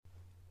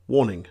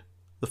Warning: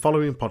 the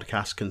following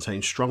podcast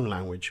contains strong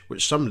language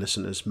which some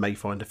listeners may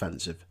find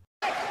offensive.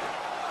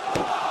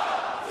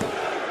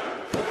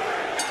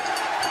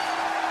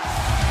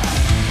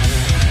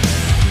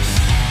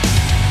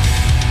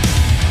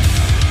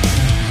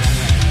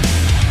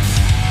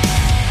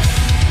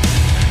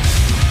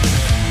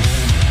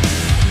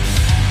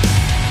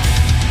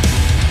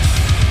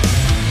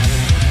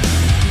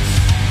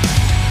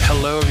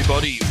 Hello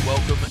everybody,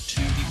 welcome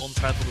to the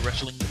Untitled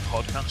Wrestling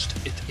Podcast.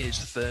 It is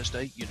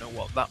Thursday, you know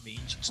what that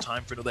means. It's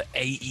time for another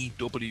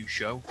AEW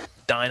show,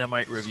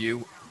 Dynamite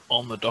review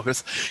on the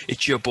docket.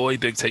 It's your boy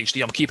Big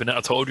Tasty, I'm keeping it,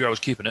 I told you I was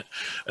keeping it.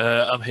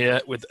 I'm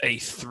here with a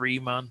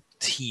three-man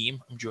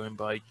team. I'm joined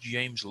by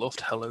James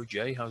Luft. Hello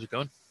Jay, how's it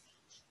going?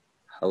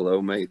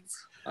 Hello mate.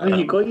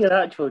 You got your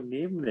actual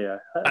name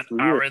there. That's and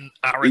weird.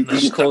 Aaron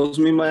He calls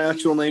me my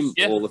actual name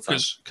all the time.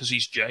 because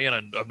he's Jay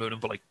and I've known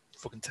him for like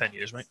fucking 10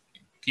 years, mate.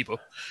 Keep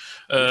up.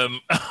 And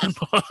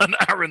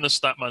Aaron the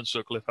Statman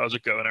Sutcliffe. How's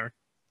it going, Aaron?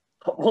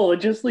 Oh,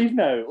 just leave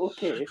now.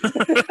 Okay.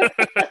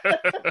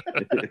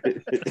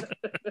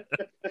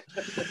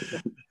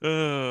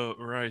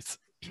 Right.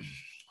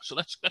 So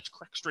let's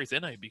crack straight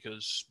in,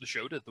 because the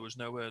show did. There were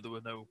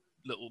no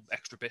little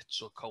extra bits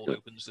or cold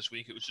opens this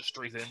week. It was just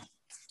straight in.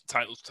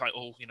 Title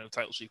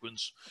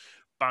sequence.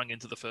 Bang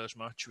into the first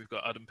match. We've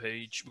got Adam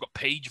Page. We've got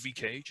Page v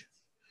Cage.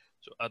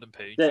 So Adam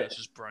Page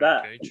versus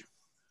Brian Cage.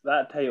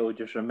 That title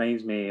just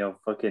reminds me of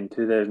fucking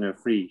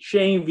 2003.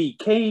 Shane v.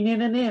 Kane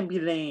in an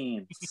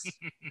ambulance.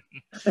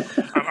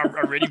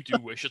 I really do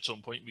wish at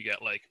some point we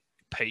get like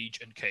Page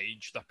and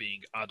Cage, that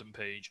being Adam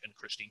Page and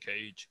Christian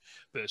Cage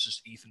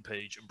versus Ethan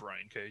Page and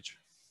Brian Cage.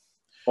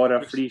 Or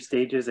a 3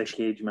 stages of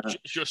Cage match.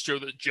 Just so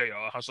that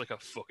JR has like a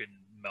fucking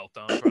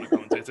meltdown trying to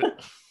commentate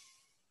it.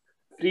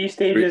 3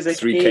 stages of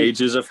three Cage.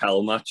 cages of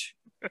hell match.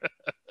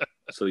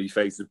 So he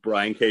faces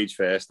Brian Cage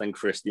first, then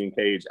Christian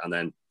Cage, and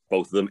then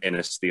both of them in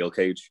a steel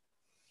cage.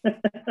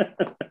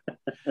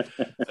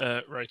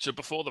 Right, so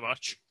before the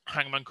match,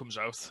 Hangman comes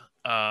out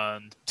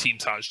and Team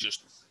Taz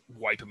just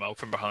wipe him out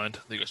from behind.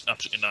 They just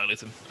absolutely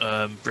annihilate him.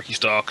 Ricky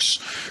Starks.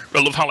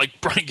 I love how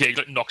like Brian Cage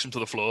like knocks him to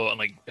the floor and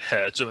like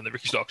hurts him, and then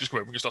Ricky Starks just comes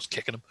over and starts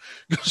kicking him.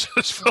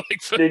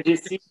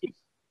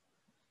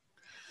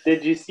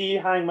 Did you see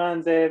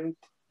Hangman's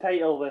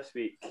title this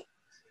week?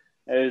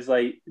 It was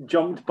like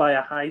jumped by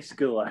a high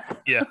schooler.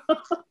 Yeah.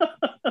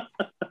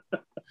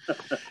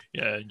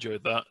 Yeah,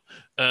 enjoyed that.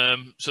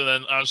 So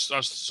then, as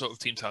sort of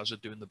Team Taz are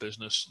doing the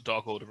business,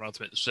 Dark Order around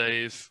to make the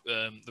save.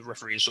 The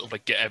referees sort of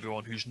like get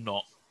everyone who's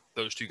not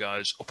those two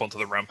guys up onto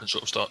the ramp and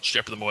sort of start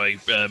stripping them away.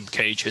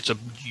 Cage hits a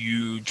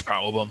huge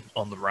powerbomb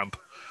on the ramp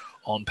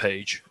on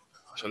Page.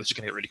 So this is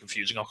going to get really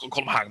confusing. I'll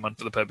call him Hangman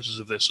for the purposes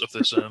of this.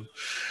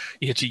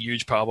 He hits a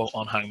huge powerbomb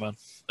on Hangman,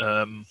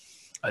 and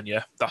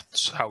yeah,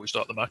 that's how we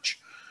start the match.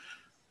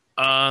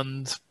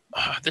 And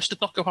this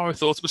did not go how I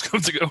thought it was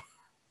going to go.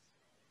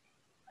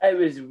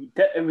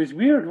 It was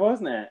weird,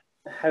 wasn't it?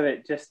 How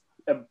it just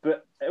it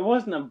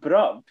wasn't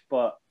abrupt,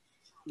 but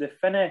the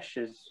finish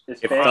is. It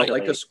felt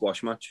like a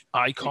squash match.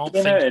 I can't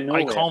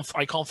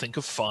think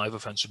of 5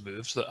 offensive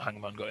moves that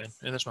Hangman got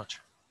in this match.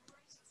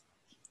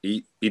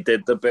 He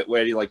did the bit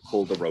where he like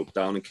pulled the rope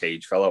down and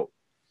Cage fell out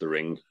the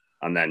ring,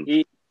 and then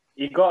he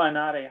got an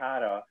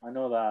Arihara. I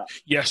know that.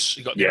 Yes,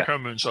 he got the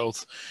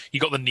moonsault. He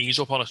got the knees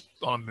up on a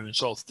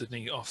moonsault, didn't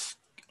he? On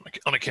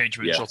a Cage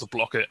moonsault to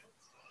block it.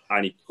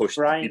 And he pushed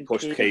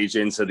Cage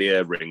into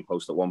the ring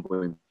post at one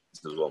point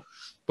as well.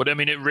 But I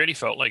mean, it really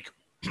felt like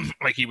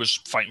he was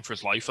fighting for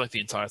his life like the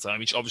entire time.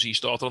 He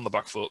started on the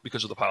back foot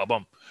because of the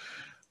powerbomb,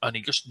 and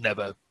he just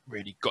never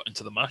really got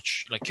into the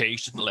match. Like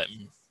Cage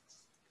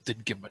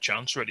didn't give him a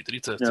chance, really, did he,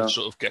 to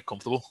sort of get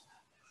comfortable?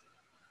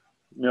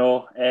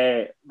 No,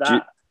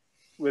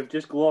 we've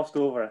just glossed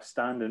over a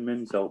standing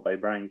moonsault by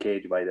Brian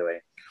Cage, by the way.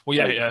 Well,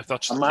 yeah,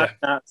 that's a man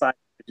that side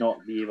would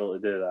not be able to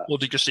do that. Well,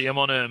 did you see him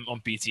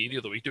on BT the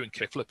other week doing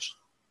kickflips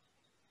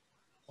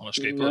on a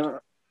skateboard? No.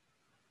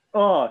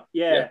 Oh,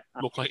 yeah.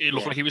 It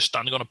looked like he was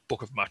standing on a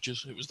book of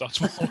matches. It was that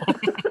small.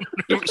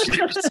 it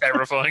was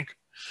terrifying.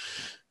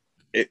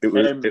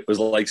 It was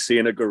like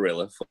seeing a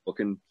gorilla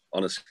fucking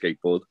on a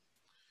skateboard.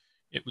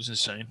 It was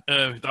insane.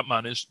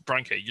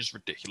 Brian Cage is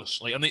ridiculous.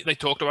 Like, and they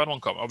talked about it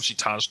on commentary. Obviously,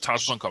 Taz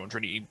was on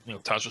commentary.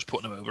 Taz was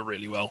putting him over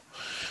really well.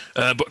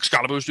 But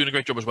Excalibur was doing a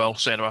great job as well,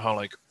 saying about how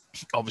like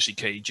obviously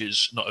Cage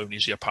is not only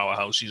is he a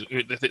powerhouse.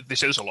 They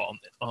say this a lot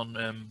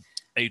on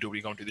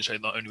AEW commentary. They say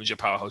not only is he a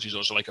powerhouse, he's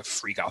also like a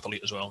freak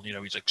athlete as well.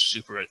 He's like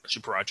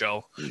super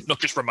agile, not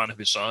just for a man of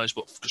his size,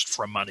 but just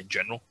for a man in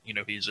general.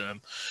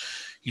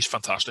 He's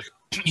fantastic.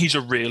 He's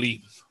a real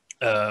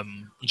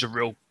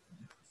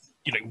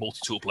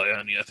multi-tool player,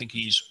 and I think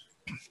he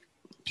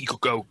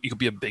could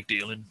be a big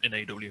deal in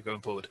AEW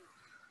going forward.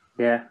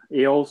 Yeah,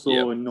 he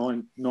also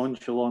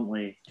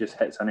nonchalantly just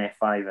hits an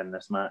F5 in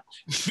this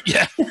match.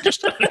 Yeah,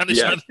 it's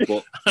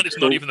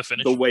not even the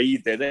finish. The way he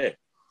did it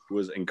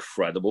was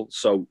incredible.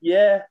 So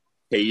yeah,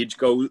 Page,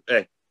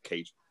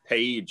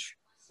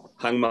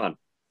 Hangman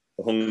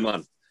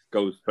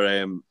goes for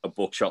a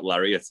buckshot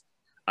lariat,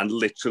 and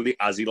literally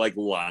as he like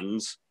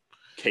lands,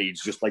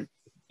 Cage just like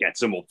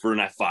gets him up for an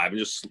F5 and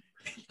just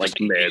like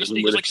he murders him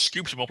just with like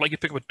scoops him up like you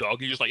pick up a dog.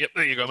 He's just like, yep,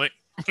 there you go, mate.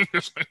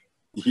 it.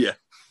 Yeah.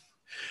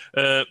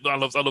 I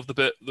love the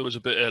bit. There was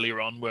a bit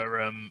earlier on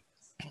where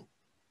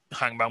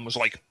Hangman was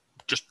like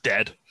just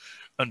dead,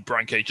 and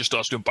Brian Cage just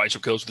starts doing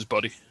bicep curls with his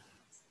body.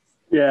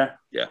 Yeah.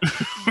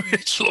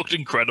 It's looked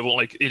incredible.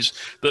 Like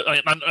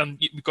and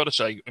you've got to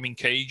say, I mean,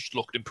 Cage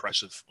looked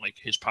impressive. Like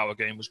his power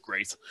game was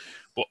great,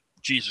 but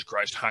Jesus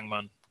Christ,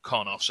 Hangman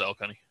can't off-sell,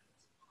 can he?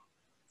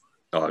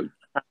 Oh,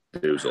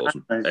 it was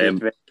awesome.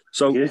 Very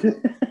So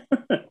good.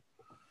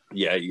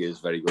 yeah, he is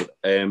very good.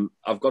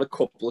 I've got a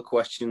couple of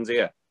questions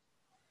here.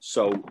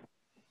 So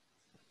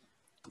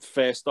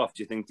first off,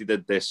 do you think they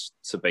did this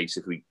to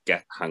basically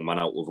get Hangman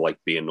out of like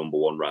being number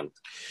one ranked?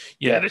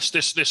 Yeah, Yeah. this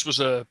was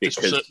a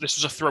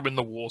throw in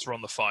the water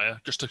on the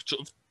fire just to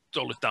sort of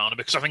dull it down a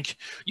bit, because I think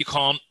you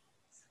can't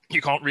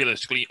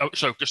realistically. Oh,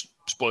 so just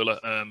spoiler.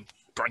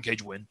 Brian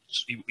Cage wins.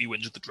 He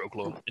wins with the Drow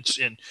Claw. It's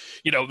in.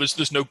 You know,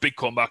 there's no big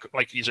comeback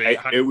like he's a.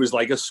 It was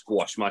like a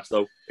squash match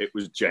though. It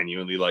was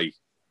genuinely like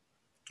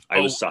I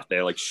was sat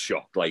there like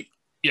shocked, like.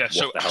 Yeah,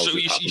 so What the hell just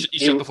you happened?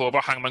 said before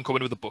about Hangman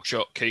coming in with a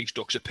buckshot, Cage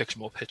ducks it, picks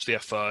him up, hits the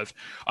F5,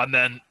 and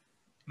then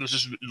there's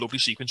this lovely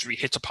sequence where he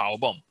hits a power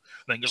bomb,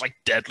 then just like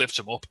deadlifts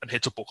him up and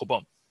hits a buckle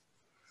bomb,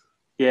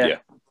 Yeah.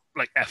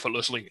 like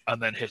effortlessly,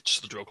 and then hits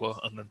the Drow Claw,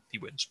 and then he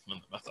wins. And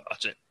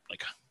that's it.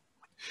 Like,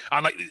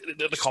 and like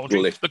the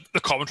commentary, the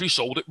commentary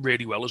sold it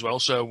really well as well.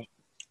 So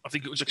I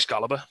think it was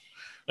Excalibur,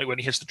 like when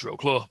he hits the Drow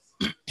Claw,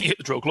 he hit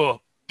the Drow Claw,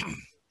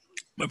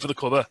 went for the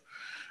cover.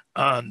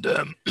 And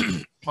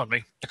pardon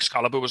me,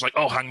 Excalibur was like,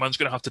 "Oh, Hangman's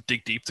going to have to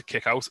dig deep to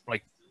kick out."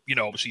 Like, you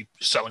know, obviously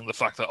selling the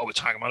fact that it's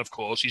Hangman, of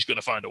course he's going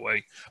to find a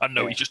way. And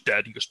no, he's just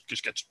dead. He just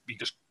gets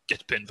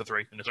pinned for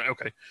 3, and it's like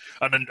okay.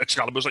 And then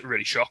Excalibur's like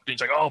really shocked. And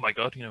he's like, "Oh my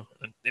god," you know.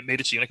 And it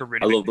made it seem like a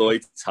really. I love the way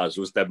Taz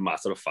was dead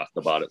matter of fact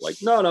about it. Like,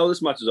 no,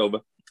 this match is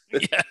over.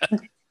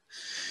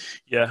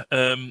 Yeah.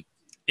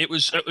 It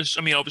was.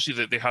 I mean,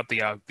 obviously they have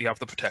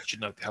the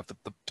protection. They have the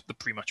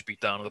pre-match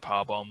beatdown of the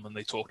powerbomb, and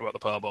they talked about the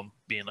powerbomb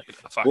being like a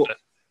factor. Well,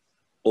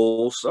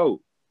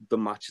 also, the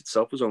match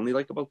itself was only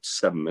like about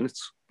 7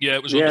 minutes. Yeah,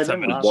 it was under 10 It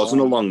minutes.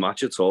 wasn't a long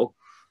match at all.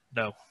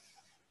 No,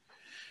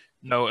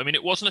 I mean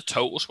it wasn't a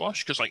total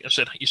squash because, like I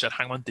said, you said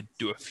Hangman did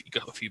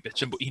got a few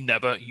bits in, but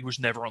he was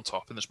never on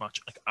top in this match,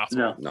 like at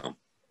all.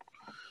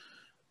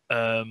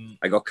 No.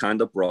 I got kind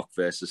of Brock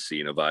versus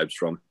Cena vibes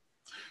from.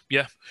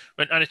 Yeah,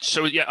 and it's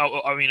so yeah.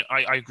 I mean,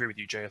 I agree with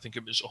you, Jay. I think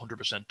it was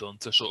 100% done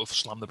to sort of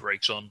slam the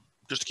brakes on.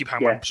 Just to keep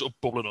Hangman sort of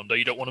bubbling under.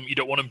 You don't want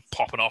him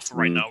popping off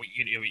right now.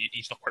 You know,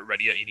 he's not quite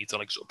ready yet. You need to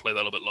like sort of play that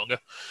a little bit longer.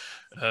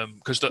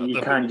 Because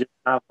can't just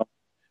have him.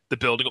 the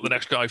building up the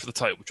next guy for the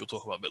title, which we'll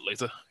talk about a bit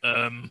later.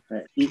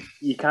 You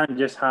can't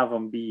just have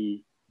him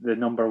be the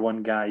number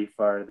one guy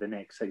for the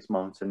next 6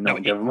 months and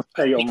not give him a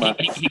title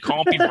match. He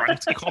can't be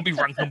ranked. He can't be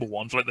ranked number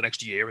one for like the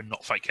next year and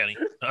not fight Kenny.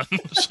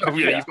 So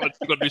yeah, you've got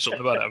to do something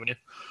about it, haven't you?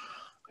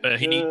 I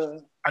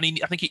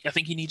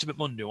think he needs a bit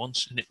more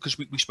nuance because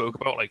we spoke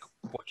about like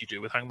what you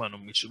do with Hangman,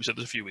 and we said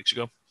this a few weeks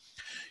ago.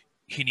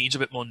 He needs a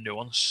bit more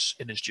nuance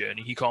in his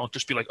journey. He can't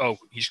just be like, oh,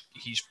 he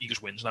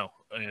just wins now,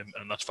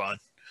 and that's fine.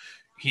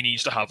 He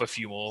needs to have a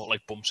few more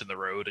like bumps in the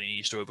road, and he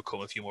needs to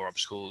overcome a few more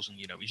obstacles. And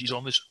you know, he's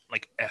on this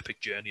like epic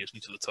journey, isn't he,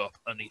 to the top?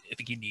 And I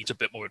think he needs a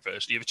bit more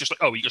adversity. If it's just like,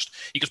 oh, he just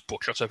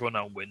buckshots everyone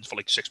now and wins for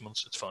like 6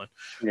 months, it's fine.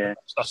 Yeah,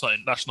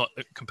 that's not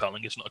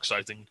compelling. It's not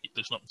exciting.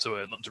 There's nothing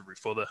to root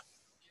for there.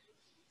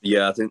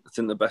 Yeah, I think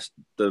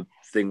the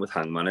thing with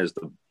Hangman is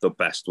the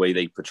best way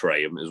they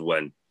portray him is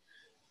when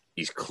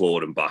he's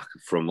clawing back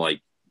from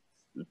like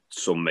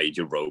some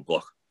major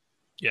roadblock.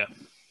 Yeah.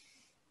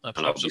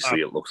 And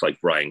obviously it looks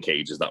like Brian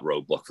Cage is that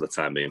roadblock for the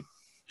time being.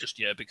 Just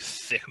big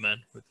thick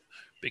men with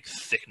big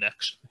thick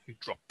necks who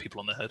drop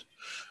people on their head.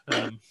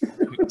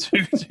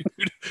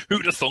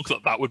 Who'd have thunk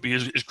that would be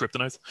his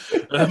kryptonite?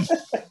 I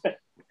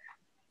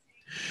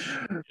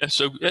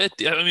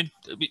mean,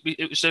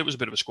 it was a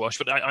bit of a squash,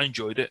 but I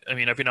enjoyed it. I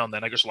mean, every now and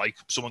then I just like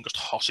someone just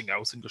hossing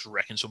out and just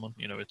wrecking someone.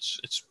 You know,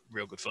 it's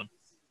real good fun.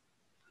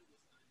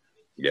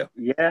 Yeah,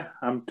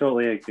 I'm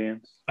totally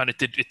agreeing. And it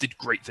did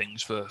great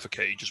things for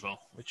Cage as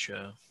well, which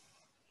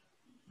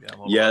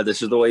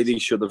this is the way they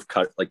should have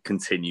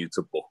continued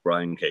to book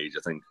Brian Cage.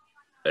 I think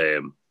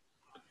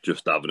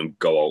just having him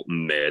go out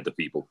and murder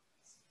people.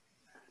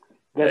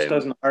 This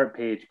doesn't hurt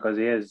Page because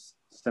he is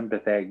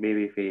sympathetic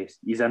babyface.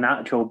 He's an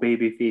actual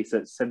babyface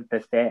that's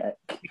sympathetic.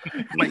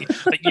 like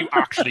you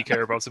actually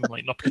care about him,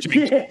 like not because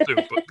you mean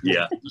to, but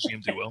yeah, to see him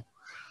do well.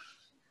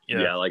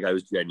 Yeah, like I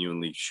was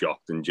genuinely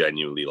shocked and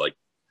genuinely like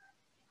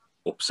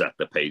upset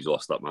that Page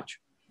lost that match,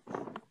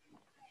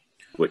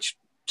 which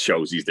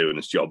shows he's doing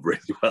his job really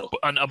well.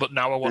 But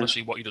now I want to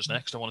see what he does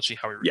next. I want to see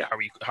how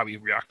he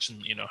reacts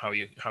and you know how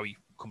he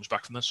comes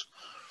back from this.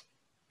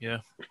 Yeah,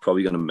 he's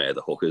probably going to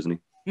murder Hook, isn't he?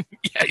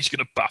 Yeah, he's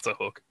going to batter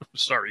Hook.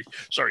 Sorry,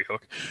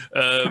 Hook.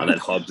 And then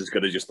Hobbs is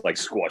going to just like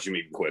squash him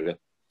even quicker.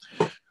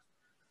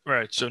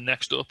 Right. So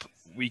next up,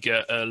 we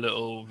get a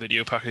little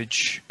video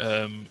package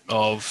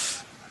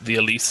of the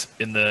Elite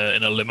in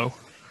a limo.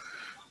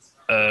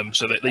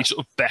 So they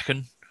sort of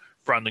beckon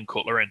Brandon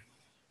Cutler in,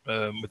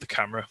 with the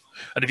camera.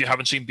 And if you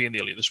haven't seen Being the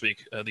Elite this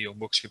week, the Young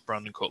Bucks give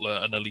Brandon Cutler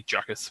an elite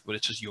jacket, but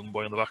it's his young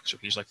boy on the back, so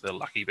he's like the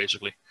lackey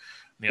basically.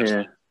 And he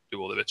has to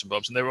do all the bits and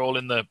bobs. And they're all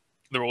in like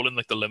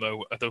the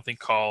limo. I don't think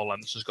Carl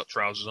Anderson's got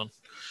trousers on.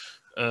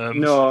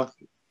 No,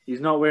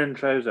 he's not wearing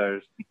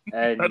trousers.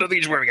 I don't think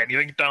he's wearing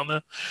anything down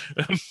there.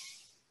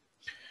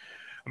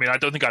 I mean, I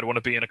don't think I'd want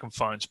to be in a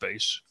confined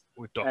space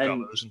with Doc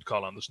Gallows and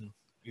Carl Anderson.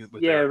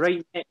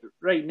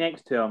 Right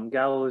next to him,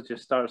 Gallows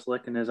just starts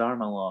licking his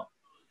arm a lot.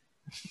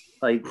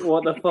 Like,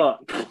 what the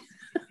fuck?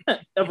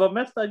 Have I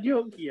missed a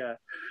joke here?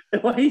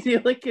 Why is he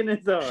licking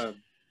his arm?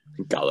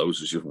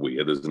 Gallows is just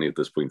weird, isn't he, at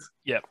this point?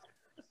 Yeah.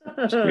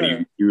 I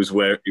mean, he was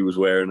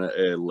wearing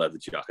a leather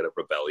jacket at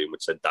Rebellion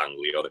which said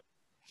Dangly on it.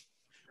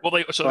 Well,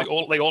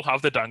 they all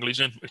have their danglies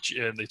in, which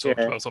they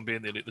talked about on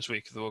Being the Elite this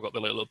week. They've all got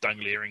their little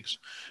dangly earrings.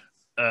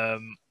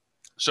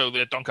 So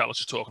Don Callis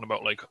is talking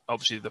about, like,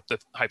 obviously they're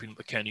hyping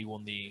that Kenny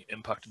won the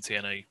Impact and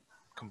TNA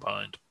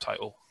combined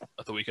title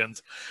at the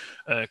weekend.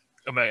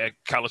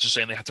 Callis is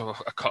saying they had to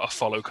cut a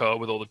follow car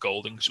with all the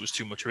golding because it was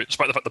too much of it,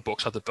 despite the fact the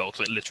Bucks had the belt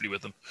literally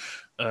with them.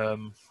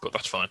 But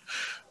that's fine.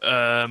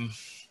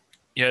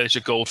 It's a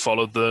gold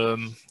followed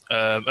them.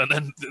 And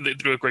then they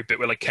do a great bit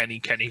where, like, Kenny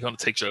kind of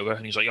takes over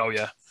and he's like, oh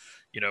yeah,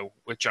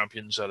 we're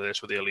champions out of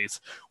this with the Elite.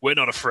 We're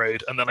not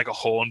afraid. And then, like, a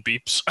horn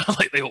beeps and,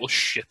 like, they all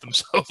shit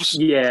themselves.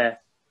 Yeah.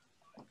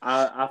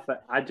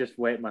 I just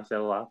wet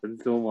myself laughing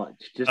so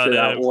much just at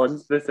that one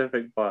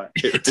specific part.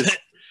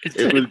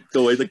 It was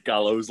the way the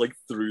Gallows, like,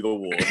 threw the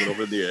water up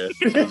in the air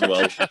as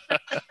well.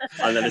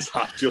 And then his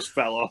hat just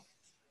fell off.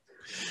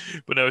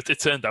 But no, it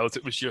turned out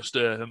it was just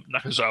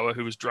Nakazawa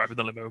who was driving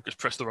the limo, just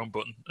pressed the wrong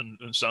button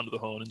and sounded the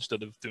horn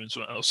instead of doing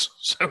something else.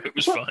 So it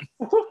was fine.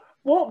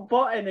 What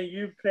button are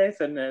you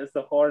pressing that it's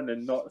the horn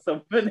and not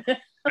something else?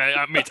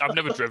 Mate, I've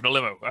never driven a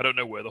limo. I don't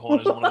know where the horn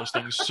is on one of those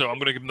things, so I'm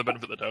going to give him the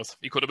benefit of the doubt.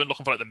 He could have been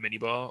looking for, like, the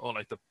minibar or,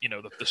 like,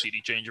 the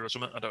CD changer or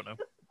something. I don't know.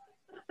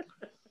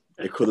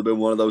 It could have been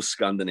one of those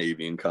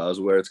Scandinavian cars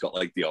where it's got,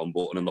 like, the on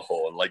button and the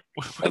horn, like,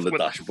 on the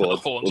dashboard.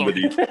 The horns on,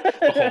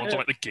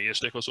 like, the gear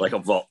stick or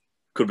something. Like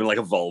could have been like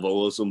a Volvo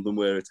or something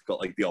where it's got,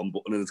 like, the on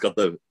button and it's got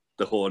the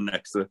horn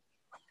next to it.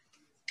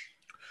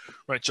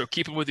 Right, so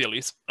keeping with the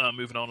Elite,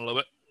 moving on a little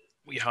bit,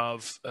 we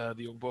have the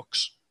Young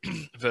Bucks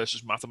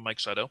versus Matt and Mike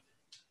Sydal.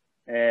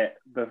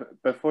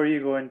 Before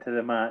you go into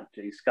the match,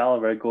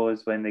 Excalibur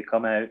goes when they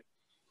come out,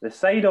 the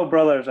Sydal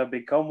brothers have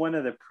become one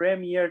of the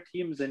premier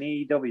teams in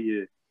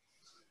AEW.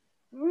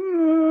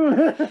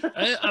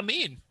 I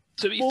mean,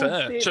 to be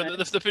fair, so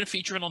they've been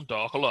featuring on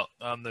Dark a lot,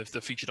 and they've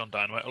featured on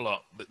Dynamite a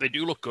lot. They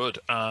do look good,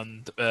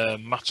 and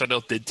Matt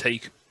Sydal did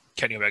take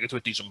Kenny Omega to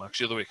a decent match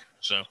the other week.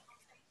 So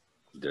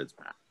he did.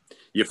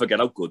 You forget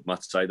how good Matt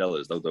Sydal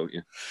is, though, don't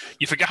you?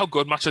 You forget how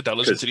good Matt Sydal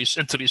is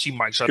until you see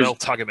Mike Sydal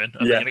tag him in.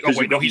 And then you're like, oh,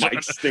 wait, no, he's... and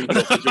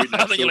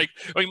then you're like,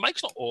 I mean,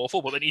 Mike's not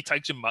awful, but then he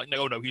tags him back.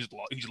 Oh, no, he's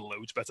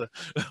loads better.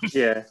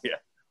 Yeah.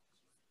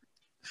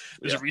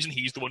 There's a reason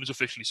he's the one who's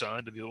officially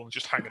signed and the other one's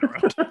just hanging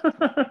around.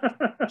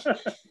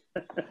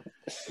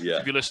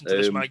 If you listen to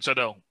this, Mike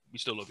Sydal, we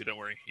still love you, don't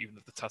worry, even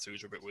if the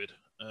tattoos are a bit weird.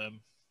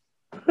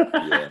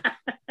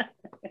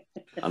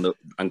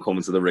 And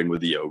coming to the ring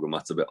with the yoga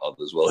mat's a bit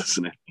odd as well,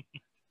 isn't it?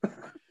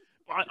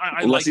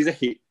 Unless he's a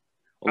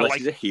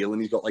heel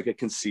and he's got, like, a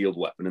concealed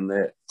weapon in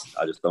there.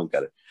 I just don't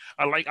get it.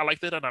 I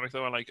like the dynamic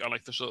though. I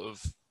like the sort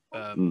of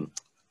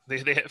they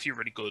hit a few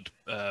really good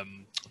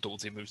double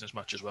team moves in this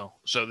match as well.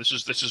 So this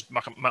is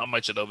Matt and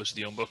Mike Sydal versus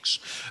the Young Bucks.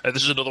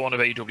 This is another one of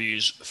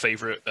AEW's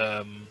favorite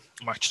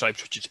match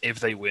types, which is if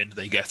they win,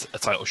 they get a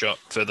title shot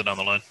further down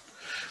the line.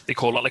 They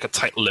call that, like, a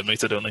title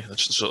eliminator, don't they?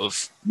 That's the sort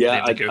of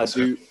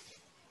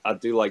I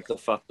do like the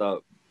fact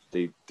that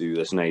they do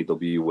this in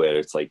AEW where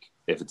it's like,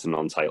 if it's a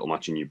non-title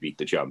match and you beat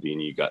the champion,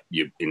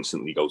 you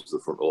instantly go to the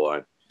front of the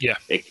line. Yeah.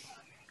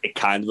 It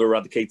kind of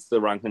eradicates the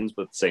rankings,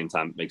 but at the same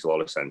time, it makes a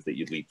lot of sense that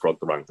you'd leapfrog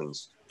the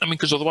rankings. I mean,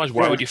 because otherwise,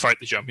 why would you fight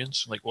the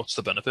champions? Like, what's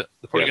the benefit?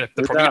 They're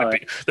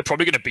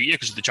probably going to beat you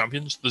because of the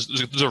champions.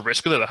 There's a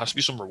risk there. There has to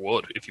be some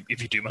reward if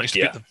you do manage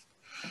to beat them.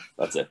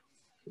 That's it.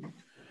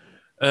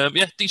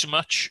 Decent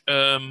match.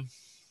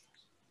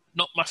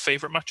 Not my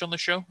favorite match on the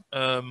show.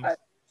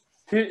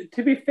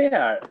 To be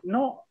fair,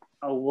 not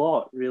a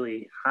lot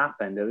really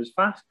happened. It was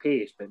fast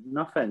paced, but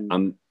nothing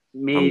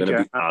major. I'm going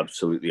to be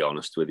absolutely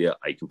honest with you.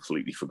 I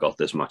completely forgot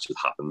this match had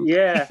happened.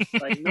 Yeah,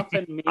 like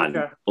nothing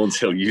major.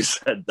 Until you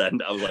said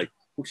then, I was like,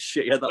 oh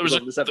shit, yeah, that was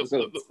on this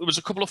episode. There was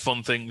a couple of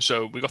fun things.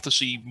 So we got to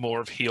see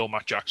more of heel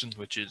Matt Jackson,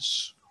 which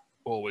is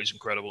always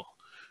incredible.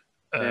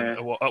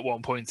 At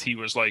one point, he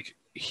was like,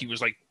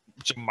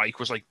 Mike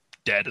was like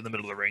dead in the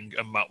middle of the ring,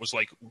 and Matt was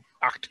like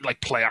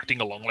play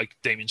acting along like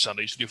Damien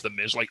Sandow used to do for the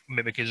Miz, like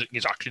mimic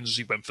his actions as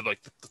he went for, like,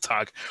 the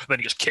tag. And then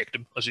he just kicked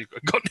him as he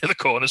got near the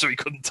corner, so he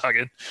couldn't tag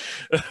in.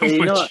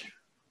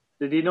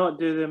 Did he not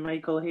do the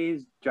Michael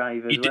Hayes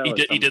drive as well? He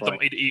did them.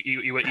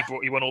 He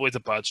went all the way to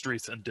Bad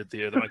Street and did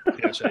the Michael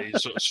PSA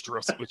sort of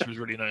strut, which was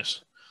really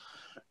nice.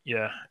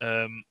 Yeah.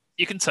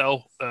 You can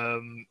tell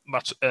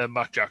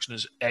Matt Jackson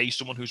is A,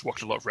 someone who's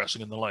watched a lot of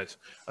wrestling in their life,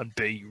 and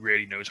B,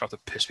 really knows how to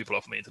piss people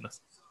off on the internet.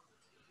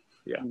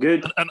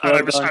 Good. And Well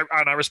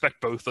I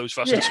respect both those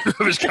facets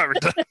of his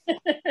character.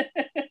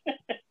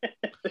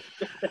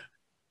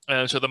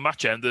 So the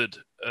match ended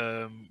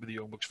with the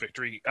Young Bucks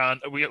victory,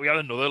 and we had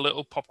another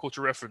little pop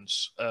culture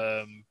reference.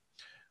 There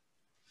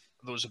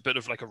was a bit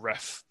of like a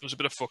ref. There was a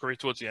bit of fuckery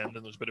towards the end, and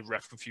there was a bit of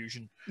ref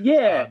confusion.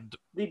 Yeah, And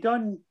they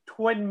done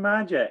twin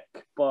magic,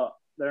 but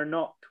they're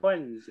not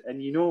twins,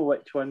 and you know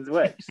which one's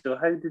which. So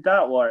how did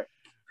that work?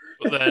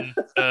 but then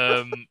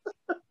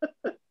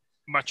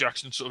Matt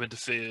Jackson sort of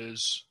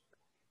interferes.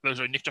 No,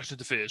 sorry, Nick Jackson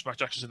interferes. Matt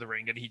Jackson's in the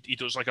ring, and he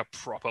does like a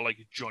proper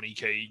like Johnny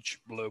Cage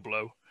low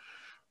blow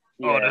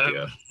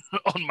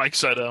on Mike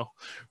Seidel,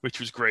 which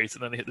was great.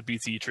 And then they hit the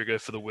BTE trigger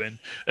for the win.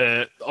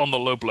 On the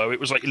low blow, it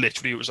was like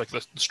literally, it was like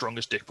the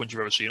strongest dick punch you've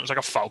ever seen. It was like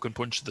a falcon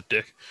punch to the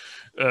dick.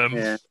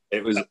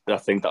 It was. I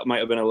think that might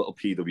have been a little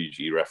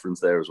PWG reference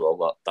there as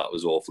well. That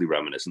was awfully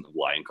reminiscent of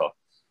Lion Cop.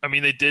 I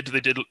mean, they did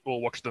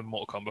all watch the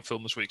Mortal Kombat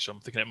film this week, so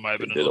I'm thinking it might have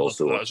been Did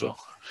also that watch as well.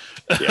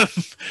 Yeah.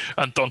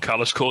 And Don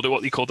Callis called it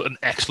what he called an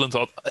excellent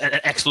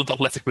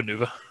athletic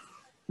maneuver.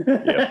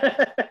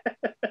 Yeah.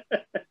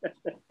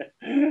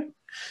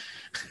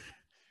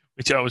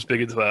 Which I was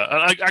big into that.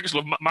 And I just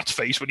love Matt's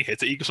face when he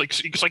hit it. He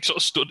just sort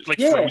of stood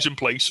froze in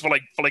place for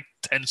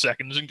 10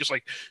 seconds and just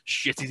like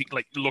shitty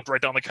like looked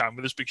right down the camera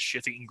with this big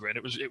shit-eating grin.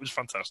 It was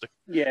fantastic.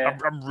 Yeah,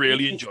 I'm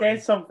really enjoying. He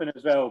said something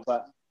as well,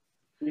 but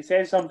he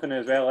said something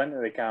as well into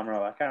the camera.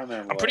 I can't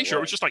remember. I'm pretty sure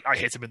it was just like I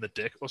hit him in the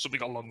dick or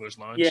something along those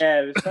lines.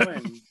 Yeah, it was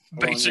something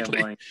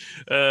basically.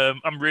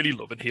 I'm really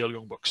loving heel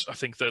Young Bucks. I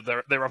think that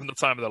they're having the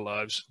time of their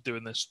lives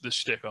doing this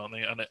shtick, aren't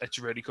they? And it's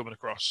really coming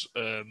across.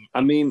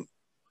 I mean,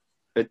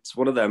 it's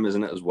one of them,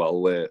 isn't it, as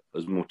well, where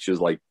as much as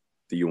like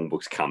the Young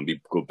Bucks can be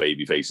good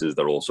baby faces,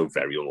 they're also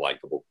very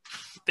unlikable.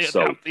 They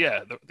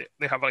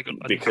have like a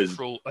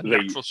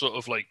natural sort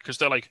of like, because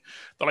they're like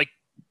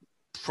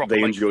proper.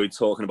 They enjoy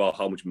talking about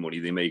how much money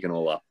they make and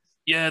all that.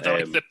 Yeah,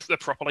 they're they're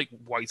proper like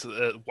white of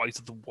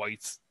the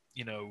white,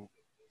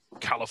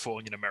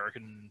 Californian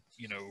American,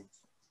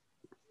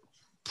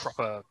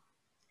 proper,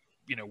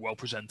 well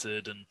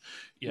presented and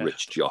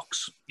rich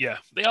jocks. Yeah,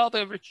 they are.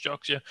 They're rich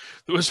jocks. Yeah,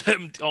 there was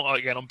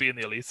again on Being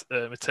the Elite.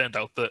 It turned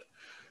out that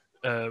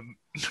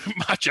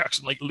Matt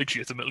Jackson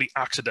legitimately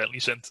accidentally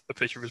sent a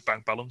picture of his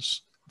bank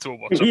balance to a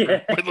WhatsApp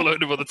group with a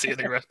load of other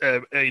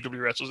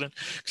AEW wrestlers in,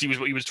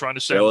 because he was trying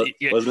to send.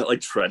 Wasn't it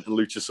like Trent and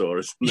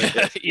Luchasaurus?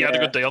 Yeah, he had a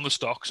good day on the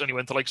stocks, and he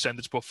went to send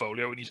his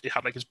portfolio, and he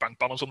had his bank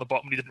balance on the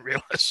bottom, and he didn't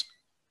realize.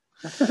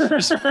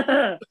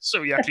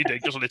 So he actually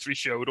did, just literally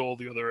showed all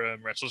the other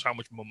wrestlers how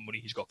much money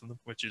he's got from them,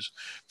 which is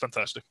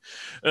fantastic.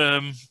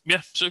 So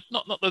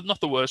not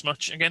the worst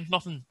match. Again,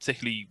 nothing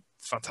particularly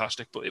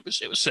fantastic, but it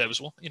was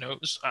serviceable. It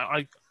was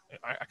I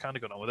kind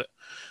of got on with it.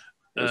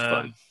 It was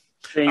fun.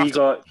 Then you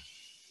got.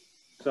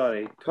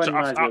 Sorry.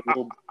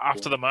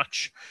 After the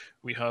match,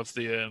 we have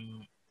the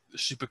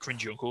Super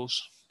Cringy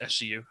Uncles,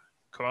 SCU,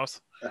 come out.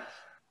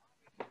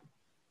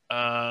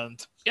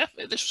 And yeah,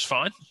 this was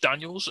fine.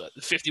 Daniels,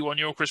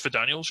 51-year-old Christopher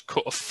Daniels,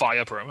 cut a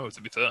fire promo, to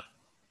be fair.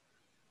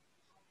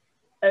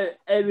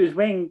 It was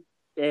when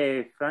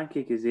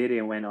Frankie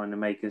Kazarian went on the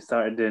mic and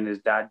started doing his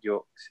dad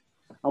jokes.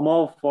 I'm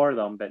all for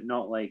them, but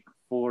not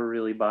 4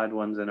 really bad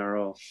ones in a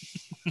row.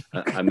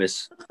 I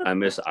miss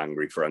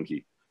angry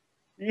Frankie.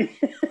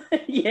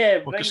 Yeah,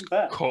 bring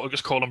back.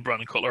 Just call him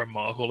Brandon Cutler and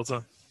Mark all the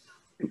time.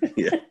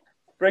 Yeah.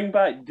 Bring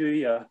back Do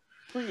Ya,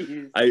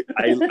 please. I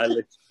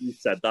literally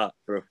said that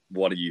for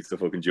one of you to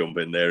fucking jump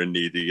in there, and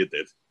neither you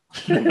did.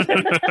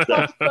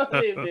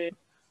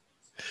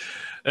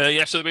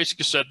 So they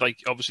basically said,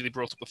 obviously they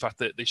brought up the fact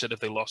that they said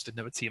if they lost, they'd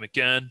never team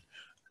again.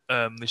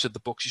 They said the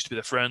Bucks used to be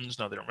their friends.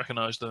 Now they don't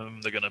recognize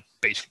them. They're going to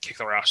basically kick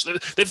their ass.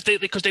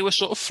 Because they were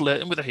sort of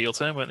flirting with a heel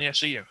turn, weren't they,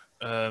 SCU?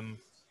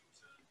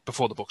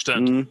 Before the Bucks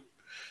turned. Mm.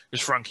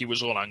 Because Frankie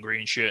was all angry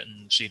and shit,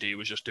 and CD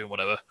was just doing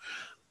whatever.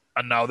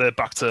 And now they're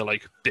back to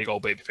big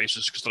old baby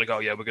faces, because they're like, oh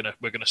yeah,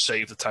 we're gonna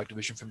save the tag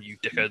division from you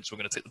dickheads. We're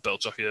gonna take the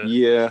belts off you.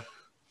 Yeah.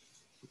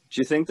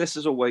 Do you think this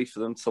is a way for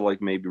them to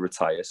maybe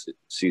retire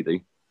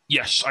CD?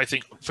 Yes, I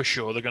think for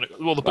sure they're gonna.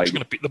 Well, the Bucks are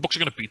gonna beat. The Bucks are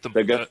gonna beat them.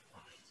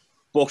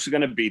 Bucks are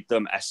gonna beat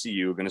them.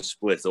 SCU are gonna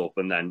split up,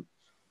 and then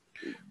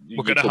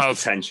we're gonna have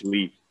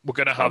potentially. We're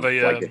gonna have a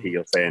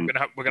heel turn.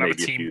 We're gonna have a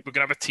team. We're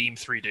gonna have a team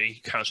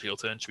 3D Kaz heel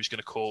turn. So he's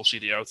gonna call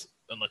CD out,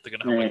 and they're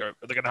gonna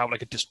have a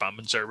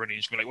disbandment ceremony.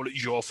 He's gonna be well,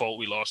 it's your fault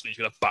we lost, and he's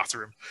gonna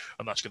batter him,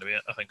 and that's gonna be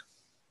it, I think.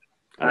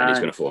 And then he's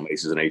gonna form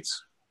Aces and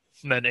Eights.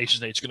 And then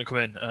Aces and Eights gonna come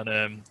in,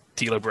 and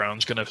D'Lo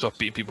Brown's gonna start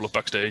beating people up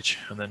backstage,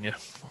 and then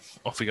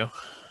off we go.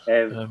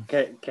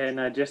 Can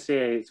I just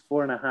say it's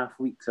 4.5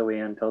 weeks away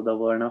until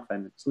Double or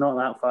Nothing? It's not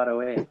that far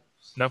away.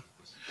 No.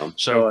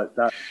 So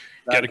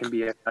that can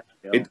be a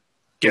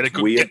Get a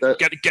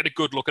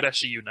good look at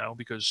SCU now,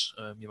 because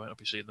you might not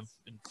be seeing them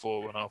in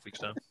 4.5 weeks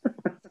time.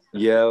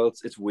 Yeah,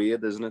 it's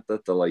weird, isn't it,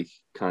 that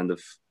they're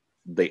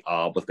they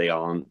are, but they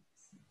aren't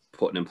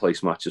putting in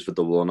place matches for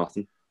Double or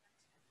Nothing.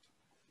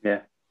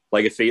 Yeah,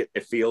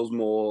 it feels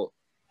more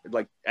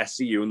like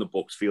SCU and the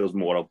Bucks feels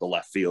more out the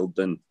left field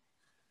than,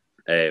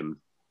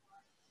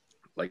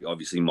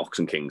 obviously Mox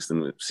and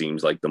Kingston. It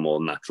seems like the more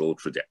natural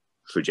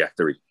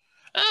trajectory.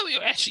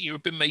 SCU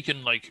have been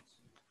making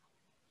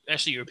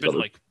pesky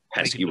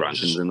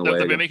rankings in the They've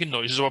way. been making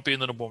noises about being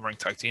the number one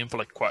ranked tag team for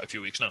like quite a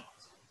few weeks now.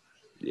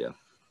 Yeah.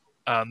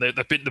 And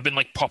they've been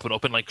like popping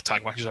up in like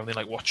tag matches and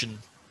everything, like watching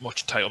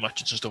title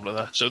matches and stuff like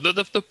that. So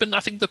they've been, I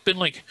think they've been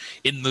like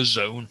in the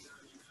zone.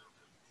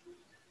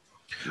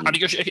 And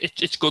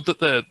it's good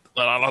that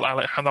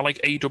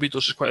like AEW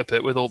does this quite a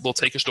bit where they'll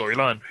take a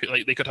storyline.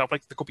 Like they could have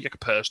like, there could be like a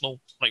personal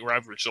like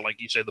rivalry. So like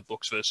you say, the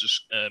Bucks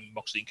versus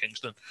Moxley and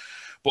Kingston,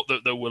 but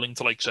they're willing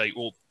to like say,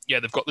 well, yeah,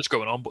 they've got this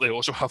going on, but they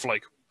also have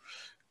like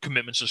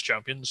commitments as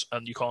champions,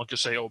 and you can't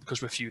just say, oh,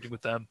 because we're feuding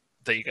with them,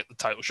 they get the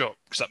title shot,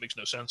 because that makes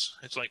no sense.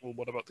 It's like, well,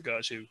 what about the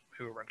guys who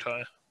are ranked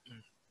higher?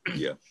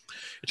 Yeah,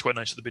 it's quite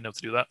nice that they've been able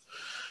to do that.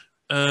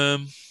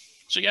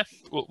 So yeah,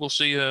 we'll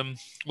see.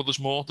 Well, there's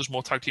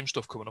more tag team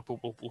stuff coming up.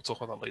 We'll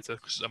talk about that later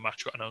because a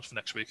match got announced for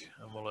next week,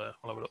 and we'll have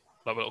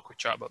a little quick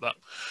chat about that.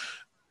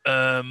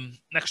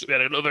 Next up, we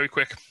had another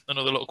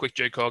little quick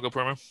Jade Cargill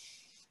promo.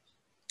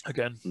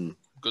 Again,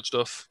 good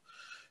stuff.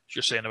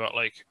 Just saying about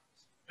like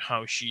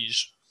how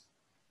she's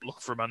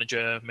looking for a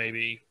manager.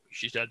 Maybe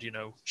she said,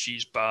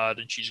 she's bad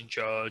and she's in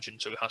charge,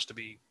 and so it has to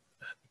be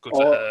good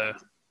for her.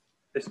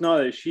 It's not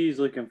that she's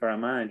looking for a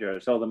manager.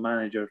 It's all the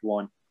managers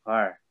want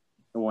her.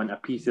 They want a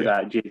piece of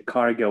that Jade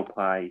Cargill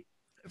pie.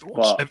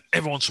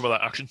 Everyone wants some of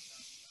that action.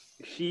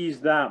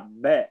 She's that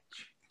bitch.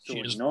 So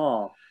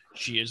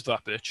she is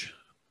that bitch.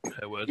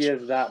 Her words. She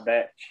is that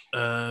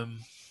bitch.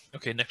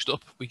 Okay, next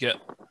up we get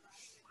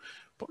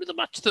probably the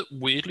match that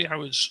weirdly I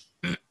was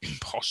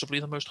possibly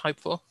the most hyped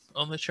for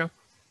on this show.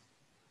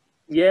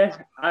 Yeah,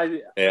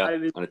 and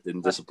it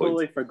didn't disappoint. I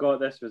totally forgot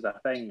this was a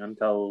thing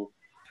until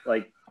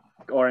like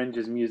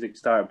Orange's music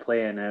started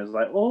playing, and I was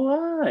like,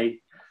 oh, hi.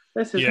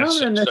 This is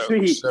happening this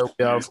week. So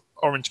we have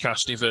Orange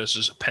Cassidy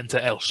versus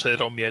Penta El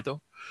Cero Miedo.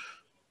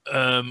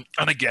 And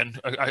again,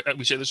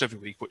 we say this every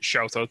week, but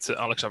shout out to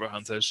Alex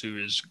Abrahantes,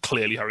 who is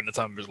clearly having the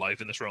time of his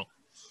life in this role.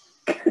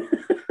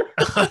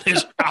 And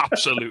is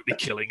absolutely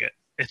killing it.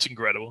 It's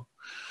incredible.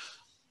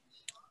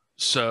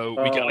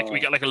 So we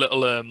get like a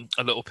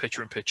little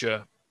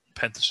picture-in-picture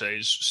Penta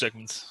says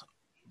segment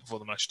before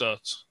the match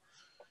starts.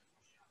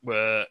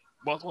 Where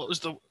what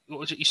was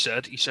it he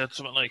said? He said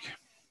something like,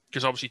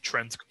 because obviously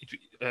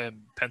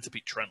Penta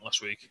beat Trent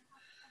last week.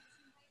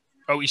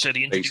 Oh, he said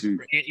he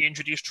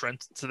introduced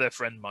Trent to their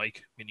friend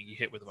Mike, meaning he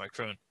hit with the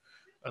microphone.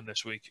 And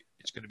this week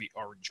it's going to be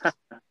Orange.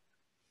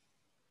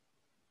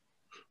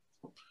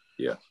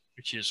 Yeah,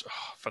 which is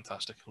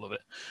fantastic. I love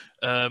it.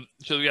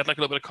 So we had like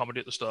a little bit of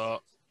comedy at the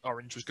start.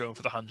 Orange was going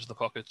for the hands in the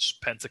pockets.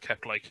 Penta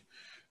kept like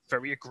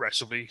very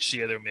aggressively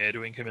Cero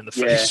Miedoing him in the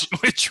face,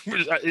 which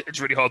was,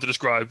 it's really hard to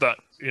describe that.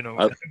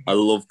 I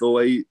love the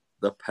way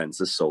that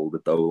Penta sold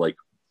it though. Like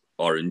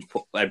Orange,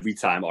 every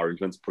time Orange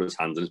went to put his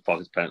hands in his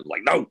pockets, Penta was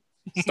like, no,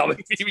 stop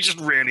it. He was just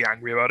really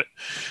angry about it.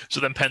 So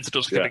then Penta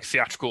does like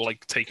theatrical,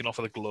 like taking off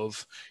of the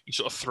glove. He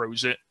sort of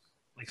throws it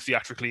like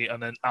theatrically,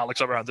 and then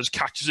Alex Abrahantes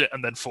catches it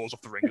and then falls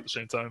off the ring at the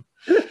same time,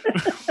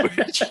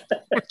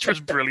 which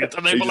was brilliant.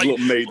 And then he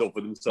made up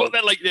with himself.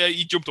 But then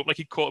he jumped up like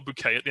he caught a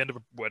bouquet at the end of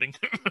a wedding.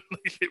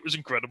 It was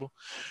incredible.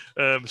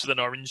 So then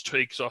Orange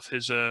takes off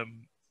his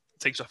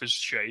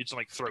shades and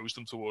like throws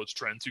them towards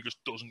Trent, who just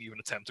doesn't even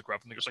attempt to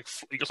grab them. He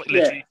just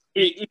literally.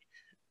 He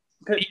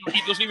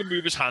doesn't even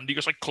move his hand. He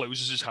just like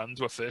closes his hand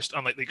to a fist,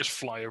 and like they just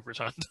fly over his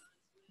hand.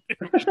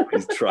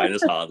 He's trying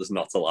his hardest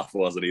not to laugh,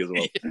 wasn't he? As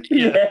well.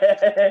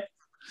 Yeah.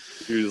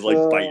 He was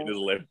like biting his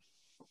lip.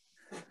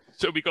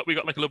 So we got like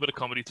a little bit of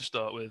comedy to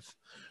start with.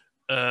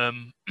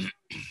 Then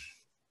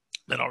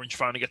Orange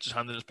finally gets his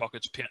hand in his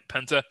pockets.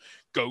 Penta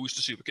goes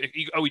to super kick.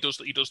 He does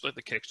like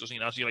the kicks, doesn't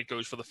he? And as he like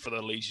goes for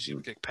the lazy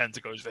super kick,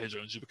 Penta goes for his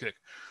own super kick.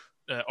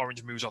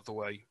 Orange moves out the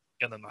way,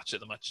 and then that's it.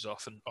 The match is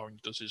off, and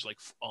Orange does his like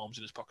arms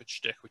in his pocket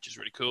shtick, which is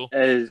really cool.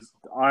 His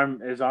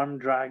arm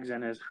drags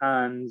in his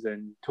hands,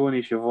 and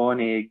Tony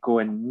Schiavone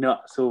going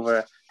nuts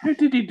over. How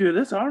did he do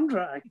this arm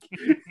drag?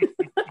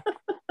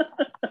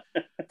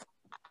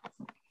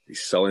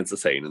 He's so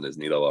entertaining,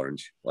 isn't he, though,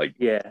 Orange? Like,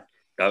 yeah.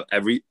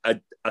 I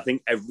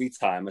think every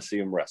time I see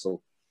him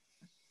wrestle,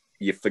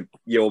 you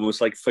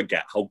almost like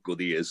forget how good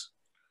he is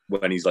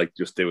when he's like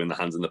just doing the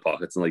hands in the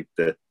pockets and like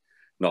the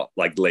not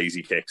like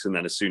lazy kicks, and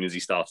then as soon as he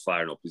starts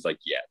firing up, he's like,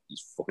 yeah,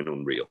 he's fucking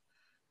unreal.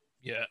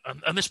 Yeah,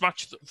 and this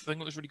match, the thing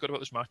that was really good about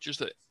this match is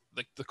that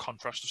like the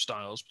contrast of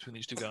styles between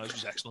these two guys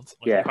was excellent.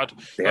 Like,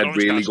 they had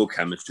really good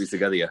chemistry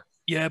together.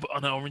 Yeah, but I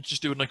know Orange is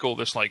doing like all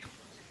this like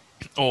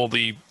all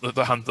the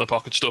hand in the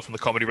pocket stuff and the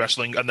comedy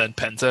wrestling, and then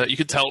Penta, you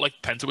could tell like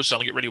Penta was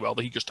selling it really well,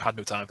 that he just had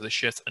no time for this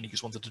shit and he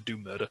just wanted to do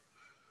murder.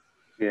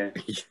 Yeah.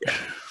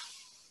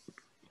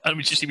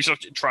 And he was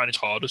like, trying his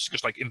hardest to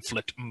just like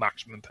inflict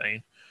maximum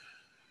pain.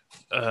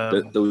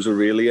 There was a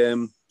really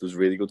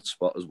good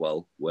spot as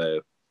well where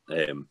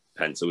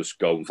Penta was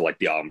going for like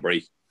the arm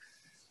break,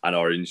 and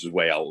Orange's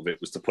way out of it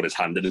was to put his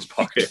hand in his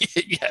pocket.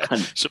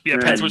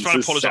 Penta was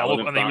trying to pull his arm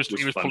up, and he was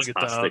pulling it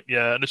down.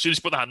 Yeah, and as soon as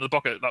he put the hand in the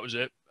pocket, that was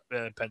it.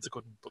 Penta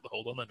couldn't put the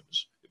hold on, then it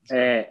was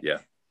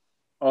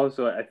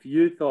Also, if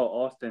you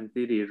thought Austin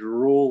Theory is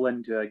roll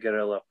into a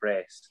gorilla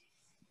press,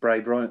 by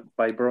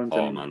Bronson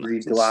Oh, man,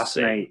 Reed that's last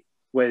insane. night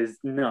was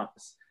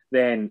nuts.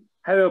 Then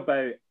how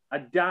about a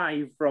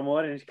dive from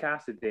Orange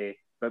Cassidy,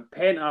 but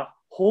Penta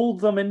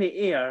holds him in the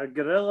air,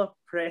 gorilla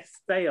press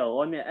style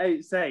on the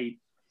outside,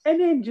 and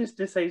then just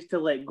decides to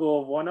let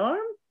go of one arm.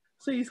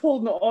 So he's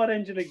holding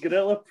Orange in a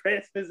gorilla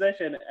press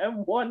position in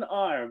one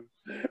arm.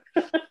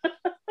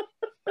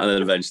 And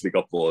then eventually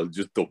got bored and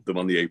just dumped him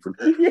on the apron.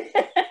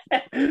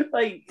 Yeah,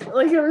 like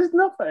it was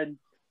nothing.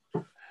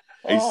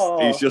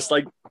 He's just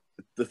like,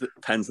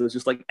 Penta's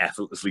just like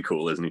effortlessly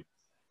cool, isn't he?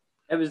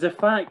 It was the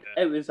fact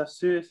it was a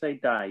suicide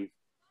dive,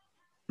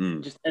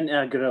 just into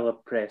a gorilla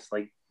press,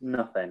 like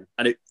nothing.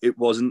 And it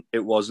wasn't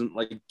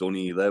like done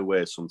either,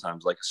 where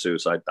sometimes like a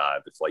suicide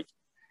dive,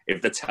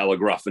 if they're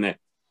telegraphing it,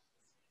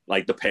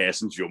 like the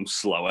person jumps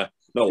slower.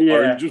 No,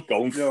 Orange just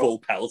going full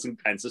pelt,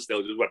 and Penta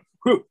still just went,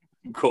 whoo,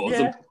 caught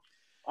him.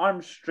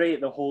 Arms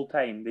straight the whole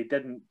time. They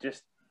didn't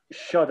just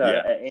shudder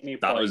at any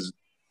point.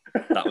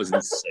 That was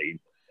insane.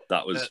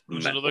 That was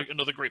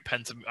another great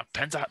Penta.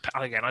 Penta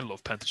again. I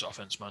love Penta's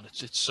offense, man.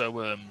 It's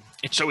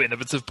so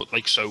innovative, but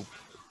like so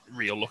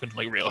real looking,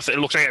 like real. It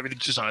looks like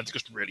everything's designed to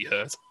just really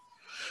hurt.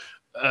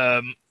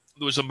 There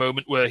was a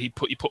moment where he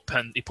put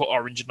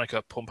Orange in like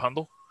a pump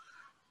handle,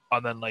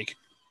 and then like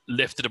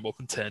lifted him up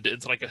and turned it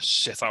into like a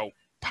sit out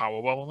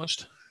powerbomb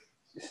almost.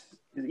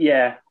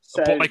 Yeah.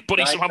 So but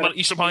he somehow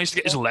managed to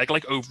get his leg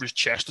like over his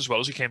chest as well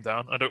as he came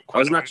down.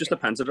 Wasn't that just a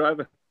Penta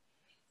driver?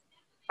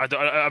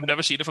 I've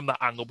never seen it from that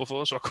angle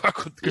before, so I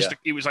couldn't. Because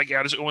he was like,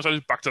 almost had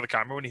his back to the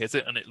camera when he hit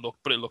it, and it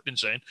looked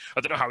insane.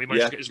 I don't know how he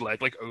managed to get his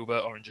leg like over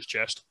Orange's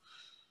chest.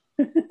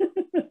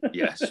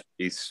 Yes,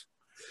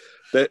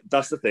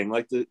 that's the thing.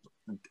 Like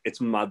it's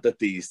mad that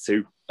these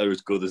two are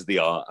as good as they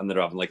are, and they're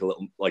having like a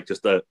little, like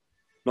just a,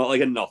 not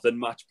like a nothing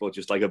match, but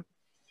just like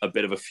a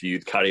bit of a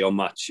feud carry on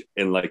match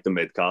in like the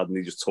mid card, and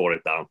he just tore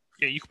it down.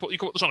 Yeah, you could put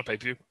this on a pay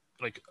per view,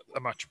 like a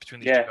match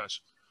between these two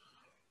guys.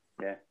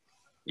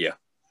 Yeah.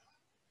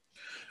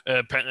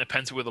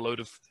 Penta with a load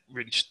of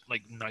really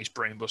like nice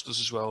brain busters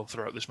as well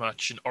throughout this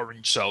match, and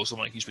Orange sells them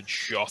like he's been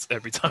shot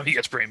every time he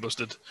gets brain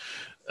busted.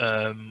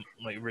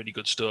 Like really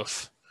good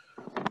stuff.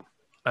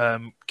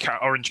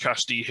 Orange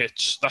Cassidy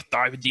hits that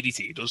diving DDT.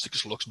 He does. It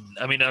just looks.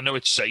 I mean, I know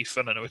it's safe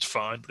and I know it's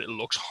fine, but it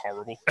looks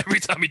horrible every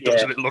time he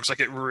does it. It looks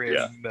like it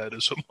really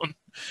murders someone.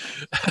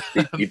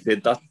 he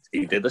did that.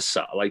 He did a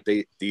satellite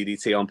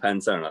DDT on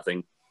Penta, and I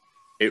think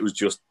it was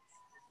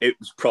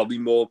probably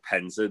more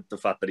Penta, the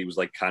fact that he was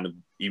like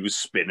he was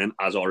spinning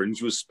as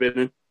Orange was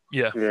spinning.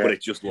 Yeah. But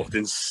it just looked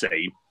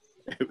insane.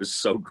 It was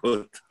so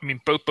good. I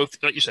mean, both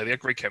like you said, they had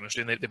great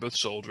chemistry, and they both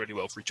sold really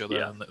well for each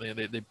other, and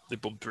they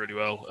bumped really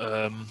well.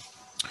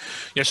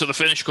 So the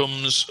finish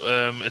comes.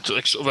 It's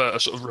like sort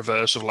of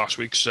reverse of last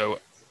week. So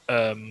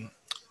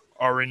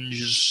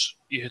Orange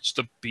hits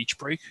the beach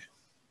break.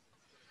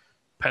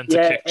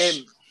 Penta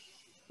kicks.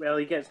 Well,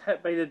 he gets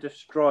hit by the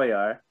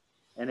Destroyer,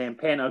 and then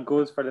Penta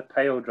goes for the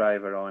pile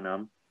driver on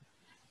him.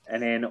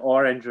 And then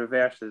Orange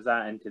reverses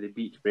that into the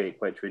beach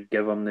break, which would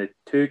give him the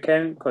 2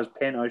 count because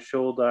Penta's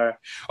shoulder.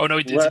 Oh no,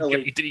 he didn't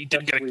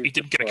get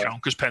a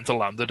count because Penta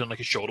landed and like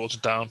his shoulder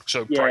wasn't down.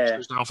 So Bryce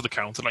goes down for the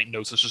count and like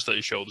notices that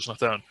his shoulder's not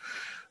down.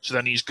 So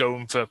then he's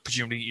going for,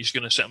 presumably he's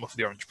going to set him up for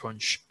the Orange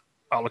Punch.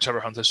 Alex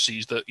Abrahantes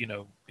sees that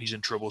he's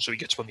in trouble, so he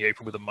gets up on the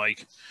apron with a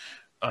mic,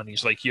 and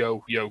he's like,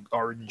 "Yo,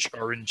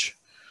 Orange.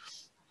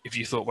 If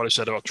you thought what I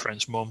said about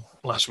Trent's mum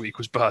last week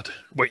was bad,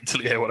 wait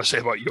until you hear what I say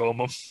about your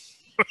mum."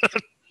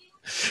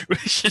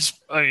 Which is,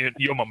 I mean,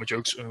 your mama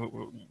jokes.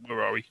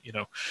 Where are we?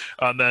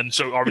 And then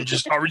so Orange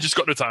has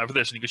got no time for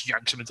this, and he just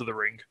yanks him into the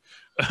ring.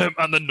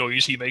 And the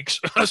noise he makes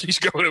as he's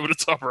going over the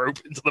top rope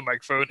into the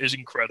microphone is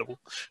incredible.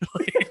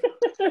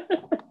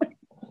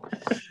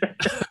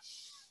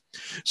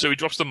 So he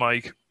drops the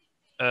mic.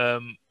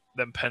 Then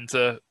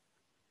Penta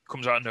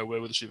comes out of nowhere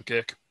with a super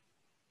kick,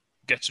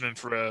 gets him in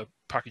for a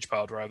package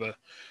power driver.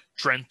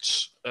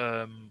 Trent.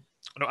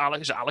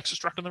 Alex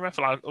distracting the ref.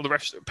 Or the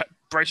ref's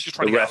Bryce is just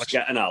trying to get Alex.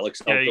 Getting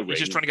Alex out the ring. He's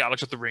just trying to get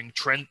Alex at the ring.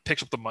 Trent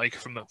picks up the mic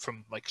from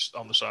like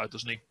on the side,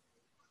 doesn't he?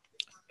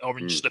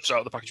 Orange slips out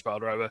of the package power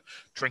driver.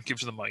 Trent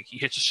gives him the mic. He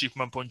hits a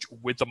Superman punch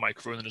with the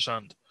microphone in his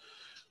hand,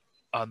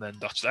 and then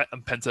that's that.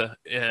 And Penta,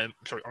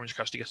 Orange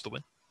Cassidy gets the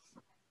win.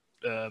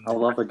 I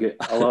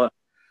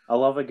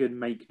love a good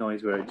mic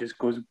noise where it just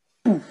goes.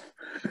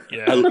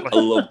 Yeah, I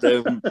loved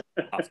him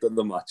after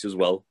the match as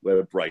well,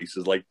 where Bryce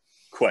is like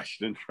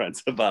questioning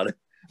Trent about it.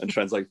 And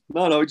Trent's like,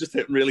 no, he just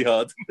hit him really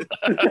hard.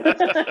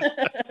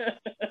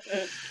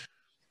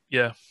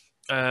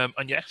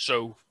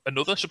 So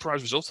another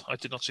surprise result. I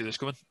did not see this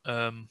coming.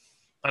 I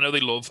know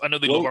they love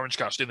Orange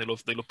Cassidy and they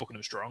love booking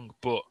him strong,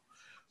 but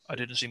I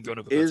didn't see him going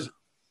over.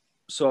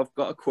 So I've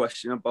got a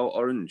question about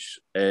Orange.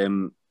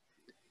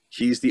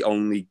 He's the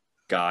only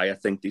guy I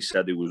think they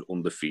said who was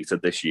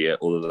undefeated this year,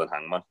 other than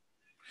Hangman,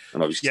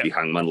 and obviously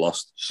Hangman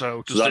lost.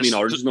 So does that mean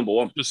Orange is number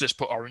 1? Does this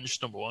put Orange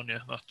number 1? Yeah,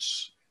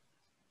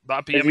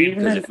 that'd be. If we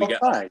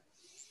get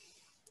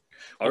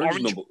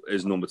Orange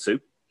is number 2.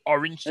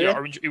 Orange.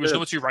 He was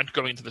number 2 ranked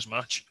going into this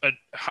match, and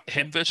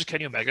him versus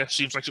Kenny Omega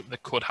seems like something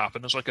that could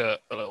happen as like a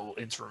little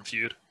interim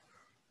feud.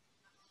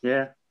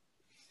 Yeah.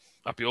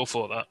 I'd be all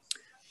for that.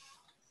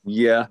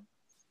 Yeah.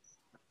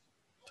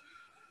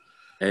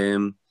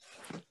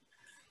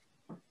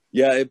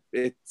 Yeah,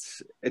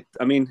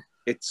 I mean,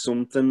 it's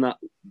something that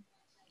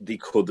they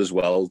could as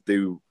well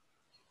do.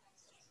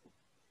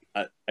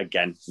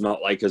 Again,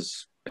 not like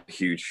as a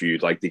huge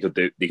feud. Like they could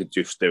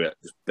just do it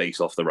just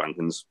based off the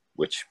rankings,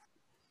 which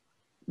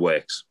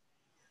works.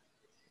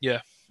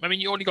 Yeah. I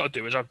mean, all you got to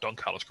do is have Don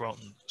Callis come out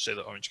and say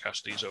that Orange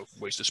Cassidy's a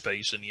waste of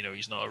space, and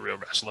he's not a real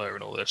wrestler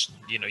and all this.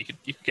 And you could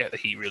get the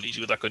heat real easy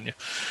with that, couldn't you?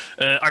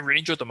 I really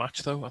enjoyed the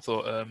match, though. I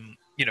thought,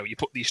 you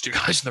put these two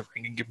guys in the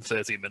ring and give them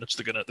 13 minutes,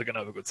 they're gonna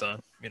have a good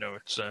time.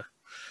 It's they're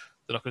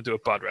not gonna do a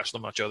bad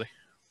wrestling match, are they?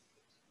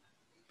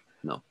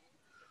 No.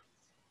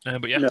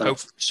 But yeah, No.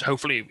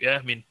 hopefully,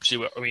 yeah.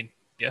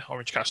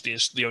 Orange Cassidy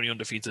is the only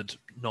undefeated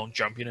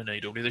non-champion in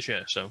AEW this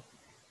year, so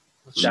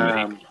let's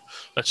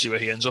see where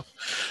he ends up.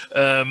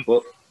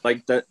 Well,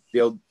 like the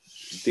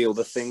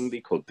other thing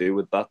they could do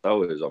with that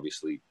though is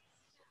obviously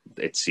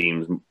it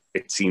seems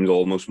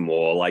almost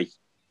more like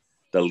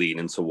they're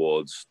leaning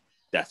towards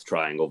Death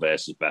Triangle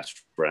versus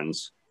Best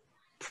Friends.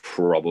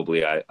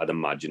 Probably, I'd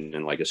imagine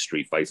in like a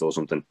street fight or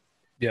something.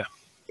 Yeah,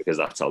 because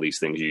that's how these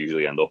things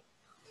usually end up.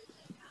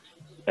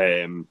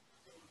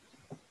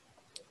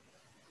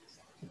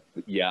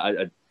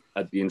 Yeah,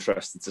 I'd be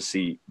interested to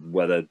see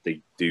whether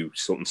they do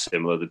something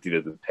similar that they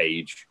did with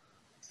Paige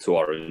to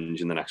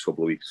Orange in the next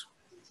couple of weeks.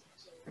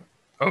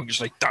 Oh,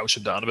 just like douse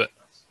him down a bit.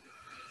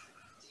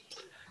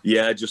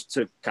 Yeah, just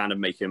to kind of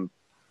make him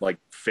like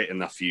fit in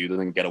that feud and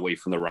then get away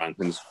from the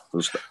rankings.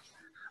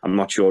 I'm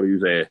not sure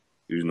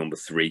who's number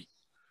 3.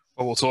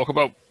 Well, we'll talk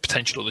about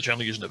potential other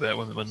challenges in a bit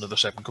when another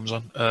segment comes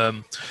on.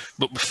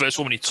 But first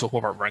of all, we need to talk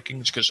about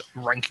rankings because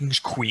rankings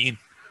queen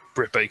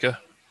Britt Baker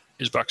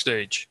is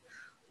backstage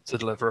to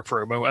deliver a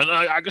promo, and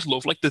I just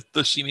love like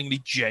the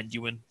seemingly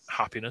genuine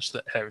happiness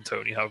that her and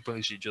Tony have when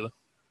they see each other.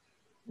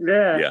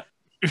 Yeah.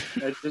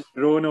 It's just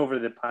grown over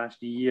the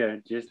past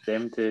year, just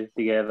them two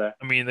together.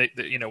 I mean, they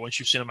once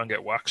you've seen a man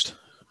get waxed,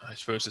 I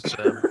suppose it's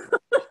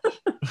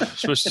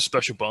a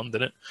special bond,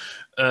 isn't it?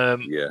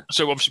 Yeah.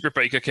 So obviously, Britt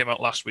Baker came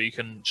out last week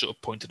and sort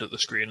of pointed at the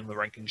screen and the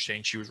rankings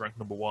changed. She was ranked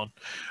number 1,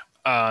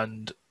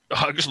 and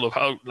I just love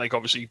how, like,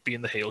 obviously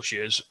being the heel she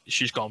is,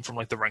 she's gone from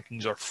like the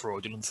rankings are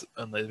fraudulent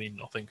and they mean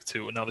nothing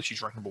to, and now that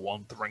she's ranked number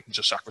 1, the rankings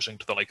are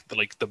sacrosanct. They're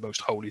like the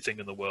most holy thing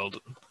in the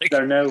world. Like,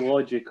 They're now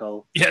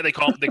logical. yeah, they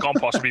can't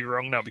possibly be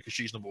wrong now because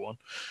she's number 1.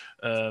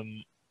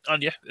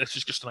 And yeah, this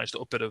is just a nice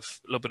little bit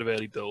of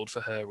early build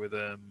for her with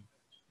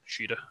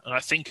Shida, and I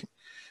think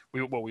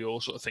we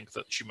all sort of think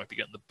that she might be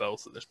getting the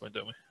belt at this point,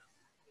 don't we?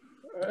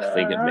 I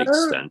think it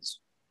makes sense.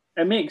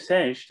 It makes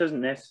sense. She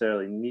doesn't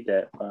necessarily need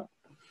it, but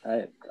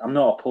I'm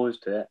not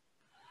opposed to it.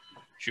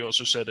 She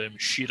also said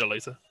Shida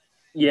later.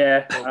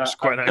 Yeah, It's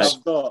quite nice.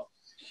 I've got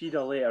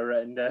Shida later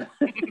written down.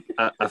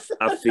 I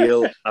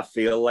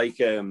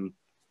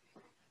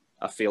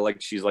feel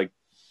like she's like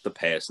the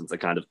person to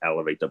kind of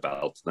elevate the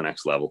belt to the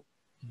next level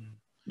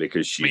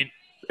because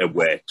her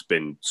work's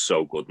been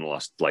so good in the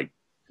last like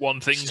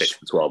 6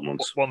 to 12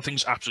 months. One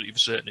thing's absolutely for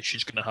certain is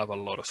she's going to have a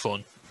lot of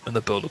fun in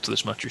the build up to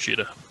this match with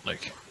Shida.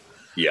 Like,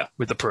 yeah,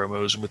 with the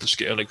promos and with the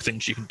scale, like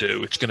things you can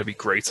do, it's going to be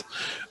great.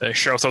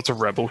 Shout out to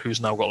Rebel,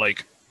 who's now got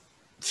like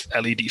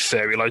LED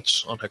fairy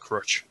lights on her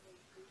crutch.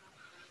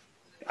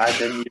 I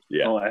didn't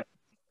know it.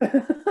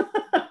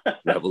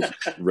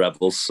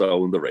 Rebel's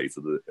so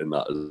underrated in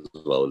that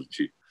as well, isn't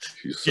she?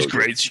 She's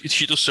great.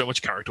 She does so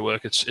much character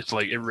work. It's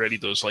like it really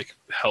does like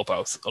help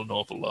out an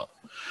awful lot.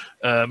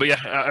 But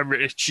yeah,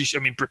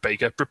 Britt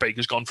Baker. Britt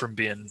Baker's gone from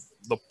being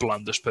the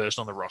blandest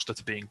person on the roster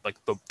to being like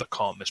the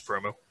can't miss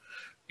promo.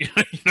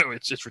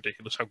 It's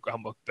ridiculous how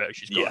much better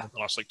she's gotten in the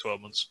last like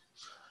 12 months.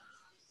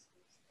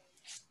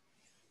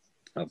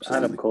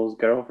 Absolutely. Adam Cole's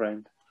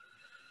girlfriend.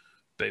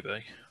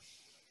 Baby.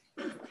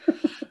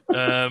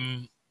 All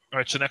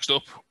right, so next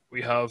up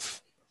we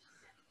have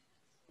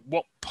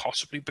what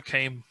possibly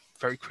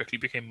very quickly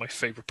became my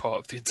favourite part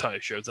of the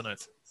entire show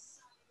tonight.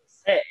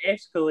 It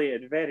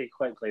escalated very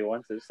quickly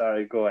once it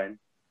started going.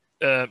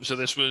 So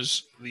this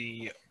was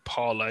the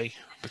parlay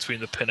between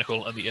the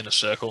Pinnacle and the Inner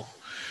Circle.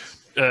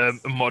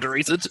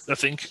 Moderated, I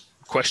think,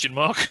 question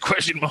mark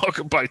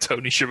by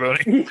Tony Schiavone.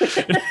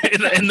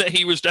 in that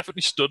he was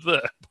definitely stood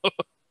there.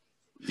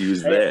 He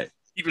was there.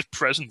 He was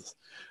present.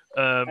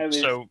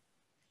 So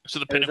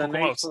the Pinnacle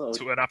come out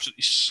to an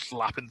absolutely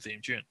slapping theme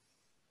tune.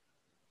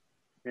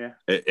 Yeah,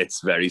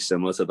 it's very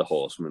similar to the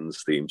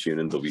Horseman's theme tune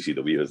in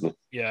WCW, isn't it?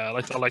 Yeah,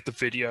 I like the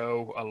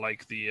video. I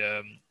like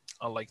the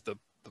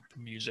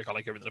music. I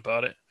like everything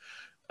about it.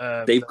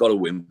 They've got to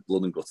win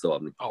Blood and Guts, though,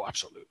 haven't they? Oh,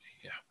 absolutely.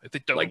 Yeah. If they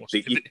don't, like,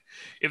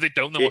 if they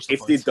don't, then what's the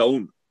point? If they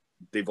don't,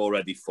 they've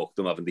already fucked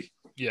them, haven't they?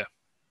 Yeah.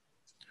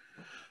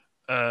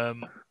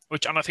 And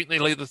I think they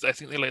lay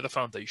the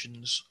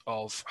foundations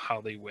of how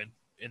they win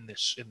in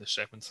this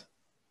segment.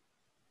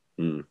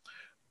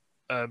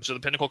 So the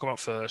Pinnacle come out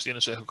first, the Inner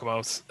Circle come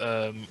out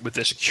with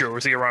their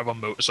security arrive on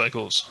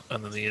motorcycles,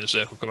 and then the Inner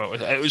Circle come out.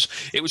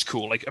 It was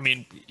cool. Like, I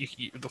mean,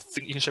 you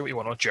can say what you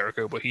want about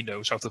Jericho, but he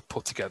knows how to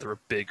put together a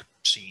big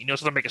scene. He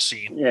knows how to make a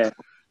scene. Yeah.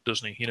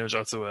 doesn't he? He knows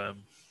how to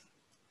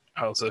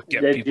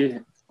get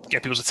Did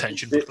people's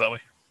attention. Put it that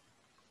way.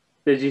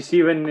 Did you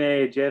see when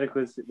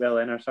Jericho's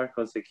Inner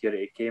Circle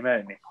security came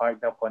out and they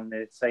parked up on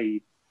the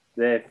side,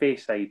 the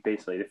face side,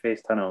 basically the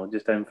face tunnel,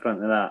 just in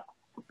front of that?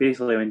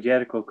 Basically, when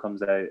Jericho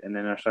comes out in the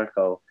Inner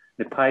Circle,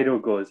 the pyro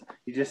goes.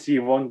 You just see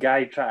one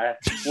guy try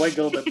to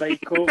wiggle the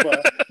bike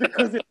over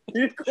because it's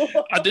too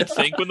close. I did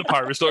think when the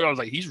pyro started, I was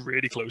like, he's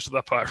really close to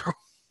that pyro.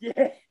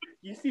 Yeah,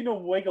 you seen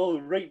him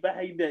wiggle right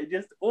behind it.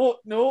 Just oh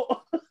no.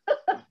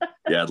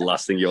 Yeah, the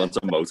last thing you want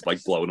a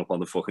motorbike blowing up on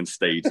the fucking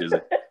stage, is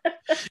it?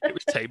 It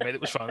was tape, mate.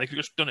 It was fine. They could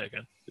just done it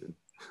again.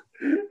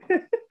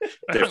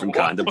 Different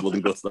kind of blood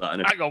and guts, that,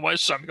 innit? Hang on, why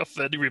has Sammy got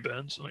 30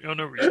 burns? Like, oh,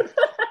 no reason.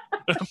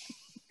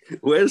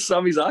 Where's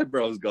Sammy's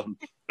eyebrows gone?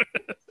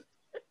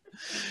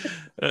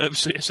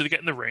 So they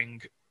get in the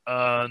ring,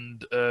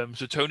 and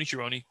so Tony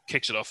Schiavone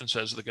kicks it off and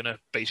says they're going to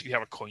basically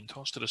have a coin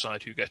toss to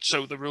decide who gets.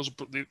 So the rules,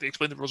 they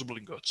explain the rules of Blood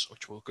and Guts,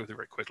 which we'll go through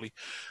very quickly.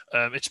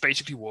 It's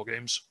basically war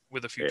games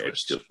with a few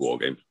twists. It's just war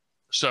games.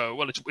 So,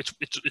 well,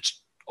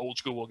 it's old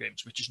school war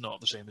games, which is not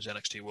the same as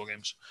NXT war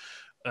games.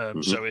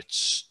 So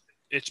it's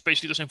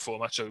basically the same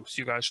format. So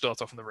two guys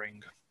start off in the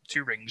ring,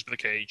 2 rings with a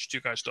cage.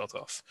 2 guys start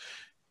off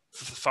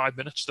for 5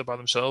 minutes. They're by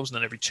themselves, and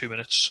then every 2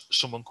 minutes,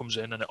 someone comes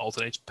in, and it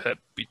alternates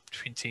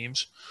between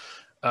teams.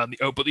 But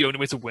the only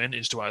way to win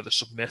is to either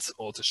submit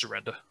or to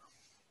surrender.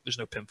 There's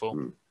no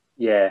pinfall.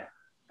 Yeah,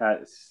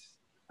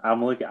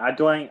 I'm looking. I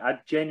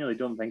genuinely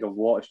don't think I've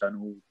watched an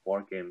old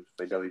war games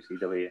by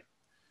WCW.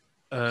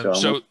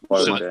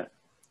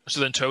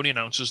 So then Tony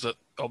announces that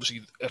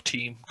obviously a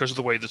team, because of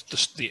the way that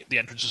the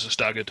entrances are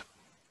staggered,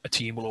 a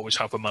team will always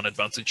have a man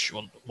advantage.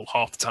 Well,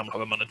 half the time will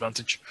have a man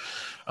advantage,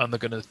 and they're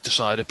going to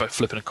decide it by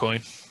flipping a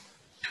coin.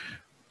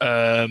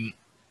 And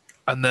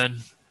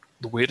then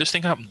the weirdest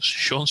thing happens.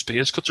 Sean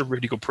Spears cuts a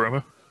really good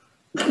promo.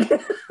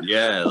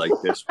 Yeah, like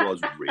this was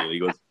really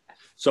good.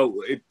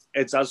 So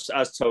it's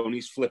as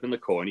Tony's flipping the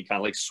coin, he kind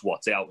of like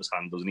swats it out of his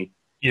hand, doesn't he?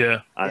 Yeah.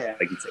 And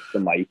like he takes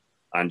the mic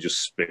and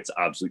just spits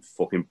absolute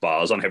fucking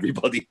bars on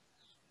everybody.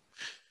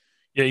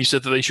 Yeah, he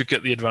said that they should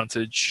get the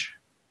advantage.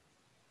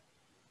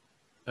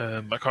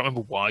 I can't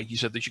remember why he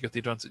said they should get the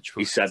advantage.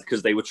 He said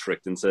because they were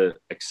tricked into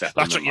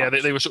accepting. That's right. Yeah,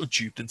 they were sort of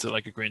duped into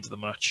like agreeing to the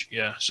match.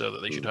 Yeah, so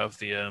that they should have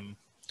the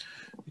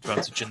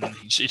advantage. And then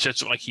he said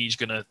something like he's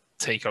gonna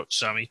take out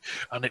Sammy,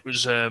 and it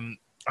was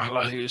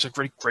it was a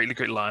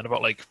great line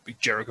about like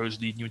Jericho's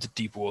leading you into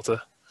deep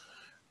water.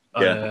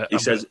 Yeah, he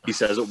says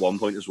at one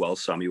point as well,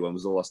 Sammy, when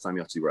was the last time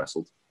you actually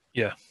wrestled?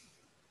 Yeah.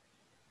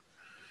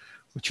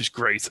 Which is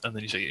great. And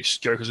then he says,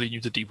 Jericho's leading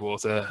you to deep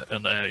water,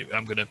 and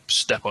I'm going to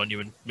step on you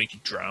and make you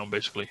drown,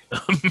 basically.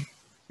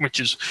 Which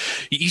is,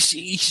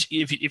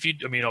 if you,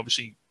 I mean,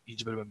 obviously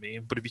he's a bit of a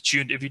meme, but if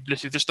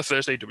this is the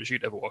first AEW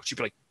you'd ever watched, you'd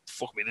be like,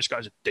 fuck me, this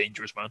guy's a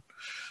dangerous man.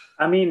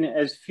 I mean,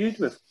 his feud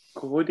with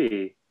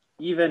Cody,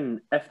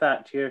 even if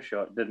that chair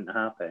shot didn't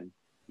happen,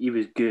 he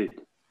was good.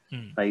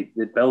 Like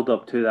the build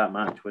up to that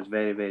match was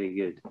very, very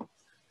good.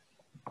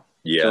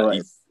 Yeah,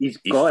 so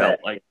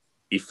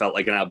he felt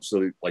like an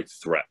absolute like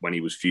threat when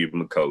he was feuding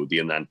with Cody,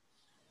 and then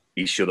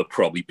he should have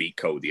probably beat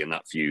Cody in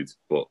that feud,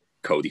 but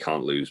Cody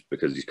can't lose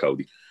because he's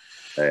Cody.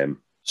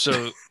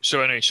 So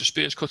anyway, so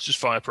Spears cuts his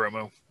fire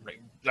promo.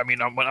 I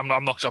mean, I'm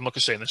not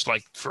saying this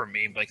like for a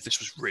meme. Like this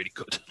was really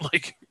good.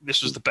 Like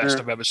this was the best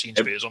I've ever seen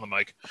Spears on the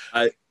mic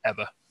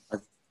ever.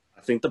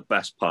 I think the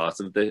best part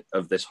of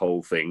this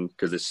whole thing,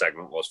 because this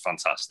segment was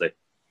fantastic,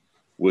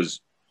 was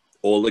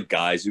all the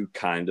guys who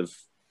kind of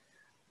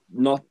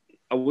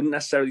I wouldn't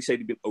necessarily say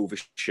they've been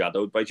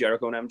overshadowed by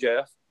Jericho and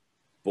MJF,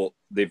 but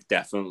they've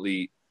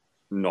definitely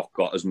not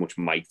got as much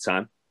mic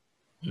time.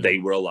 They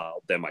were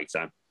allowed their mic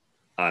time.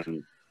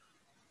 And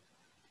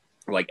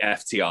like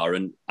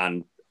FTR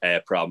and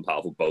Proud and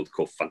Powerful both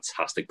cut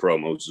fantastic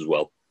promos as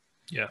well.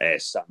 Yeah.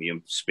 Sammy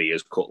and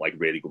Spears cut like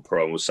really good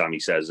promos. Sammy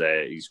says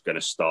he's going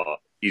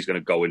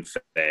to go in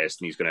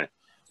first and he's going to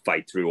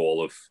fight through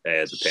all of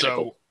the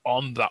Pinnacle. So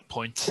on that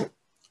point,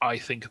 I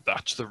think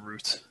that's the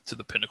route to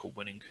the Pinnacle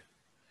winning.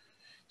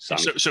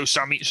 Sammy. So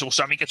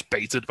Sammy gets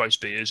baited by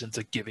Spears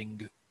into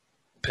giving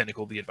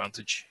Pinnacle the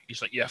advantage.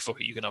 He's like, yeah, fuck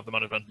it, you can have the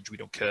man advantage, we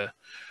don't care.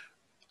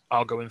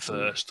 I'll go in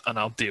first and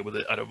I'll deal with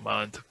it, I don't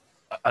mind.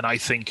 And I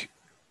think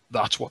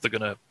that's what they're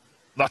gonna.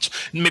 That's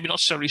maybe not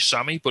necessarily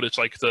Sammy, but it's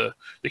like the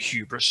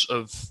hubris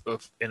of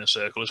Inner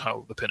Circle is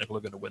how the Pinnacle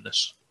are going to win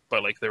this by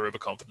like their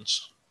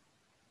overconfidence.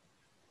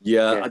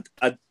 Yeah.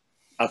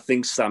 I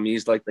think Sammy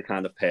is like the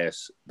kind of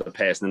the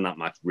person in that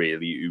match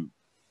really who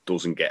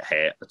doesn't get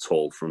hurt at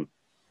all from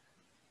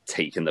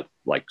taking the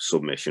like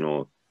submission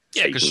or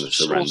taking the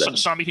surrender.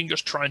 Sammy can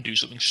just try and do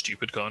something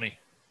stupid, can't he?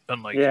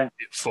 And like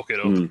fuck it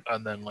up,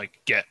 and then like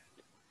get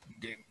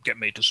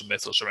made to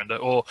submit or surrender.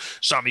 Or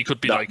Sammy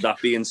could be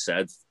that being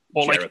said.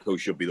 Or Jericho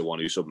should be the one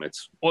who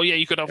submits. Well, yeah,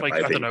 you could have like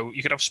I don't know.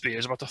 You could have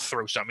Spears about to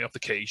throw Sammy off the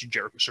cage, and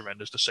Jericho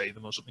surrenders to save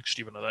him, or something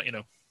stupid like that. You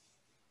know?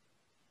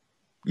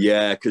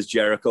 Yeah, because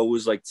Jericho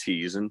was like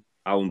teasing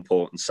how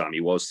important Sammy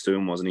was to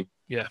him, wasn't he?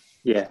 Yeah.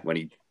 Yeah.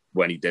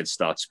 When he did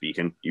start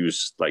speaking, he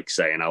was like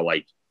saying how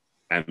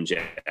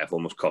MJF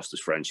almost cost his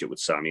friendship with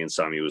Sammy, and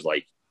Sammy was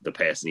like the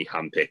person he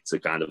handpicked to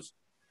kind of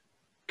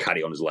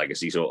carry on his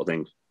legacy, sort of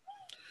thing.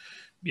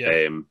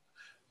 Yeah.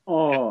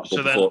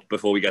 But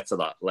before we get to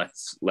that,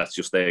 let's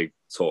just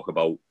talk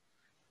about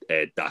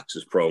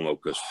Dax's promo,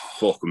 because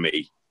fuck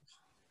me,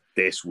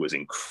 this was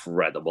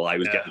incredible. I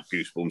was getting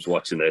goosebumps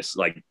watching this,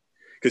 like,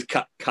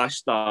 because Cash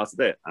started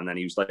it, and then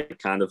he was like,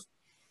 kind of,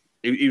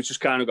 he was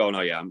just kind of going,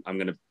 "Oh yeah, I'm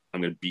gonna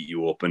beat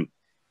you up." And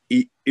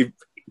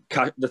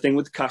the thing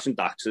with Cash and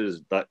Dax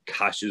is that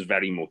Cash is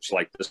very much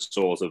like the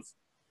sort of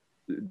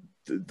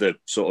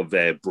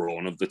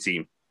brawn of the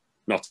team.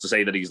 Not to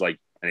say that he's like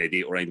an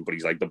idiot or anything, but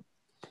he's like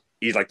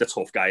the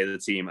tough guy of the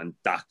team, and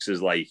Dax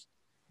is like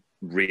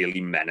really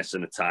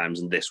menacing at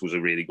times. And this was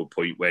a really good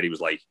point where he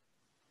was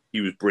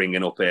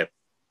bringing up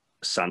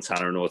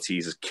Santana and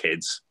Ortiz as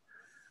kids,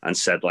 and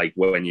said, like,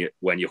 when you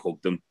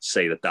hug them,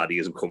 say that Daddy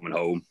isn't coming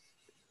home.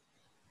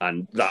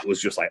 And that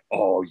was just like,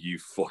 oh, you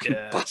fucking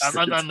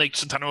bastard. And like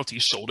Santana and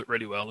Ortiz sold it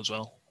really well as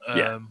well.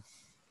 Yeah.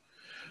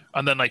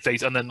 And then was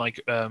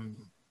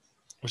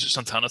it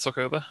Santana took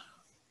over?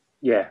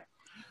 Yeah.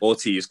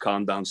 Ortiz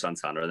calmed down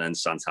Santana, and then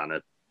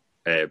Santana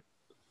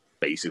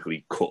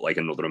basically cut like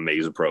another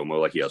amazing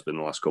promo like he has been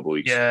the last couple of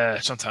weeks. Yeah,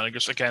 Santana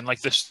just again like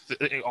this.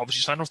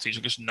 Obviously, Santana Ortiz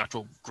are just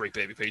natural great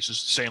baby faces,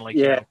 saying like,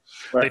 we're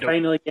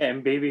finally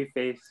getting baby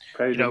face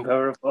proud and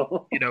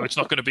powerful. It's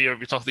not going to be.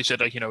 It's not. They said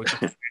like, it's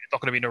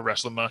not going to be no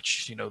wrestling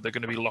match. They're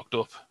going to be locked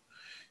up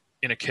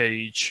in a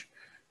cage,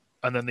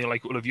 and then they're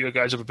like, "Well, have you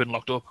guys ever been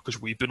locked up?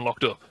 Because we've been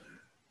locked up."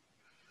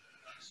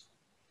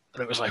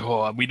 And it was like,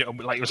 oh, we know.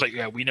 Like it was like,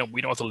 yeah, we know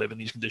how to live in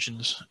these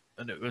conditions,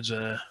 and it was,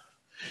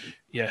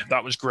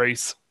 that was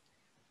great.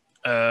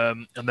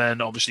 And then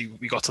obviously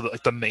we got to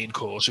the main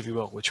course, if you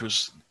will, which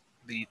was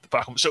the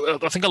back. So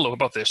I think I love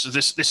about this is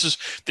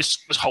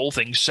this whole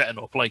thing setting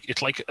up like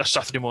it's like a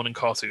Saturday morning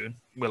cartoon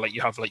where like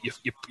you have like your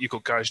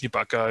good guys and your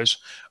bad guys,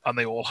 and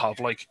they all have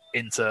like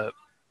into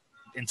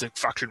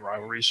faction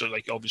rivalries. So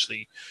like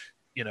obviously,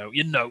 you know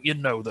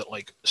that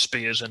like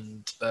Spears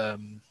and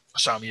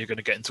Sammy are going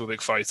to get into a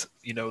big fight.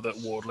 You know that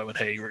Wardlow and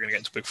Hager are going to get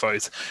into a big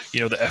fight. You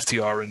know that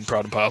FTR and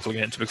Proud and Powerful are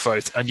going to get into a big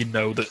fight, and you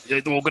know that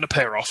they're all going to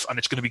pair off, and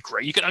it's going to be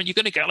great. You're going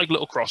to get like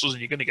little crosses, and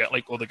you're going to get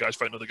like other guys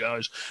fighting other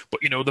guys. But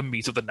the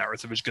meat of the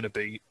narrative is going to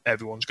be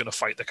everyone's going to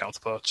fight their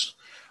counterparts,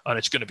 and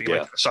it's going to be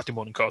like a Saturday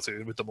morning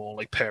cartoon with them all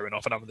like pairing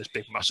off and having this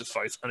big massive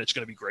fight, and it's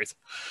going to be great.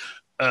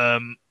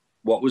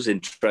 What was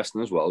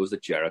interesting as well was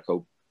that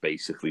Jericho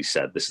basically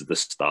said this is the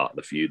start of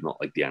the feud, not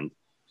like the end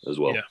as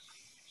well. Yeah.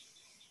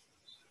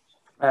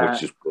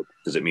 Which is good,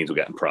 because it means we're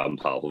getting Proud and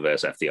Powerful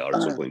versus FTR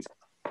at some point.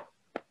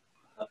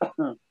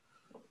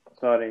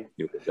 Sorry.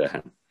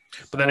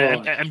 But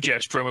then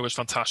MJF's promo was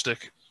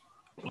fantastic.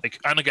 Like,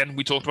 and again,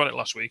 we talked about it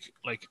last week.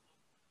 Like,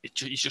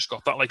 he's just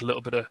got that like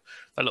little bit of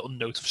that little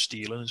note of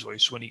steel in his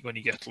voice when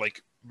he gets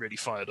like really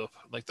fired up.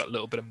 Like that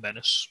little bit of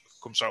menace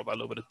comes out, that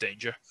little bit of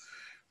danger,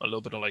 a little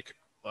bit of like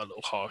a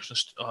little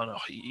harshness. I don't know.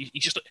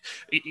 It's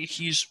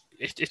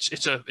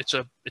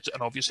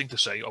an obvious thing to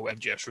say. Oh,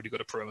 MJF's really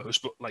good at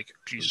promos, but like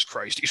Jesus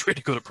Christ, he's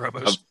really good at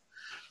promos.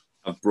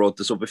 I've brought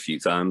this up a few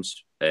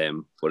times,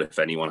 but if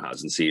anyone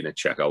hasn't seen it,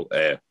 check out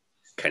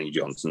Kenny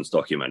Johnson's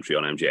documentary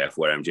on MJF,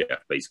 where MJF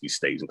basically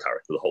stays in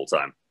character the whole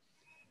time.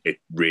 It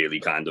really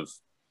kind of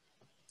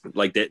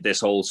like this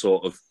whole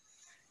sort of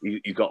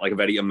he's got like a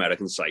very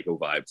American Psycho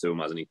vibe to him,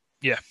 hasn't he?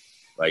 Yeah,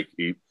 like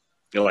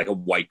like a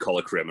white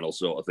collar criminal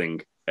sort of thing.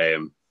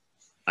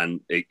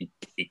 And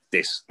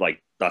this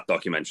like that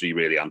documentary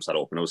really amps that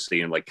up, and I was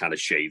seeing like kind of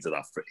shades of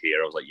that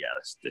here. I was like, yeah,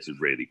 this is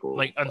really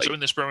cool. So in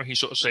this promo, he's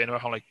sort of saying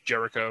about how like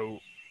Jericho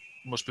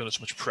must be under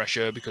so much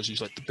pressure because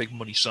he's like the big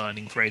money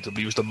signing for AEW.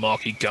 He was the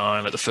marquee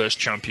guy, like the first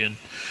champion.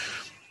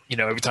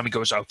 Every time he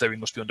goes out there, he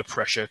must be under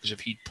pressure because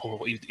if he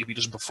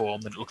doesn't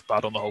perform, then it looks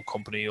bad on the whole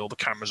company. All the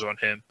cameras are on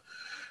him.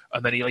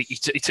 And then he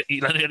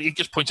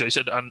just pointed out, he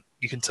said, and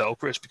you can tell,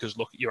 Chris, because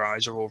look, your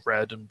eyes are all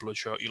red and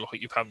bloodshot. You look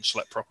like you haven't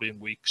slept properly in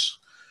weeks.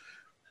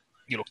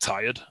 You look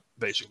tired,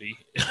 basically.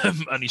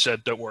 And he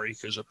said, don't worry,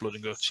 because of Blood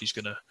and Guts, he's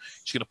gonna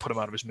put him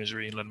out of his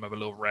misery and let him have a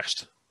little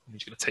rest. And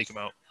he's gonna take him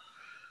out.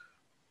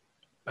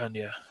 And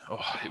yeah,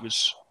 it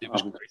was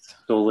great.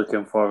 Still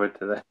looking forward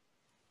to that.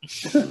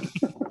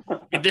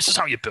 This is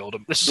how you build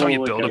them. This is how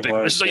you build a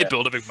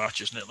big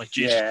match, isn't it? Like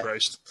Jesus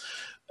Christ.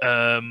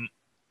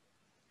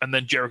 And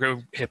then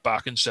Jericho hit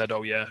back and said,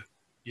 "Oh yeah,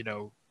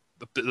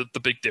 the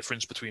big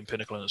difference between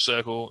Pinnacle and the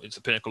Circle is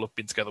the Pinnacle have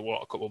been together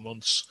a couple of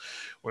months,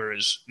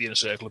 whereas the Inner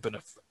Circle have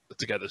been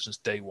together since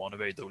day one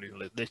of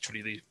AEW,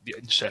 literally the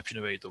inception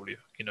of AEW.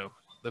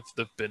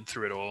 They've been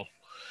through it all."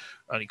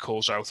 And he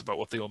calls out about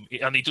what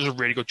and he does a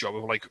really good job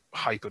of like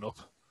hyping up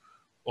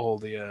all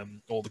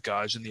the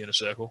guys in the Inner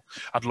Circle.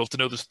 I'd love to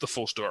know the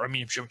full story. I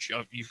mean, I'm sure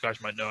you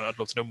guys might know. I'd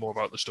love to know more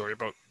about the story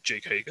about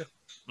Jake Hager,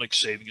 like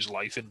saving his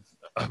life in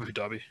Abu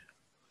Dhabi.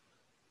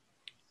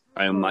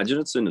 I imagine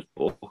it's in his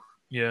book.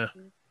 Yeah.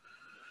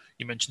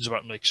 He mentions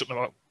about like something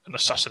about an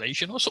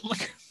assassination or something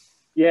like.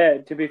 Yeah,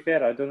 to be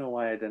fair, I don't know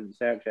why I didn't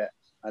search it.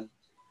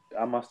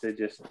 I must have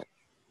just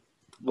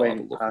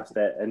went past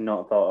it and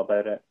not thought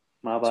about it.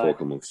 My bad.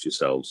 Talk amongst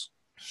yourselves.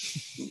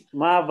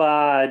 My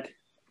bad.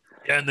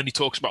 Yeah, and then he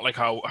talks about like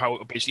how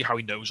basically how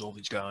he knows all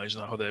these guys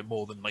and how they're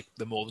more than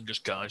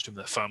just guys to him,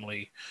 their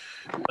family,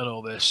 and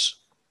all this.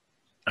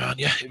 And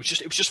yeah, it was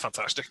just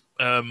fantastic.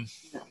 Now,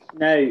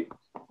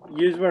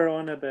 you were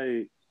on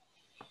about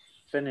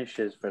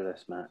finishes for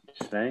this match,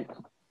 right?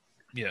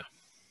 Yeah.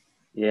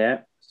 Yeah.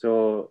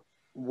 So,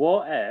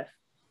 what if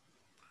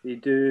they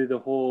do the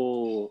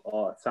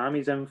whole?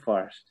 Sammy's in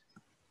first,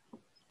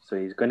 so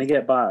he's going to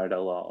get battered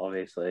a lot.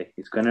 Obviously,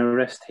 he's going to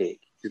risk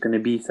take. He's going to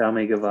be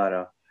Sammy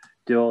Guevara,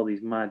 do all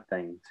these mad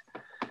things.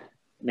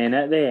 And then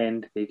at the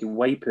end, they can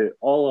wipe out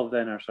all of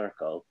the inner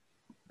circle.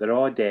 They're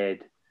all dead.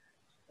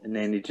 And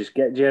then they just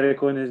get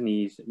Jericho on his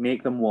knees,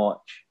 make them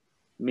watch,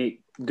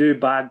 do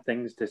bad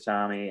things to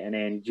Sammy, and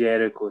then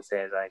Jericho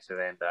says, "I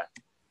surrender."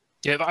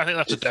 Yeah, I think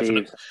that's a Just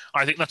definite.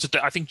 saves-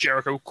 I think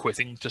Jericho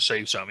quitting to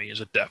save Sammy is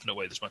a definite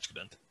way this match could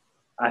end.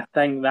 I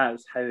think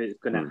that's how it's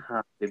going to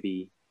have to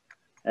be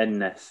in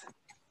this.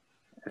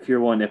 If you're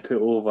wanting to put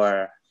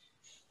over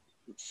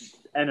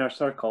Inner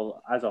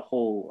Circle as a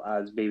whole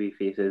as baby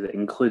faces,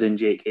 including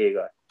Jake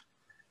Hager.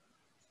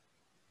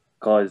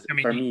 Because I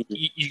mean, for me,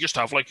 you just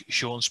have like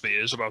Sean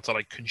Spears about to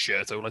like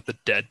concerto, like the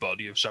dead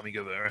body of Sammy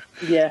Guevara,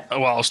 yeah,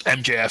 whilst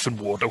MJF and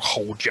Wardlow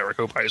hold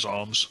Jericho by his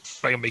arms,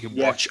 like and make him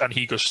Yeah. watch, and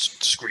he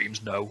just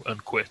screams no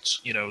and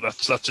quits. You know,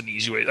 that's an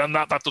easy way, and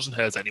that doesn't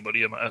hurt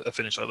anybody. A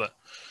finish like that.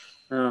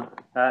 no,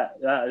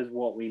 that is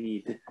what we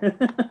need,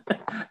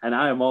 and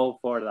I am all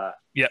for that.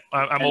 Yeah,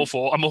 I'm all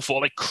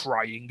for like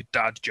crying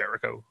dad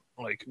Jericho.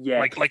 Like, Yeah.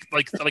 like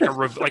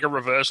a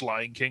reverse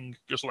Lion King,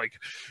 just like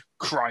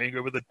crying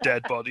over the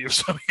dead body of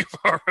Sammy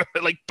Guevara,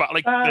 like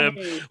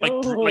Sammy,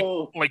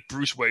 no. like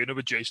Bruce Wayne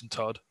over Jason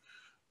Todd,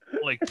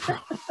 like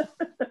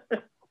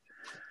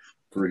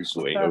Bruce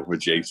Wayne over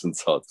Jason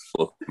Todd.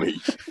 Fuck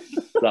me.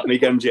 That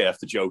make MJF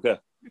the Joker.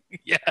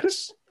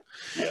 yes,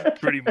 Yeah.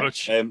 pretty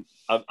much.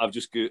 I've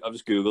just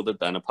googled it.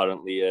 Then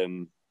apparently,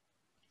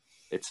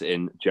 it's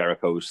in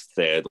Jericho's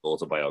third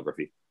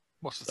autobiography.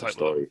 What's the That title?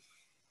 story.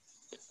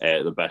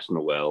 The best in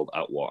the world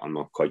at what? I'm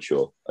not quite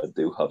sure. I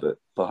do have it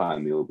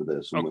behind me over there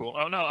Oh, somewhere. cool.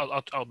 Oh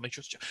no, I'll make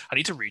sure. I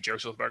need to read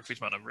Jericho's autobiographies,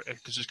 man,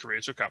 because his career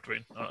is so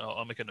captivating.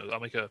 I'll make a note. I'll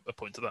make a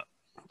point of that.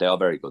 They are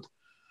very good.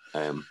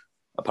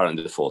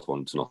 Apparently the fourth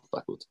one's not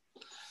that good.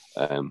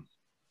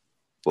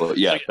 But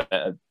yeah,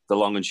 the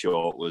long and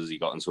short was he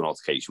got into an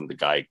altercation with the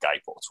guy. Guy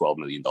put a $12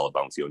 million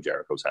bounty on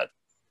Jericho's head,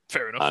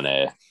 Fair enough.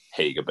 and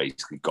Hager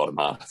basically got him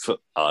out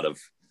of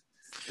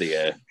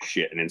the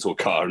shit and into a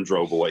car and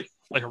drove away.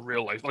 Like the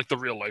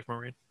real life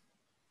Marine.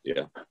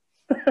 Yeah.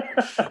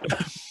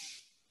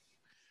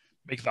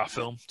 Make that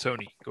film,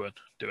 Tony. Go on,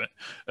 do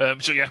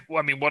it. So yeah, well,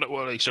 I mean,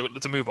 so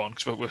to move on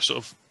because we're sort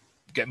of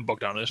getting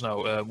bogged down in this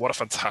now. What a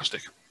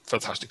fantastic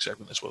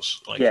segment this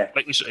was. Like, Yeah.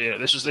 like we said, yeah,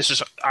 this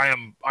is. I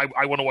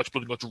want to watch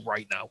Blood and Guts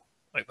right now.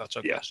 Like that's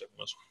how good this segment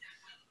was.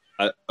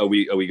 Are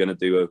we going to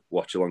do a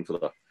watch along for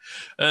that?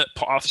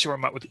 I'll have to see where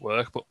I'm at with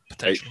work, but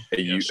potentially.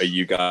 Are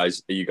you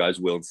guys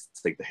willing to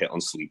take the hit on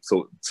sleep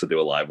to do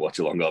a live watch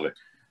along of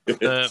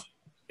it?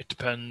 It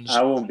depends.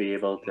 I won't be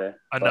able to.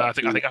 I know. I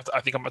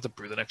think I'm at the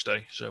brew the next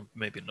day, so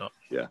maybe not.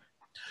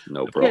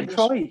 No Yeah, problem.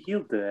 Troy,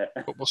 he'll do it.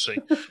 But we'll see.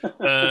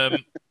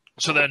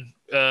 So then,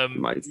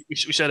 Might. we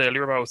said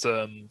earlier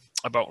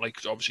about like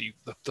obviously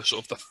the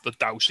sort of the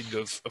dousing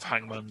of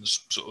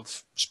Hangman's sort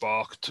of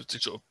spark to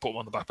sort of put him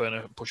on the back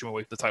burner and push him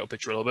away from the title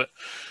picture a little bit.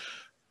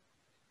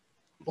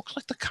 Looks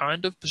like they're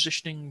kind of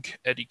positioning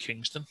Eddie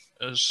Kingston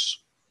as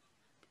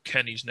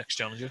Kenny's next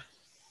challenger.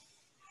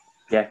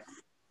 Yeah.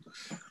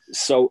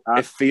 So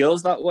it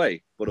feels that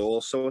way, but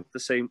also at the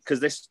same because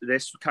this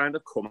kind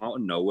of come out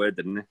of nowhere,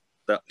 didn't it?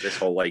 That this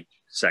whole like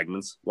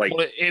segment, like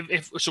Well,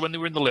 if so, when they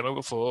were in the limo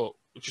before,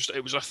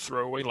 it was a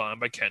throwaway line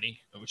by Kenny.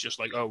 It was just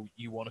like, "Oh,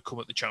 you want to come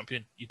at the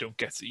champion? You don't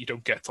get to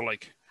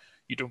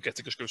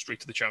just go straight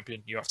to the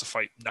champion. You have to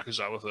fight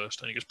Nakazawa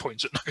first." And he just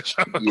points at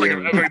Nakazawa like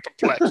Yeah. a very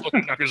perplexed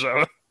looking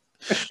Nakazawa.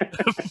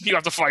 You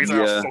have to fight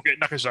her. Yeah. Fuck it,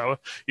 Nakazawa.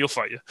 He'll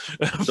fight you.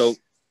 so.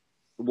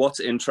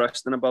 What's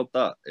interesting about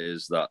that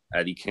is that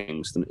Eddie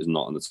Kingston is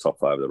not in the top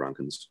 5 of the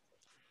rankings.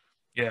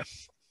 Yeah.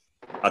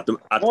 At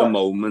the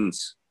moment,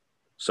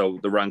 so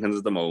the rankings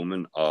at the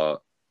moment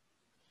are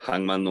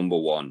Hangman number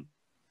 1,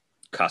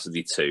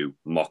 Cassidy 2,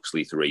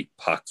 Moxley 3,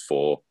 Pac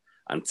 4,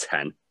 and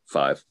 10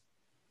 5.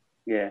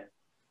 Yeah.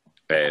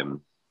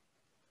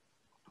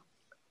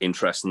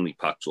 Interestingly,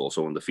 Pac's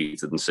also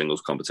undefeated in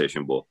singles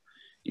competition, but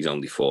he's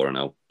only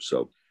 4-0.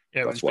 So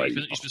Yeah, that's why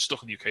he's been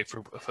stuck in the UK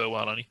for a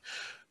while, hasn't he?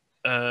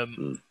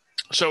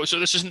 So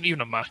this isn't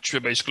even a match.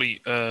 But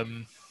basically,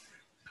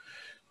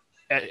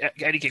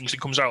 Eddie Kingston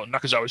comes out and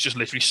Nakazawa's just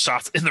literally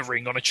sat in the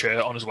ring on a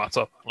chair on his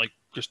laptop, like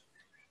just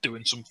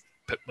doing some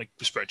like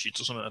spreadsheets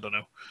or something. I don't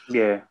know.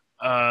 Yeah.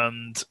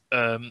 And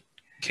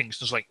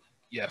Kingston's like,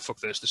 "Yeah, fuck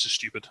this. This is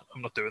stupid.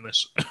 I'm not doing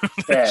this."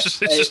 Yeah, it's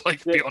just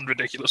like beyond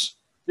ridiculous.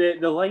 The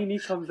line he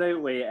comes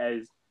out with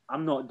is,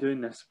 "I'm not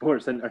doing this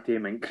sports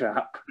entertainment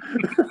crap."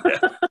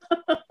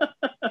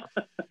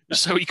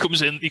 So he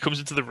comes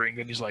into the ring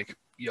and he's like,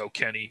 "Yo,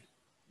 Kenny,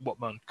 what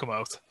man come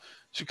out.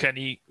 So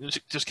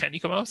does Kenny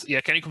come out?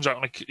 Yeah, Kenny comes out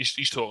and like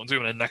he's talking to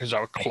him, and then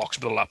Nakazawa clocks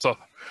with the laptop,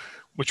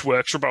 which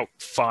works for about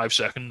 5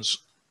 seconds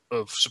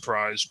of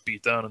surprise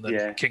beatdown, and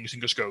then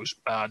Kingston just goes,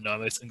 no,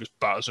 mate, and just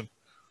batters him.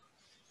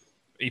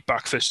 He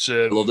backfists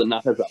him. I love that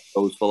Nakazawa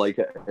goes for like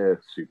a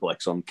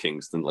suplex on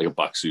Kingston, like a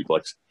back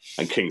suplex,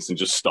 and Kingston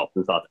just stopped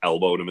and started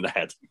elbowing him in the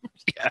head.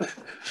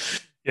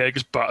 Yeah, he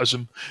just batters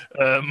him.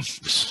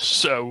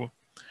 So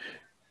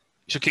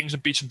Kingston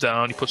beats him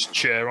down. He puts a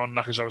chair on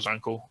Nakazawa's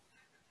ankle,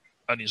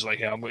 and he's like,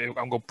 "Yeah, I'm going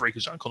to break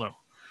his ankle now."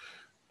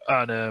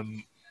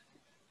 And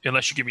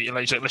unless you go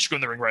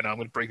in the ring right now, I'm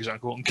going to break his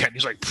ankle. And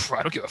Kenny's like,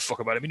 "I don't give a fuck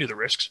about him. He knew the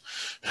risks."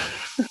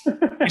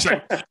 he's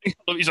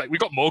like, "We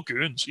got more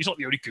goons. He's not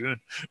the only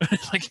goon."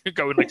 Like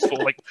going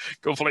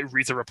for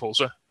Rita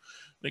Repulsa,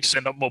 like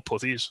send up more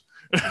putties.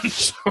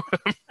 So,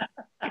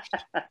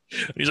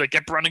 he's like,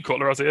 "Get Brandon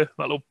Cutler out here,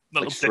 that little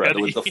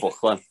dickhead with the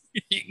fuck man.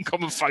 You can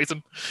come and fight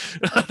him."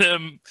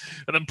 And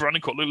then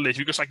Brandon Cutler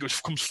literally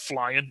just comes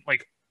flying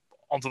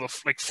onto the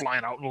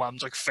flying out and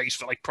lands face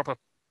for proper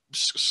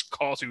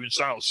cartoon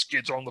style,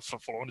 skids on the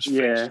floor on his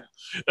face.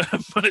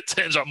 But it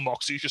turns out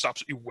Moxie's just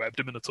absolutely webbed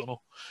him in the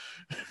tunnel.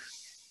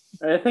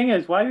 The thing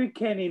is, why would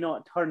Kenny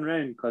not turn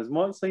around? Because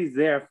Moxley's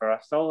there for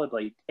a solid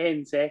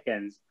 10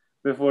 seconds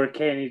before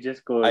Kenny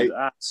just goes.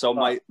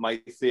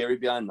 My theory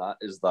behind that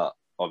is that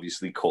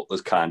obviously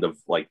Cutler's kind of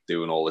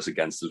doing all this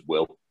against his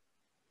will,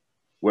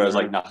 whereas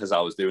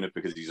Nakazawa's doing it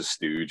because he's a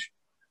stooge.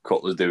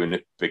 Cutler's doing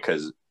it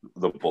because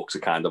the Bucks are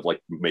kind of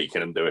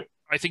making him do it.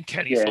 I think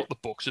Kenny thought the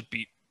Bucks had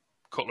beat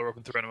Cutler up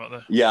and thrown him out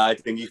there. Yeah, I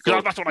think he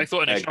thought. That's what I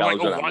thought initially. I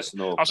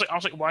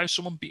was like, why is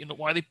someone beating up?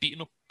 Why are they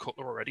beating up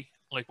Cutler already?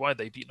 Why are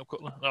they beating up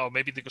Cutler? Oh,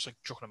 maybe they're just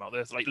chucking him out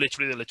there. They're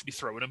literally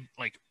throwing him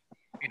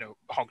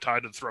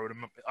hogtied and throwing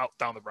him out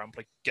down the ramp.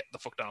 Get the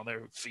fuck down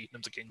there, feeding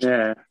him to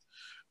Kingston.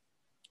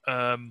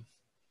 Yeah.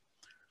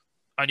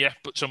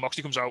 But so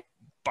Moxley comes out,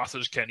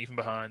 batters Kenny from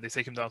behind. They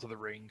take him down to the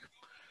ring.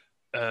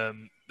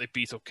 They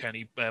beat up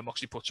Kenny.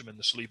 Moxley puts him in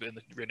the sleeper in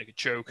the rear naked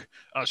choke.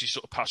 As he's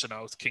sort of passing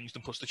out,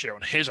 Kingston puts the chair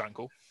on his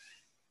ankle.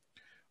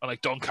 And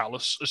Don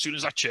Callis, as soon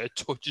as that chair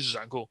touches his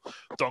ankle,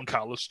 Don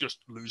Callis just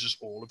loses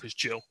all of his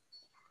chill.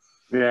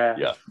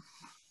 Yeah.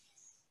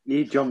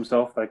 He jumps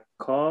off a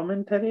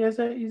commentary, is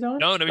it? He's on?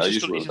 No,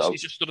 he's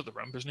just stood at the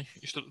ramp, isn't he?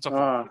 He's stood at the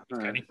top of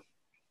Kenny.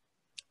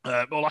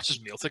 Well, that's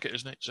his meal ticket,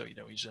 isn't it? So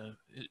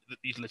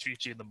he's literally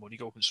seeing the money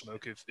go up in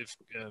smoke if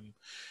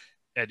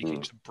Eddie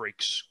Kingston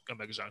breaks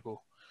Omega's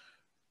ankle.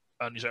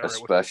 And he's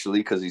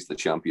especially because he's the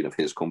champion of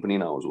his company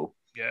now as well.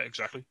 Yeah,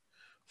 exactly.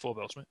 4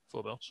 belts, mate.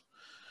 4 belts.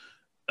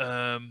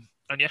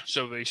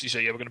 So they basically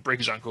say, we're going to break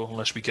his ankle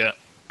unless we get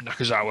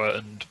Nakazawa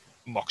and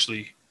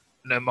Moxley.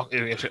 No,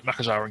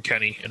 Nakazawa and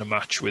Kenny in a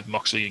match with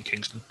Moxley and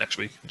Kingston next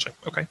week. It's like,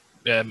 okay.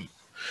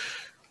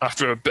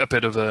 After a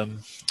bit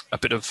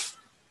of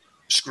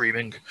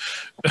screaming,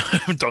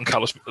 Don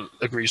Callis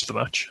agrees to the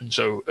match, and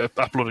so at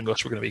Blood and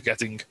Guts we're going to be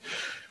getting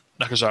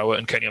Nakazawa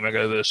and Kenny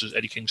Omega versus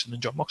Eddie Kingston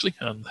and Jon Moxley,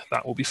 and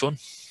that will be fun.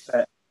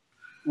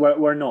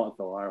 We're not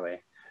though, are we?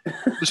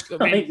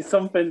 I mean,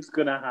 something's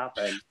gonna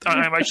happen.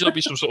 I imagine there'll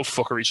be some sort of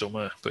fuckery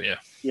somewhere, but yeah.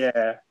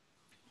 Yeah.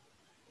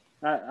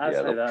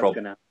 That's gonna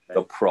happen.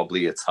 They'll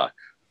probably attack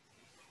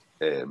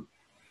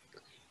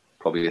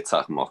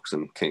Mox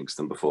and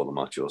Kingston before the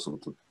match or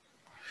something.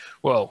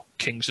 Well,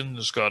 Kingston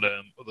has got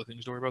other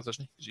things to worry about,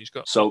 doesn't he? He's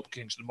got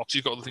Kingston.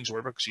 Moxie's got other things to worry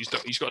about because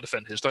he's got to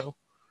defend his title.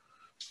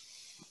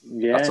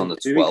 Yeah, that's on the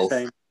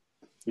 12th.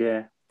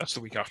 Yeah, that's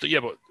the week after. Yeah,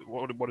 but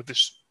what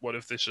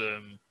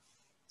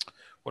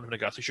if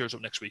Nagata shows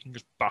up next week and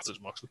just batters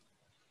Moxley?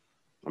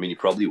 I mean, he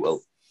probably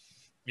will.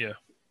 Yeah.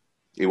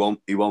 He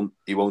won't beat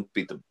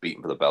him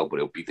for the belt, but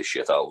he'll beat the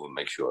shit out of him.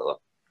 Make sure of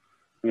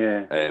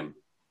that.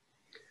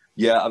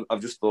 Yeah.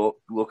 I've just thought,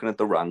 looking at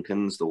the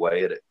rankings, the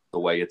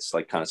way it's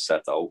kind of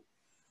set out,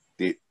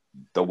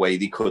 the way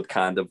they could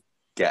kind of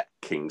get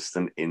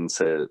Kingston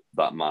into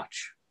that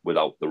match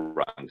without the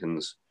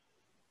rankings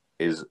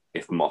is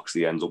if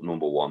Moxley ends up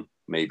number 1.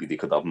 Maybe they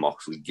could have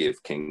Moxley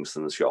give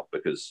Kingston the shot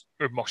because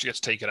if Moxley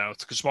gets taken out,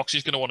 because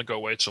Moxley's going to want to go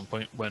away at some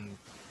point when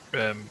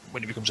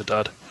he becomes a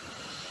dad.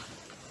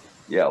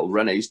 Yeah, well,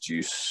 Renee's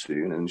due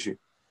soon, isn't she?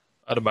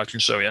 I'd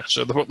imagine so. Yeah.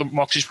 So the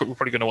Moxley's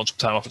probably going to want some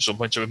time off at some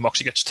point. So if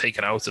Moxley gets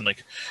taken out and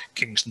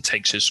Kingston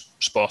takes his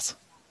spot,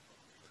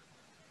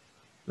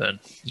 then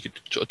you could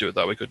sort of do it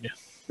that way, couldn't you?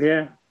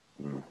 Yeah.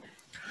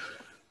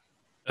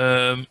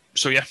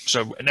 So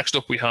next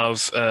up we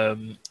have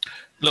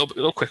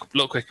little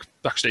quick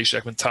backstage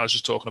segment. Taz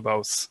is talking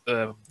about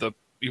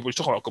he was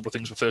talking about a couple of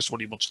things, but first of all,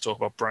 he wants to talk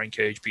about Brian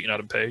Cage beating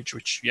Adam Page,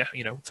 which,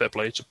 fair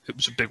play. It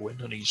was a big win,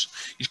 and he's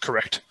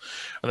correct.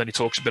 And then he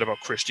talks a bit about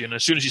Christian.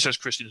 As soon as he says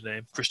Christian's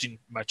name, Christian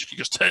magically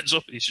just turns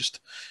up. He's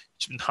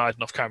been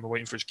hiding off camera,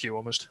 waiting for his cue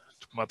almost.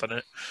 Mad,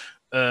 isn't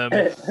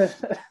it?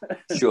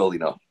 Surely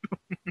not.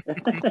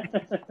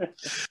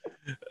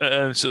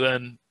 So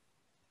then,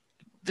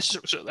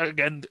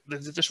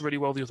 this really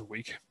well the other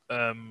week.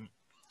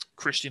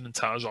 Christian and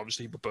Taz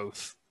obviously were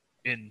both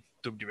in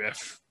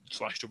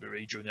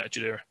WWF/WWE during the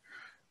Attitude Era,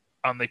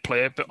 and they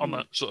play a bit on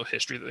that sort of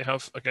history that they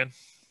have again.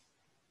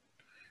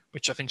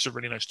 which I think is a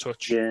really nice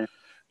touch. Yeah.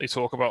 They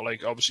talk about,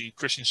 like, obviously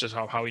Christian says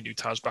how he knew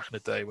Taz back in the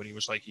day when he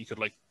was like, he could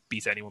like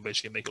beat anyone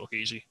basically and make it look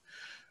easy.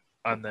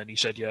 And then he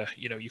said, yeah,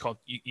 you know, you can't.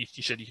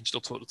 He said you can still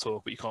talk the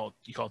talk, but you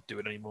can't do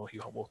it anymore. You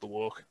can't walk the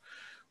walk.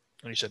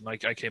 And he said,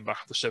 like, I came back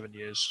after 7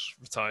 years,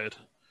 retired,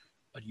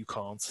 and you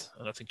can't.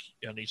 And I think,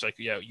 and he's like,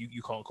 yeah,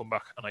 you can't come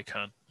back, and I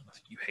can. And I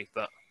think you hate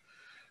that.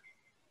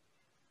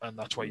 And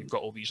that's why you've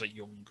got all these like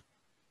young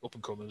up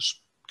and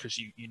comers, because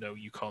you know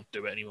you can't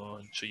do it anymore,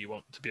 and so you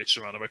want to be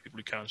surrounded by people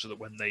who can, so that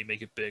when they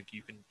make it big,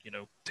 you can, you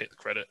know, take the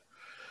credit.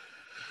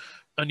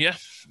 And yeah,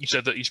 he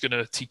said that he's going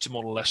to teach them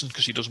all a lesson,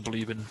 because he doesn't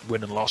believe in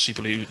win and loss. He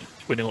believes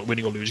winning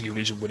or losing. He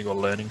believes in winning or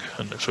learning.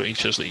 And so he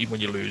says that even when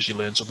you lose, you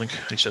learn something.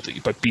 And he said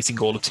that by beating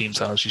all the Team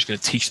Taz, he's going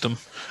to teach them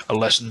a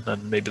lesson,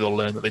 and maybe they'll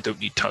learn that they don't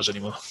need Taz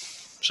anymore.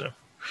 So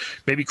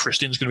maybe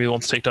Christian's going to be the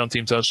one to take down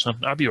Team Taz.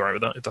 And I'd be alright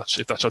with that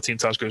if that's how Team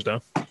Taz goes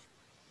down.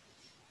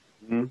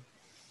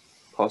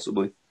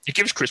 Possibly. It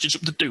gives Christian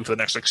something to do for the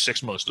next like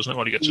 6 months, doesn't it?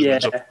 While he gets his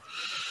wins up.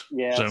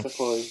 Yeah, So- I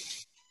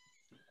suppose.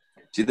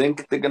 Do you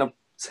think they're going to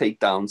take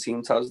down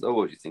Team Taz, though,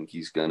 or do you think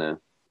he's going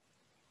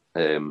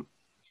to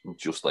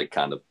just like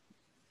kind of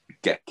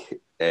get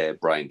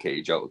Brian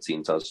Cage out of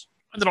Team Taz?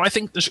 I don't know. I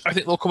think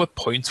there'll come a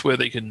point where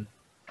they can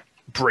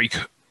break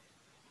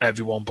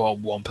everyone but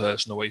one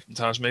person away from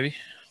Taz, maybe.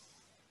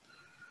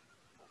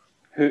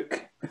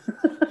 Hook.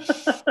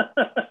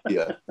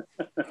 Yeah.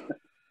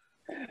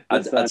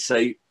 I'd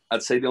say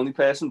the only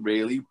person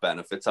really who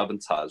benefits having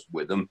Taz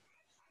with him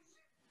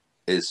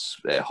is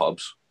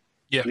Hobbs.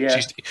 Yeah.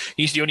 Yeah.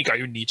 He's the only guy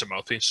who needs a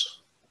mouthpiece.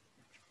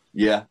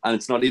 Yeah, and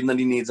it's not even that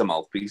he needs a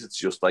mouthpiece. It's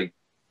just like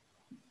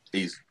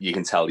you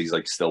can tell he's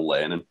like still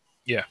learning.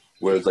 Yeah.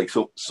 Whereas like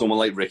someone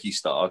like Ricky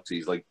Starks,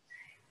 he's like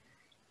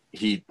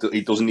he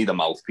doesn't need a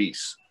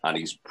mouthpiece, and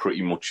he's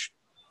pretty much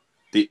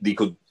they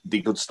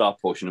could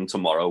start pushing him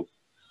tomorrow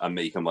and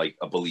make him like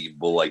a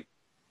believable like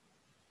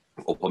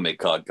upper mid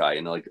card guy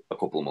in like a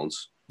couple of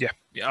months. Yeah,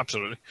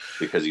 absolutely.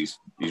 Because he's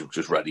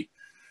just ready.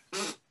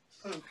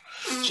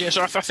 So, yeah,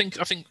 so I think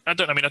I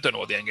don't know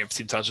what the end game for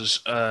Team Taz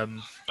is. I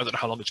don't know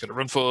how long it's going to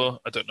run for.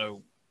 I don't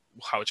know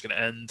how it's going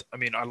to end. I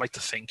mean, I like to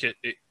think it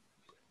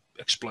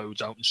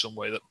explodes out in some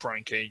way that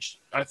Brian Cage.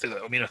 I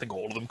think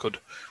all of them could.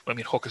 I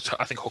mean,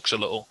 I think Hook's a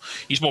little.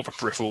 He's more of a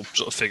peripheral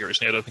sort of figure,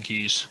 isn't he? I don't think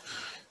he's.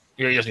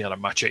 Yeah, he hasn't had a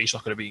match yet. He's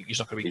not going to be.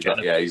 He's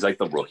getting. He's like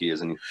the rookie,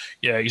 isn't he?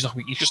 Yeah, he's not.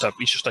 He's just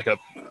like a.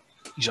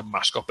 He's a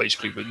mascot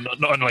basically, but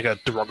not in like a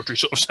derogatory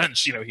sort of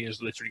sense. You know, he is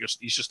literally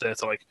he's just there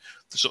to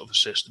sort of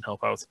assist and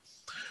help out.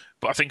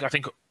 But I think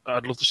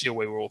I'd love to see a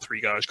way where all three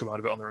guys come out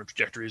of it on their own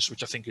trajectories,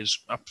 which I think is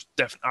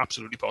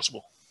absolutely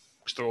possible,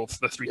 because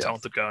they're three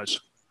talented guys.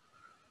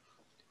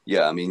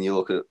 Yeah, I mean, you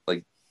look at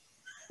like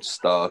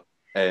Starks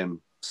and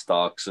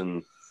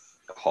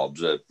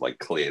Hobbs are like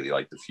clearly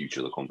like the future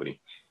of the company.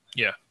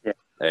 Yeah.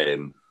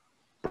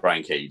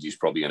 Brian Cage is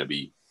probably going to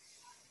be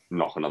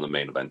knocking on the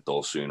main event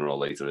door sooner or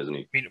later, isn't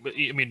he?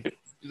 I mean,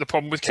 the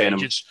problem with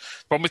Cage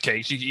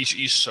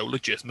he's so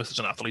legitimate as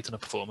an athlete and a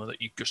performer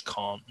that you just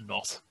can't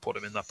not put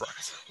him in that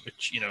bracket.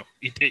 Which, you know,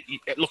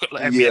 look at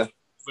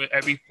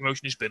every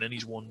promotion he's been in,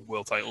 he's won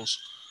world titles.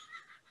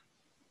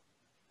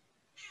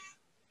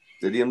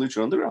 Did he in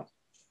Lucha Underground?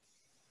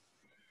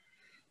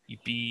 Who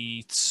did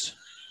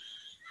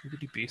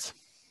he beat?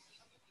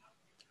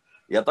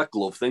 He had that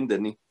glove thing,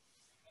 didn't he?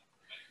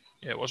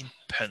 Yeah, it wasn't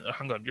Pen.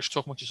 Hang on, just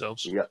talk amongst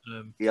yourselves. Yeah,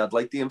 he had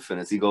like the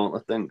Infinity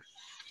Gauntlet thing.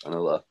 I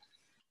know that.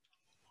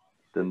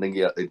 Didn't think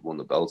he'd won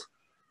the belt.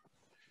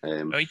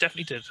 No, he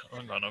definitely did.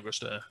 Hang on, I'll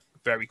just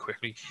very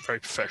quickly, very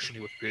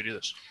professionally Wikipedia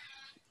this.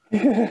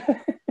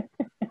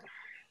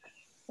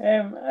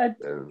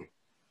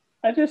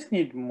 I just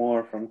need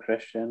more from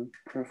Christian,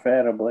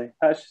 preferably.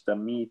 That's just a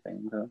me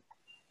thing, though.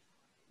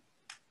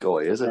 Go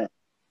away, is it?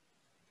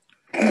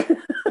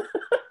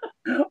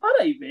 All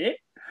right, mate.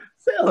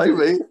 Settle All right,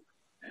 mate.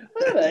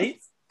 All right.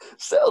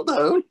 Settle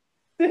down.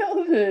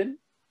 Settle down.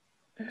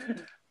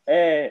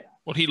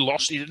 Well, he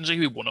lost. He didn't say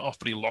who he won it off,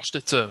 but he lost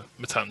it to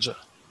Matanza.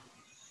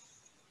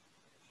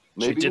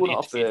 Maybe he won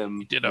off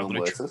he did have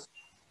Lucha.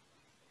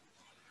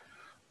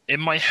 In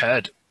my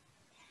head,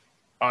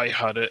 I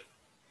had it.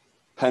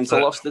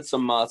 Penta lost it to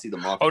Marty the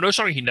Mock. Oh no,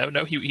 sorry,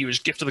 he was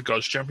Gift of the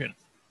Gods champion.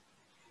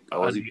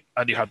 And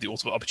he had the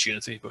ultimate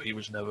opportunity, but he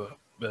was never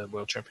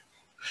world champion.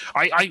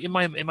 In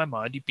my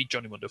mind, he beat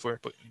Johnny Mundo for it,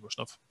 but he must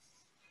have.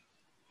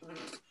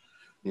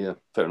 Yeah,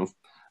 fair enough.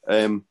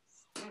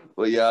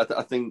 But yeah,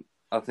 I think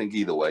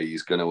either way,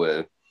 he's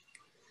gonna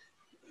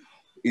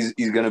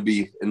he's gonna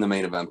be in the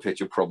main event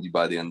picture probably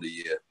by the end of the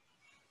year.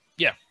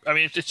 Yeah, I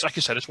mean, it's like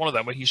I said, it's one of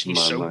them where he's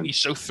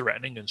so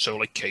threatening and so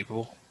like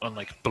capable and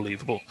like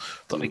believable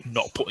that like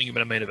not putting him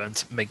in a main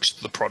event makes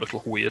the product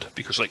look weird,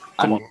 because like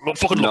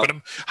look at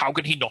him. How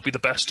can he not be the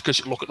best?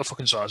 Because look at the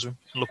fucking size of him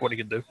and look what he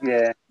can do.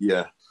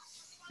 Yeah.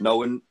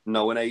 Knowing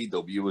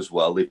AEW as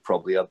well, they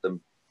probably had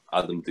them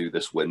do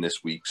this win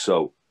this week.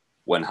 So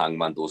when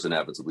Hangman does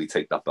inevitably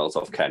take that belt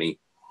off Kenny,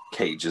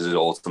 Cage is his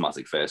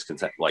automatic first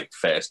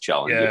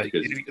challenger.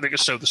 Yeah, they can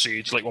sow the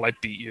seeds like, well, I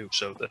beat you,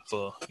 so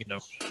therefore, you know,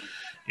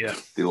 Yeah.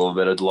 They love a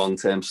bit of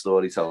long-term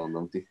storytelling,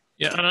 don't they?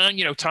 Yeah, and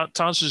you know,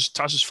 Taz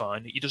is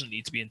fine. He doesn't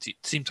need to be in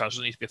Team Taz.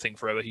 Doesn't need to be a thing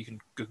forever. He can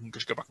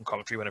just go back in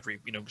commentary whenever he,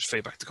 just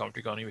fade back to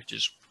commentary, can't he? Which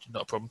is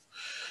not a problem.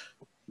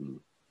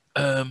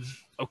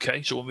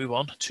 Okay, so we'll move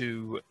on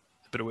to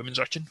a bit of women's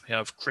action. We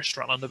have Chris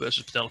Statlander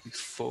versus Penelope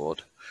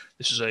Ford.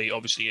 This is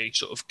obviously a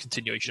sort of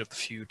continuation of the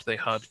feud they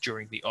had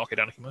during the Arcade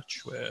Anarchy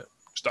match, where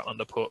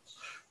Statlander put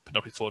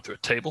Penelope Ford through a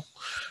table,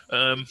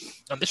 and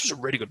this was a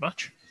really good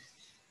match.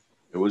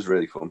 It was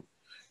really fun.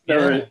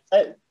 Yeah.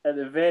 At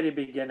the very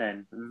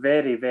beginning,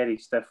 very, very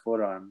stiff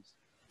forearms.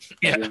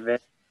 Yeah.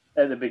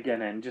 At the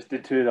beginning, just the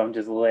two of them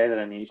just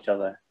leathering each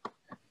other.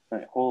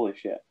 Like, holy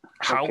shit.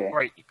 How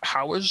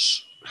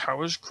has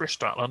Chris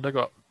Statlander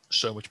got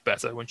so much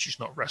better when she's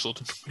not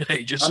wrestled in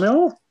ages? I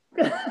know.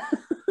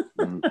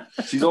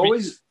 She's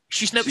always.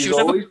 She was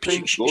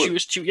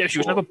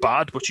never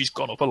bad, but she's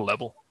gone up a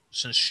level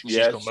since she's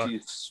gone back.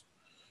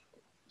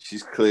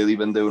 She's clearly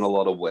been doing a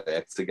lot of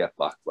work to get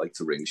back, like,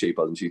 to ring shape,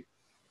 hasn't she?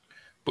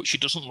 But she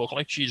doesn't look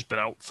like she's been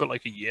out for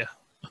like a year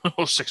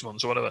or 6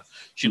 months or whatever.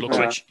 She looks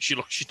like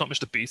she's not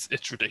missed a beat.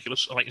 It's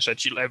ridiculous. And like you said,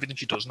 everything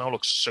she does now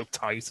looks so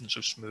tight and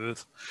so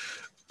smooth.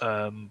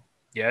 I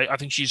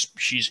think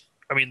she's.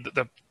 I mean,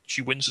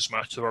 she wins this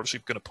match. They're obviously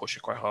going to push her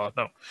quite hard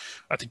now.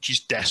 I think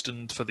she's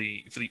destined for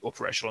the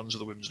upper echelons of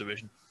the women's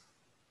division.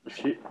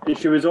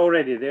 She was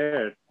already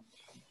there.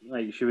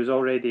 Like, she was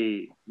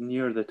already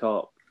near the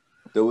top.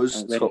 There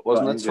was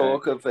wasn't there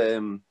talk of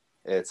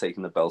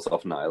taking the belt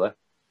off Nyla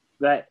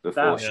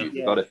before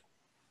she got it.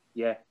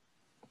 Yeah.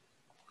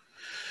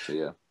 So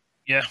yeah.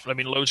 Yeah, I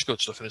mean, loads of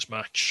good stuff in this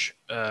match.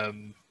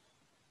 Starting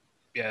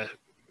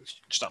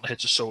to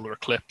hit a solar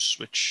eclipse,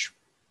 which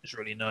is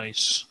really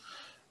nice.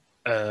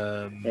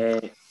 JR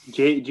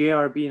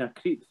being a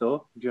creep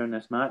though during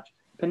this match.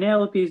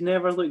 Penelope's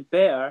never looked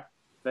better,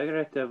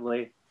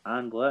 figuratively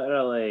and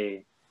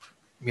literally.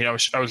 I mean, I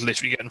was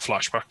literally getting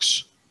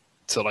flashbacks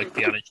to like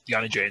the Anna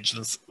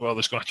James while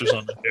this match was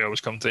on. I was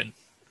commentating,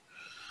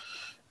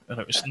 and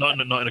it was not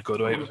in a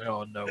good way.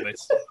 Oh no, mate!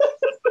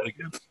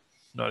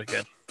 Not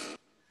again.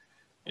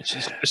 This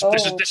is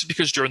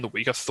because during the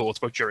week I thought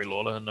about Jerry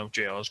Lawler, and now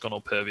JR's gone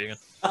all pervy again.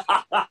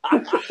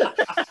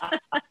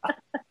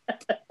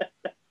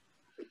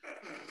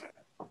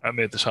 I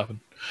made this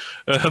happen.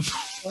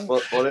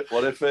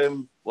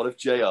 What if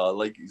JR,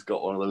 like, he's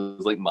got one of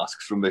those like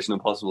masks from Mission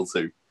Impossible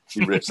 2?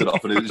 He rips it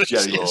off and it was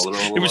Jerry Lawler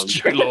all along. It was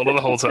Jerry Lawler the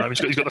whole time.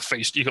 He's got the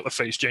face. You got the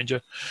face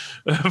changer.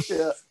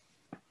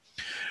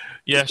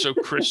 Yeah. So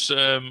Chris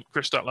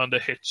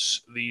Statlander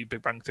hits the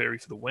Big Bang Theory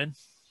for the win.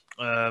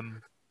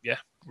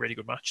 Really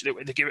good match. They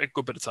gave it a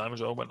good bit of time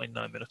as well. Went like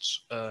 9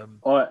 minutes. On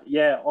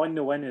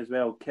the win as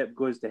well. Kip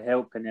goes to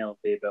help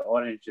Penelope, but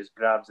Orange just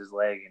grabs his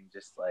leg and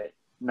just like,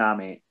 nah,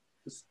 mate.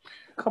 Just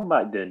come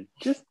back, dude.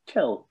 Just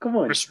chill. Come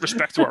on.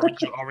 Respect to Orange.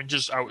 Orange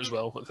is out as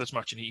well for this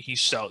match, and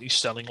he's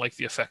selling like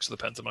the effects of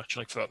the Penta match,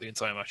 like throughout the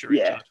entire match.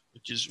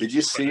 Did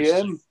you see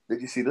him?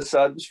 Did you see the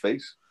side of his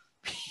face?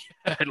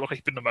 It looked like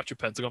he'd been in the match with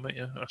Pentagon, mate.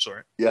 Yeah, I'm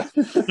sorry. Yeah.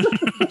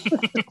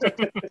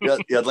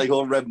 He had like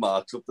all red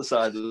marks up the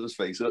side of his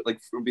face,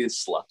 like from being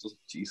slapped.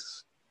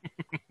 Jesus.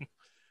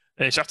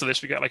 And it's after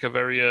this we get like a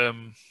very,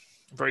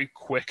 very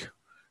quick,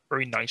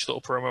 very nice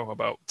little promo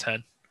about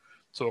 10,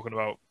 talking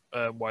about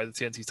why the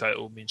TNT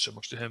title means so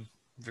much to him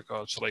in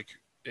regards to like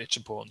its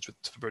importance with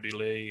Brody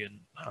Lee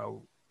and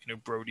how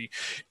Brody.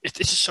 It's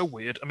just so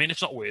weird. I mean,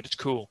 it's not weird. It's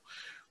cool.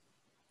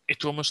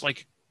 It's almost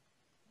like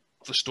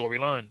the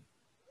storyline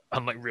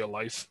and like real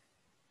life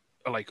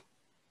are like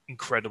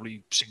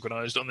incredibly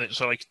synchronized on it.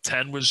 So like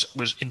 10 was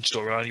in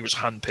storyline. He was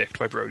handpicked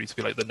by Brody to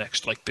be like the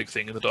next like big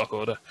thing in the Dark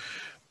Order.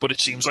 But it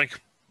seems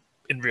like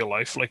in real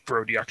life, like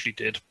Brody actually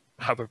did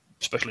have a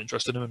special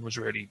interest in him and was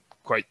really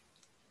quite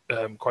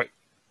important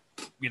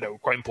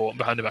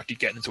behind him actually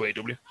getting into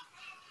AW.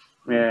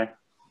 Yeah,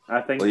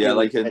 I think. Well, yeah,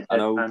 like I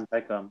know.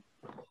 Handpick him,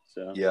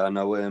 so. Yeah, I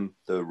know.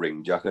 The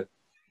ring jacket.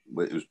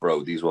 It was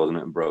Brody's, wasn't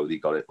it? And Brody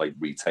got it like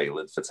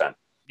retailored for 10.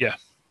 Yeah.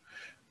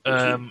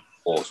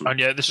 Awesome. And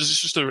yeah, this is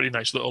just a really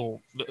nice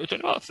little, I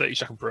don't know, about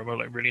 30-second promo,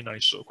 like really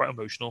nice, sort of quite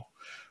emotional,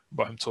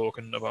 about him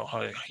talking about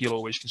how he'll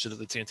always consider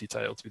the TNT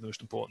title to be the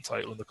most important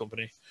title in the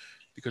company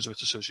because of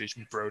its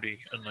association with Brody,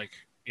 and like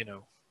it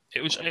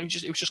was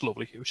just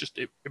lovely. It was just,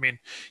 I mean,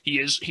 he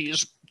is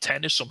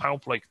 10 is somehow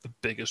like the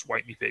biggest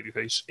white meat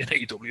babyface in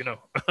AEW,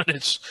 and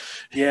it's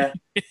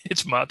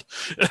it's mad.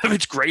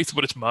 It's great,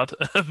 but it's mad.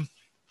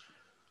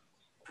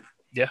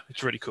 Yeah,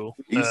 it's really cool.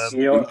 He's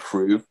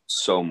improved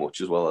so much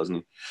as well, hasn't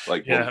he?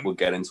 Like, we'll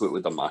get into it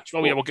with the match.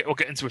 Oh yeah, we'll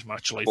get into his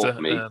match later.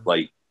 But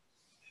like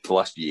the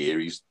last year,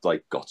 he's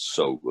like got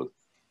so good.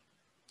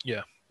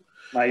 Yeah.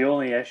 My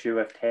only issue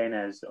with 10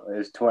 is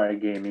Twitter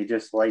game. He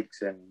just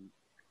likes and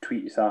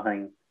tweets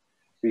something,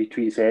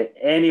 retweets it.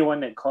 Anyone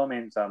that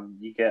comments him,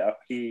 you get a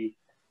free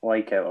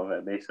like out of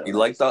it, basically. He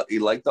liked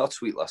that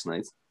tweet last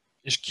night.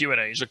 His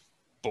Q&A is a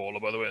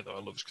baller, by the way. Though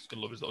I love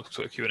his little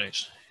Twitter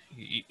Q&As.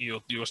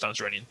 Your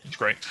stance are anything. It's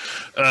great.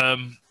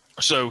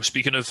 So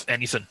speaking of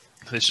anything,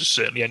 this is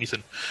certainly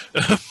anything.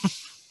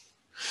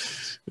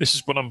 This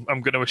is what I'm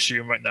going to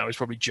assume right now is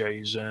probably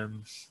Jay's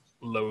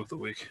low of the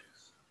week.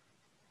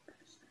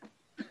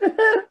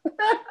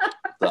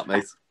 That,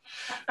 mate.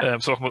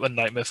 Talking about the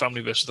Nightmare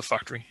Family versus the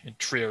Factory in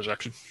trios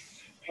action.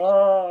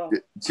 Oh,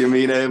 Do you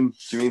mean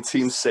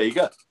Team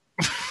Sega?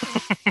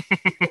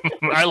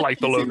 I like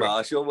the T logo.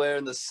 Marshall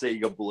wearing the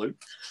Sega blue.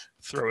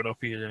 Throw it up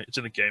here. It's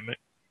in the game, mate.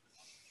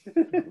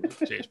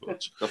 Cheers,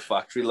 buds. The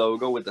factory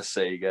logo with the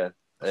Sega.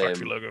 The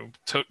Factory logo.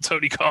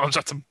 Tony Khan's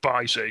had to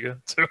buy Sega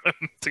to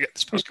get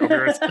this past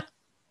copyright.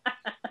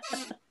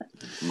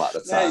 Matter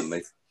of time,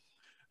 mate.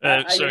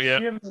 I So yeah,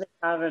 assume they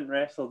haven't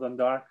wrestled on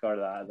Dark or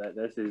that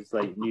this is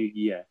like new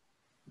gear.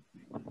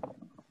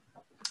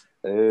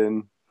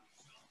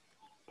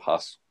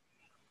 Pass.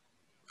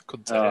 I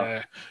couldn't.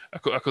 I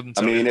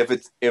Tell mean, you.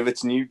 if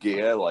it's new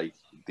gear, like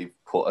they've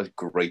put a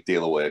great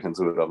deal of work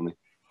into it, haven't they?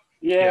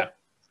 Yeah.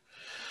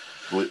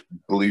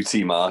 Blue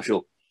T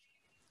Marshall.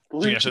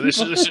 So, yeah, so this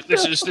is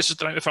the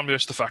Nightmare Family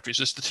versus the Factory.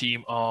 So this is the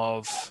team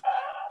of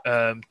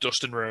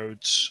Dustin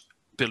Rhodes,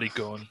 Billy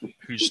Gunn,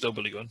 who's still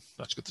Billy Gunn.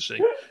 That's good to see.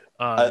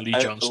 And Lee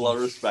Johnson. A lot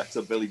of respect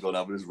to Billy Gunn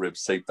having his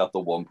ribs taped after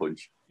one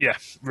punch. Yeah,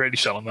 really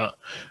selling that.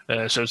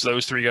 So it's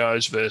those three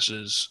guys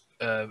versus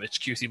it's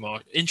QT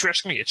Marshall.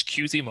 Interestingly, it's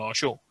QT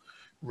Marshall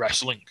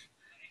wrestling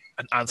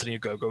and Anthony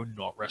Ogogo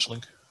not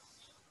wrestling.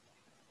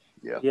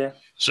 Yeah.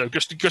 So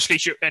just in case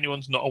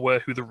anyone's not aware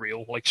who the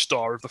real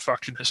star of the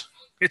faction is,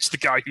 it's the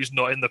guy who's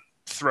not in the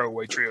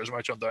throwaway trios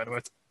match on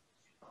Dynamite.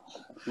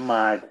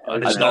 Mad.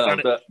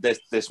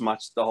 This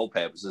match, the whole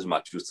purpose of this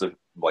match was to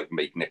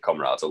make Nick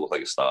Comrade look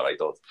like a star, I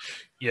thought.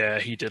 Yeah,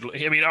 he did.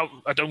 I mean,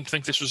 I don't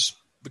think this was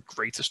the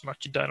greatest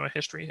match in Dynamite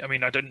history. I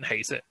mean, I didn't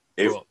hate it.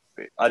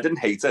 I didn't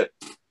hate it.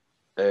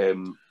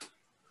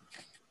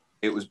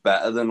 It was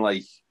better than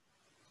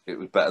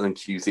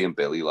QT and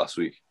Billy last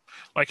week.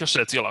 Like I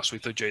said to you last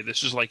week, though, Jay,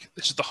 this is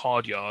the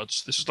hard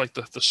yards. This is like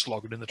the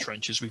slogging in the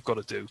trenches we've got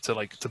to do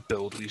to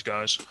build these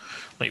guys.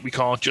 Like we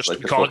can't just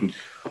It's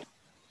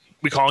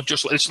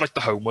like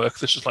the homework.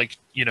 This is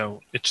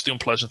it's the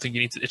unpleasant thing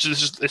you need to. This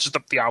is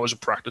the hours of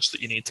practice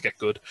that you need to get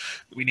good.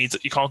 You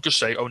can't just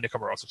say, oh, Nick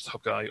Amoroto's the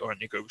top guy or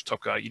Nick Ogo's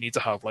top guy. You need to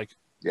have the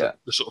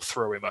sort of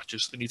throwaway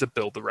matches. They need to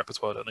build the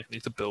repertoire, don't they? They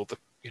need to build the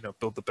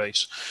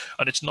base.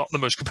 And it's not the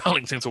most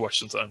compelling thing to watch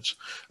sometimes,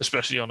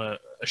 especially on a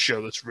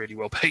show that's really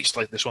well paced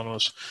like this one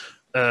was.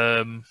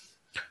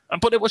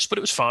 But it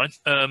was fine.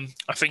 I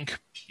think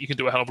you can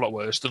do a hell of a lot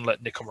worse than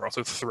let Nick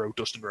Amoroto throw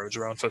Dustin Rhodes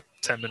around for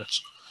 10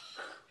 minutes.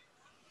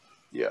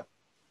 Yeah.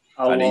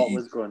 A lot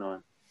was going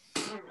on.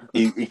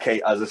 He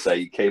came, as I say,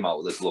 he came out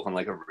with this looking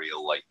like a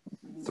real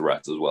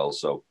threat as well.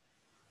 So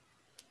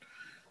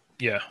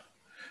yeah.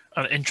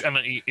 And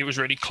it was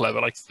really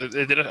clever.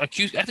 They did I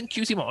think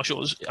QT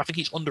Marshall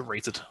he's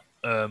underrated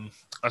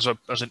as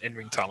an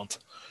in-ring talent.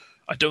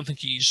 I don't think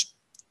he's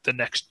the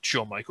next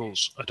Shawn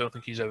Michaels. I don't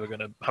think he's ever going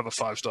to have a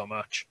 5-star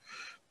match,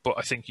 but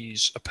I think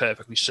he's a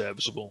perfectly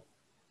serviceable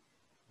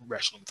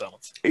wrestling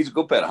talent. He's a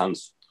good pair of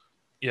hands.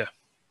 Yeah,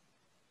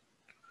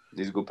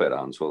 he's a good pair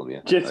of hands for him.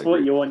 Yeah, just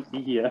what you want to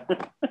hear.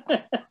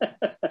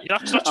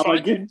 That's I'm fine.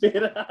 a good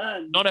pair of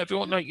hands. Not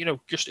everyone,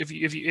 just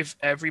if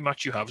every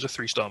match you have is a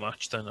 3-star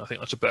match, then I think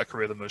that's a better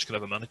career than most can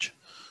ever manage.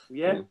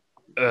 Yeah.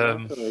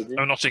 I'm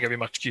not saying every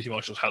match QT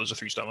Marshall's had is a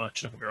 3-star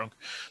match. Don't get me wrong,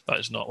 that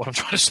is not what I'm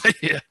trying to say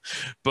here.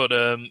 But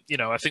I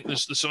think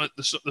there's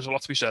a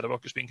lot to be said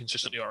about just being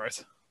consistently all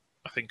right.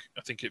 I think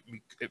it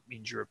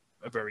means you're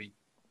a very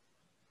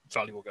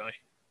valuable guy.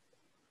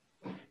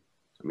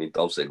 I mean,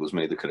 Dolph Ziggler's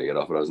made the career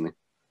off it, hasn't he?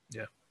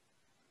 Yeah.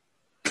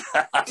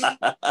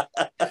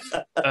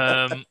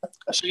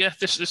 So yeah,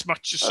 this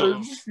match is sort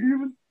of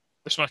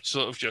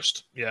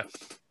just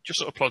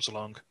sort of plods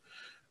along,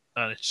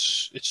 and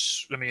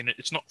it's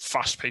not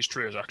fast paced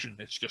trios action.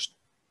 It's just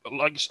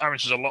like Aaron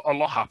says, a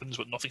lot happens,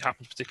 but nothing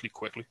happens particularly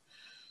quickly.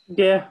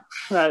 Yeah,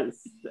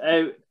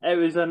 it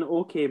was an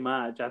okay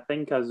match. I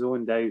think I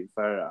zoned out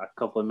for a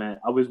couple of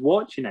minutes. I was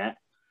watching it,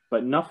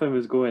 but nothing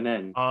was going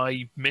in.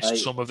 I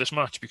missed some of this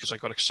match because I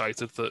got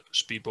excited that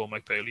Speedball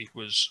Mike Bailey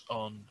was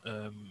on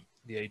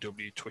the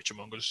AEW Twitch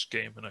Among Us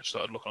game, and I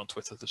started looking on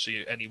Twitter to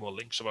see any more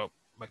links about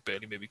Mike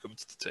Bailey maybe coming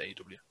to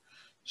AEW.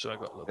 So I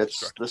got a little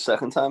distracted. The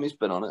second time he's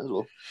been on it as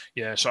well.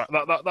 Yeah, so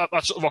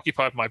that sort of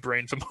occupied my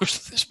brain for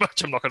most of this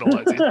match. I'm not going to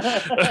lie to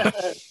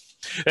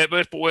you.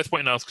 But worth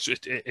pointing out because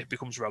it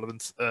becomes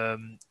relevant.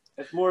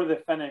 It's more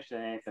the finish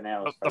than anything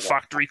else. The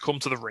Factory come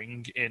to the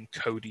ring in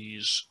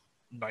Cody's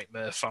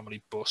Nightmare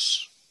Family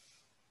bus.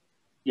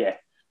 Yeah,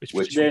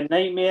 which the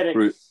Nightmare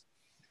proves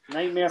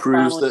Family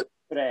that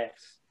Express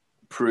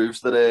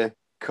proves that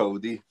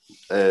Cody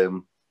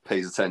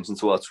pays attention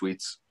to our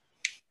tweets.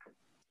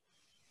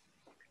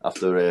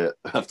 After we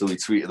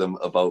tweeted him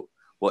about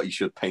what he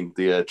should paint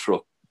the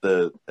truck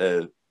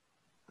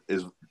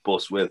his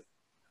bus with,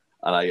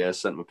 and I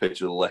sent him a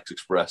picture of the Lex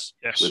Express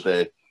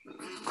with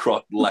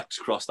Lex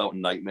crossed out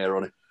Nightmare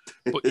on it.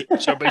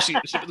 But, so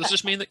basically, does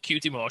this mean that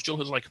QT Marshall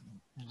has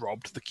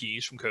robbed the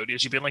keys from Cody?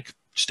 Has he been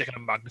sticking a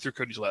magnet through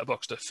Cody's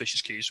letterbox to fish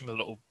his keys from the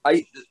little?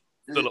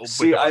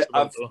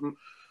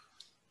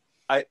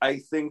 I I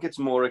think it's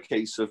more a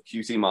case of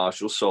QT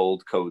Marshall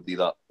sold Cody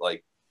that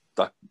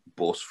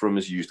bus from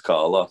his used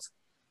car lot,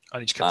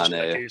 And he's kept the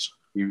spare keys.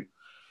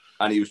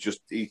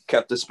 He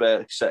kept the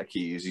spare set of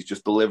keys. He's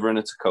just delivering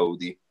it to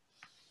Cody,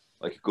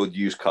 like a good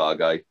used car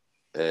guy.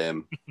 I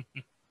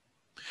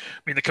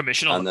mean, the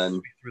commission on And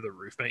then- through the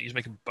roof, mate. He's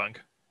making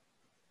bank.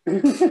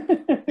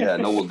 Yeah,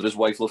 no wonder his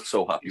wife looked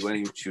so happy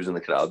when she was in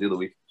the crowd the other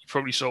week. He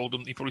probably sold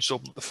them the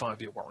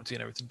 5-year warranty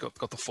and everything.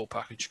 Got the full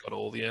package. Got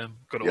all the Yeah,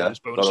 his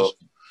bonuses.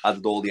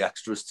 Added all the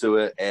extras to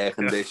it, air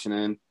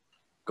conditioning,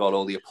 got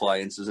all the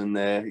appliances in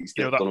there. He's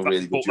done a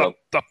really good job.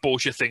 That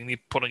bullshit thing you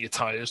put on your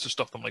tires to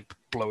stop them like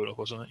blowing up,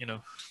 wasn't it? You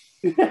know,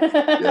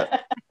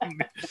 Yeah.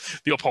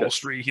 the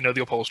upholstery. You know,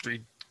 the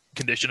upholstery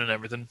condition and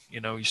everything.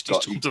 You know, he's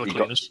took them to the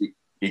cleaners.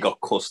 He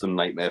got custom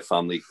Nightmare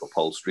Family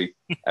upholstery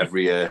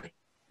every With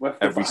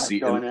the every badge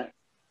seat on in-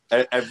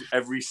 it.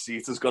 every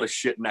seat has got a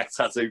shit neck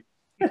tattoo.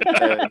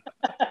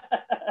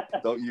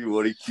 Don't you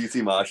worry,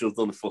 QT Marshall's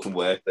done the fucking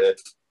work there.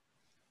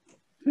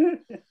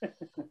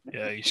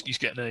 Yeah, he's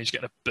getting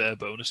a bare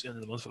bonus at the end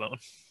of the month for that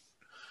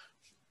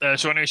one.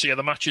 So anyway,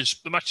 the match is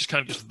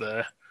kind of just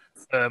there.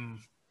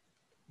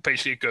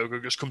 Basically, Gogo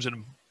just comes in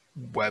and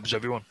webs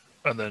everyone,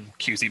 and then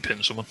QT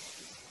pins someone.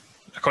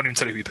 I can't even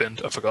tell you who he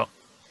pinned. I forgot.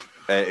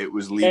 It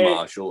was Lee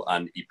Marshall,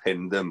 and he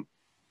pinned him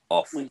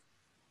off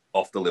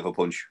the liver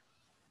punch.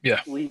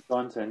 Yeah, Lee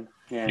Johnson.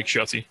 Yeah. Big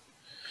shotty.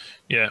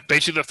 Yeah,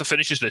 basically, after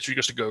finish is literally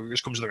just to go,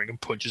 just comes to the ring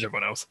and punches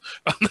everyone out,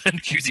 and then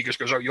QT just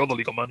goes, "Oh, you're the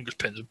legal man," and just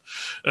pins him.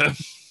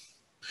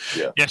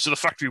 Yeah. So the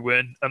factory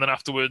win, and then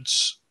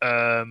afterwards,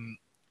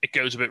 it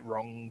goes a bit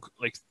wrong.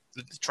 Like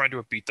they're trying to do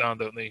a beatdown,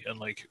 don't they?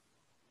 And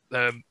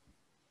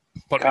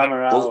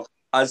Camarato. Well,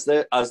 as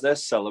they're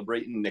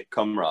celebrating, Nick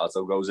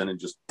Comarato goes in and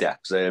just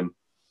decks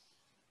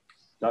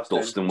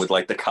Dustin with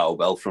like the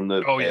cowbell from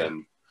the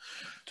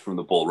from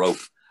the bull rope.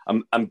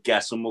 I'm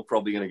guessing we're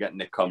probably going to get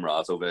Nick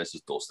Comarato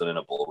versus Dustin in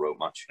a bull rope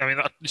match. I mean,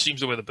 that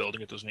seems the way they're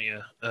building it, doesn't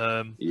it?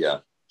 Yeah. Yeah.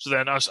 So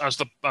then, as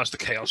the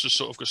chaos is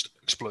sort of just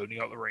exploding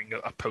out the ring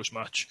at post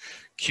match,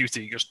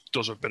 QT just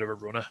does a bit of a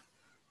runner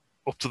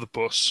up to the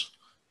bus.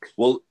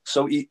 Well,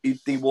 so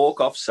they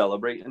walk off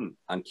celebrating,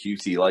 and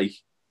QT like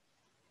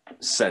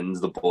sends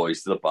the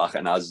boys to the back,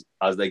 and as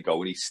they go,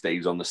 and he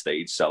stays on the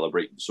stage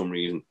celebrating for some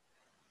reason,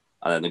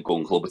 and then the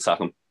Gun Club attack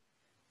him.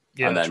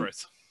 Yeah, and that's then,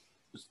 right.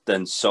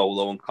 Then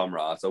Solo and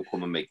Comarato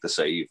come and make the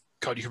save.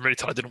 God, you can really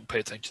tell I didn't pay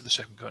attention to the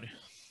second, can't you?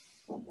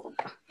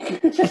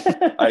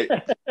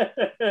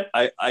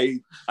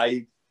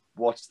 I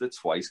watched it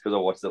twice because I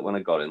watched it when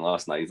I got in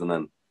last night, and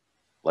then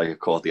like I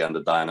caught the end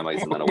of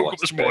Dynamite, and then I watched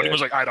this morning. I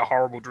was like, I had a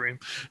horrible dream.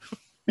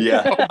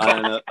 Yeah,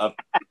 and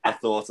I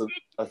thought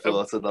I'd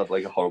had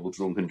like a horrible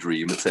drunken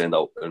dream. It turned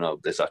out,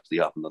 this actually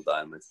happened on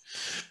Dynamite.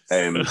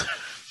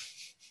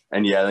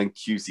 And yeah, then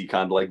QT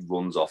kind of like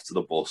runs off to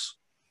the bus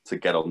to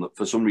get on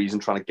for some reason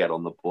trying to get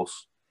on the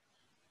bus,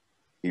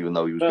 even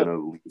though he was going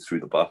to leave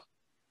through the back.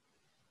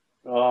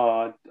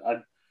 Oh,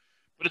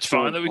 but it's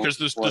fine though because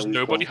there's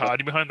nobody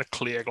hiding behind the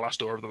clear glass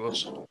door of the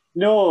bus.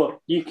 No,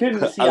 you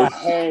couldn't see a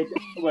head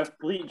with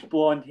bleach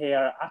blonde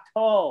hair at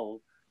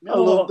all.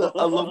 No.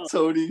 I love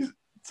Tony's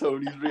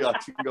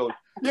reaction going,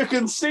 "You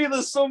can see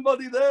there's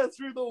somebody there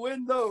through the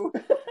window."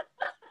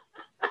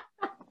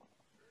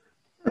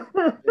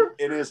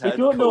 In his head,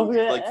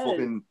 Cody's like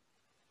fucking.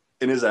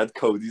 In his head,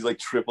 Cody's like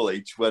Triple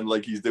H when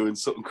like he's doing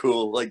something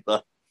cool like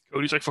that.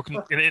 Cody's like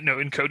fucking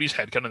in Cody's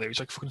head, kind of there. He's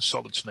like fucking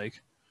Solid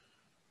Snake.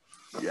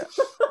 Yeah.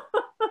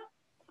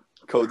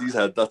 Cody's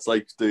head. That's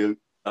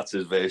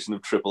his version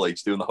of Triple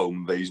H doing the home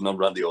invasion on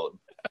Randy Orton.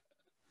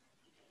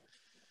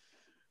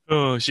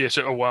 Oh, so yeah,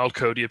 so a wild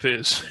Cody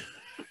appears.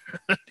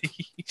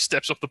 He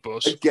steps off the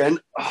bus again.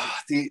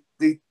 They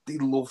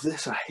love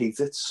this. I hate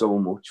it so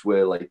much.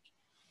 Where like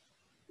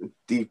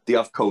they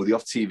have Cody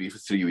off TV for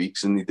 3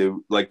 weeks, and they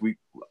do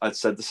I'd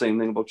said the same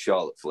thing about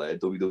Charlotte Flair.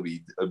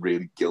 WWE are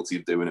really guilty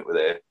of doing it with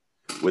her.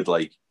 With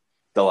like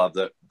they'll have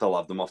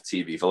them off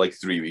TV for like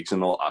 3 weeks,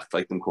 and they'll act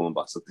like them coming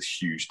back. It's like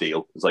this huge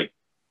deal. It's like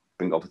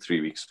been gone for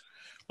 3 weeks.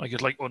 Like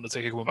it's like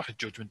Undertaker coming back at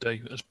Judgment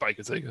Day as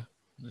Biker Taker.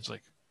 And it's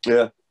like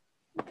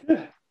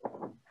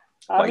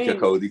Biker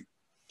Cody,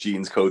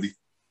 Jeans Cody.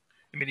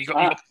 I mean,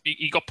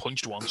 he got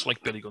punched once,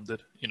 like Billy Gunn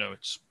did.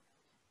 It's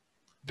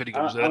Billy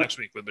Gunn was there next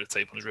week with a bit of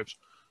tape on his ribs.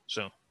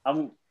 So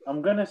I'm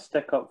gonna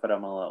stick up for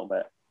him a little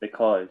bit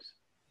because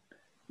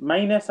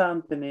minus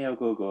Anthony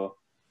Ogogo,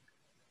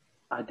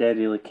 I did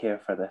really care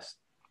for this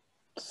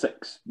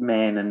 6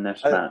 men in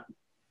this match.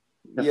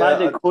 The fact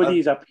that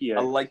Cody's appeared.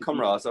 I like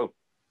Comarato.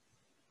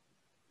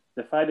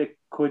 The fact that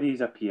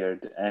Cody's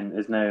appeared and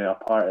is now a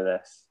part of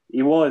this.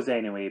 He was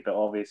anyway, but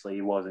obviously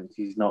he wasn't.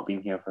 He's not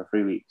been here for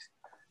 3 weeks.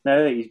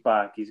 Now that he's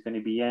back, he's going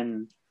to be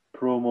in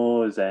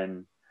promos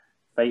and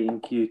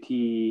fighting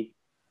QT.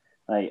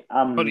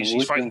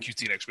 He's fighting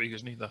QT next week,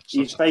 isn't he?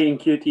 He's fighting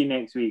QT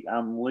next week.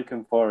 I'm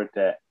looking forward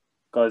to it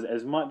because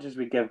as much as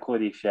we give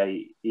Cody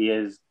shite, he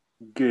is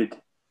good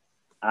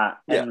at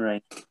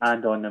in-ring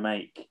and on the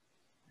mic.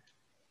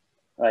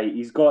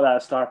 He's got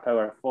that star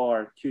power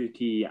for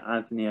QT,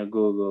 Anthony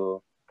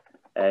Ogogo,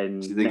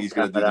 And Do you think he's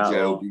going to do the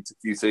JOB to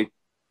QT?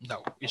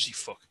 No, is he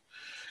fuck?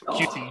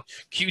 Oh.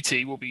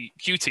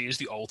 QT is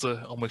the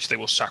altar on which they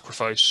will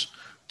sacrifice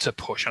to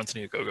push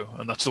Anthony Ogogo,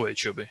 and that's the way it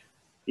should be.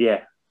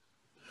 Yeah.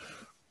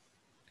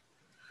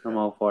 I'm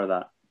all for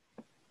that.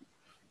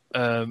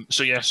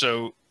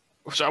 So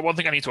one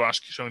thing I need to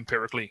ask, so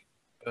empirically,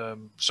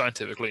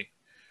 scientifically,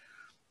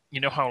 you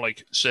know how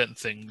like certain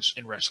things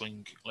in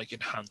wrestling like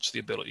enhance the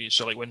abilities.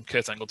 So like when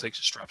Kurt Angle takes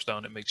his straps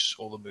down, it makes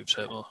all the moves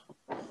hurt more.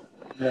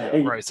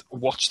 Right.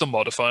 What's the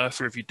modifier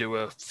for if you do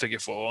a figure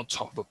four on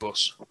top of a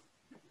bus?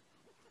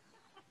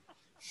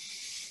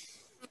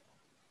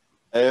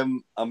 I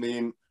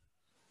mean,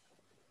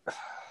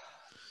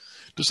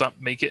 does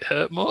that make it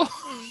hurt more?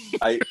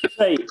 Right.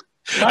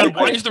 And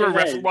why is there a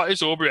reference? Why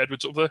is Aubrey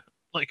Edwards up there?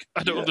 Like,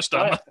 I don't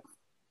understand that.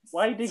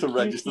 Why did to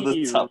register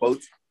the tap out?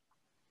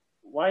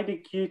 Why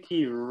did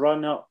QT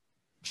run up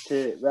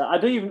to?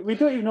 Well, we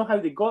don't even know how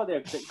they got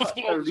there.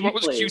 What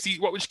was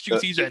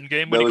QT's end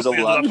game? There was a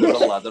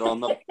ladder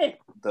on the.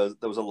 There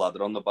was a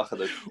ladder on the back of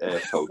the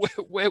coach.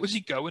 Where was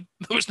he going?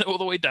 There was no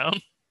other way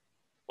down.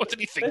 What did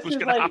he think was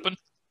going to happen?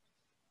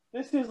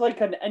 This is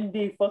like an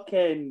indie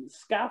fucking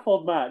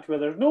scaffold match where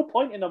there's no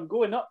point in him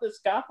going up the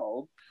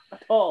scaffold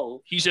at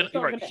all. He's in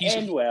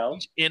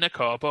a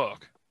car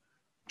park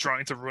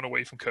trying to run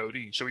away from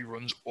Cody, so he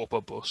runs up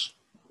a bus.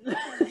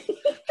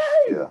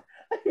 Yeah.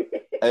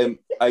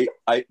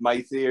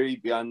 My theory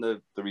behind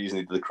the reason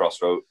he did the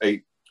crossroad,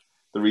 the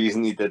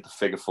reason he did the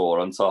figure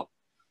four on top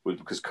was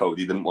because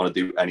Cody didn't want to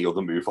do any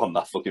other move on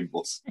that fucking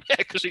bus. Yeah,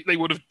 because they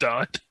would have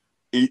died.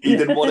 He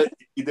didn't want to.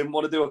 He didn't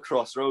want to do a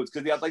crossroads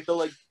because he had like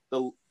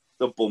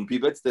the bumpy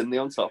bits, didn't they,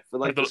 on top for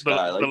like the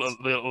skylights,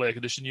 the little air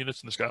conditioning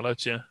units and the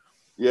skylights. Yeah.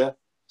 Yeah.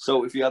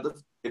 So if he had done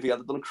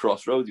a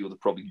crossroads, he would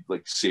have probably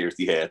like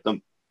seriously hurt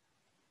them.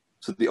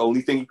 So the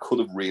only thing he could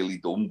have really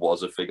done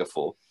was a figure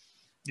four.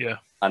 Yeah.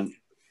 And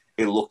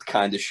it looked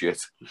kind of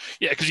shit.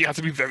 Yeah, because you have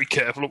to be very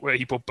careful of where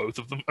he put both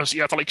of them. So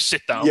you have to like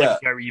sit down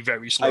like very,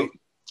 very slow.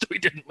 So he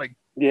didn't like.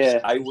 Yeah.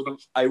 I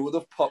would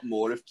have popped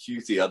more if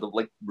QT had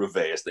like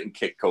reversed it and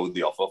kicked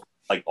Cody off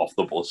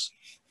the bus.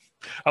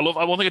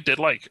 One thing I did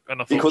like,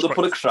 and I thought they could have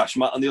put a crash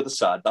mat on the other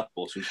side of that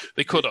bus.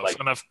 They could have,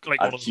 and I've like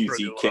one of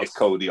QT kicked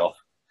Cody off.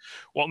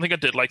 One thing I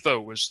did like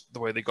though was the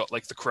way they got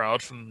like the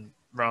crowd from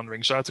round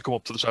ringside to come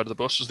up to the side of the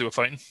bus as they were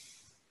fighting.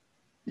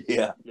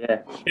 Yeah.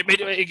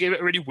 It gave it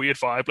a really weird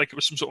vibe, like it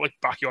was some sort of like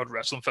backyard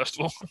wrestling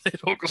festival. They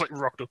all just like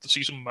rocked up to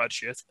see some mad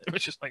shit. It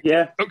was just like,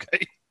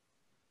 okay.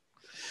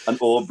 And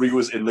Aubrey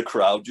was in the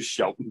crowd just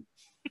shouting,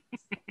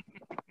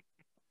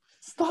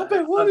 "Stop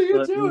it! What are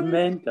you doing?"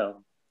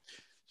 Mental.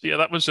 So yeah,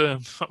 that was a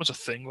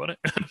thing, wasn't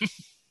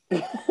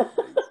it?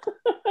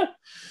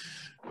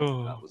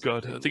 Oh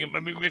god, I think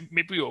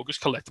maybe we all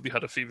just collectively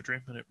had a fever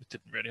dream, and it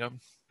didn't really happen.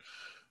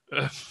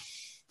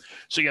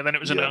 So yeah, then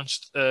it was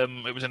announced.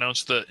 It was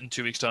announced that in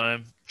 2 weeks'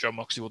 time, Jon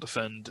Moxley will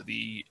defend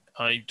the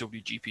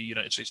IWGP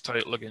United States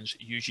title against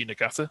Yuji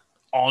Nagata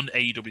on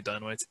AEW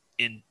Dynamite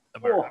in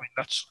America. I mean,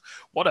 that's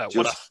what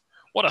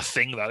a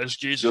thing that is.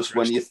 Jesus just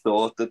Christ. When you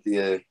thought that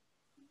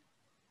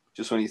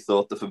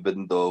the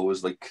Forbidden Door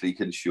was like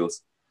creaking shut,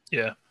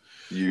 Yuji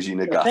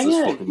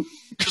Nagata's fucking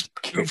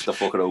just kicked the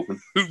fucker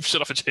open, hoofs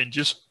it off its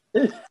hinges.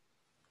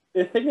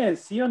 The thing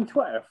is, see on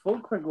Twitter,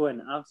 folk were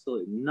going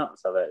absolutely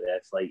nuts about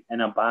this, like in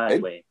a bad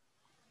way.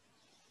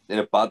 In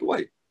a bad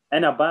way?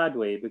 In a bad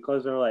way,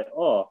 because they're like,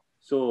 oh,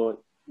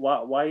 so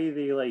why are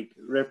they like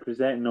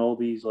representing all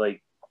these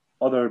like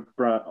other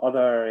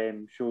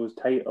shows'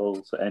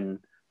 titles, and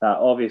that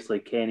obviously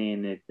Kenny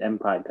and the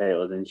Impact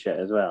titles and shit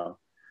as well.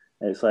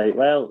 It's like,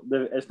 well,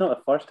 it's not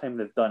the first time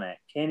they've done it.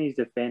 Kenny's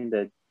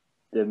defended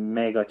the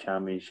Mega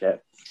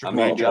Championship. I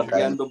mean, the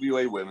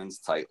NWA Women's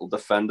title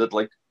defended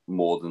like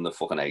more than the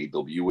fucking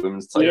AEW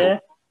Women's title,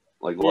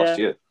 last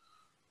year.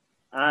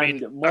 I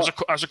mean,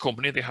 as a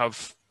company, they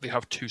have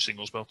two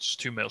singles belts,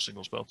 two male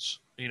singles belts.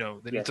 You know,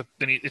 they need to.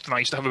 It's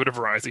nice to have a bit of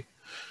variety.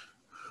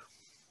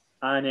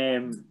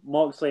 And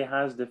Moxley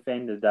has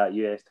defended that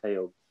US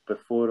title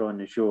before on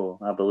the show,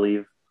 I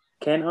believe.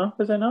 Kenta,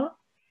 was it not?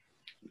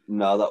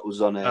 No, that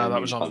was on.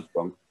 That was on.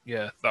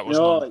 Yeah, that was.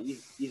 No,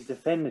 he's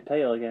defended the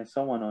title against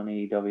someone on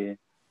AEW.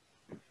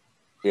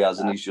 He has,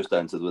 and he's just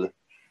entered with it.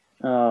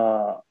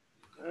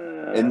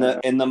 In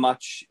the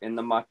match,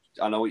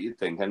 I know what you're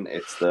thinking.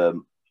 It's the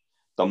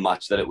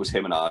match that it was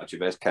him and Archie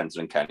versus Kenta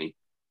and Kenny.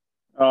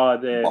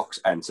 Mox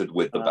entered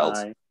with the belt.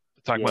 The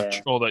tag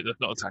match. Oh, not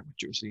a tag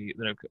match. It was the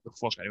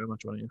Force Anyway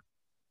match, wasn't it?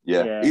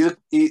 Yeah.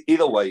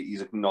 Either way,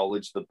 he's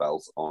acknowledged the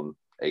belt on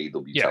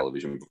AEW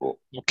television before.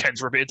 Well,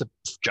 Ken's repeated to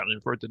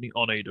challenge for it, didn't he,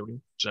 on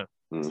AEW? So.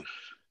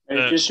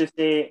 Just to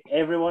say,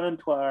 everyone on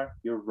Twitter,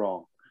 you're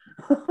wrong.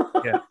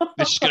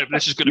 This is gonna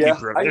be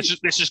brilliant.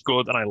 This is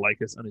good, and I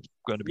like it, and it's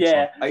going to be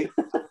fun.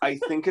 I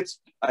think it's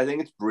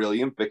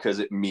brilliant because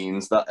it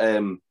means that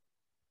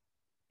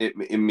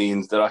it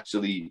means they're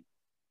actually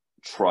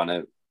trying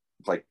to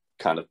like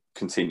kind of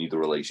continue the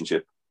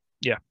relationship.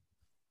 Yeah,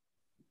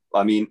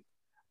 I mean,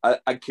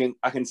 I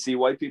can see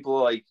why people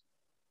are like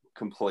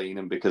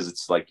complaining because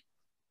it's like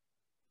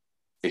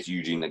it's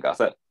Yuji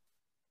Nagata.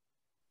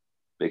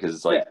 because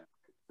it's like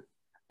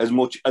as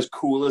much as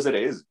cool as it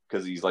is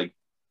because he's like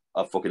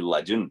a fucking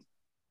legend.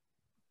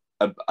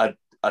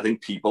 I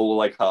think people were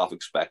like half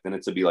expecting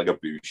it to be like a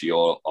Bushi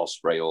or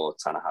Ospreay or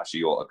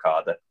Tanahashi or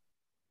Okada.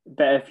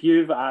 But if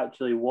you've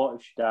actually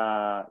watched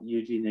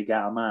Yuji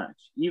Nagata match,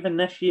 even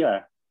this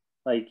year,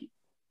 like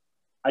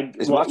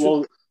his match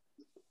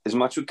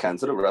with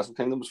Kenta at Wrestle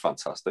Kingdom was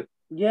fantastic.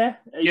 Yeah,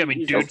 I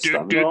mean, dude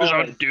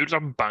was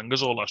having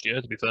bangers all last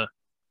year. To be fair,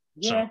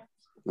 yeah,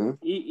 so.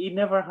 He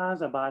never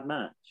has a bad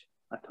match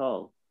at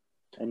all.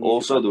 And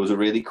also, there was a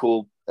really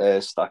cool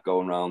stat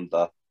going around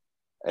that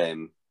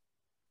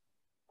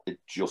it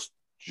just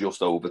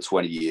over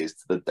 20 years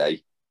to the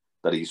day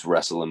that he's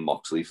wrestling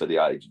Moxley for the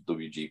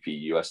IWGP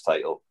US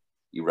title.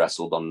 He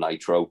wrestled on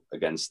Nitro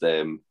against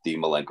Dean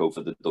Malenko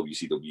for the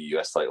WCW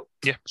US title.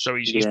 Yeah, so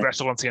he's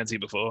wrestled on TNT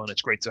before, and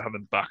it's great to have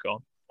him back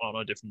on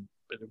a different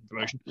bit of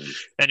promotion.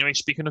 Anyway,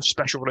 speaking of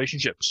special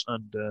relationships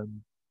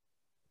and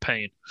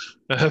pain,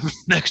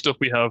 next up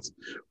we have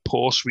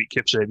poor sweet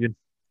Kip Sabian,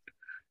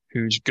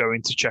 who's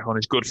going to check on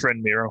his good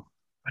friend Miro.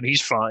 And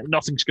he's fine.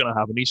 Nothing's going to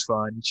happen. He's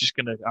fine. He's just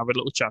going to have a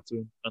little chat to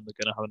him, and they're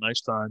going to have a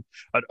nice time.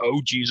 And oh,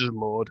 Jesus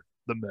Lord,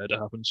 the murder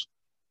happens.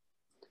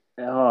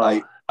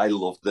 Oh. I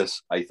loved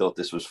this. I thought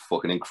this was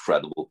fucking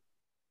incredible.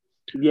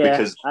 Yeah,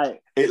 because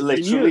it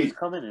literally you knew it was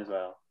coming as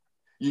well.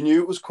 You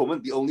knew it was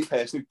coming. The only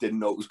person who didn't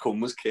know it was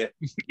coming was Kip.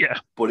 Yeah,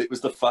 but it was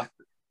the fact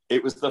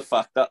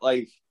that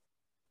like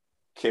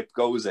Kip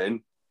goes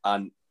in,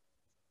 and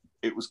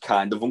it was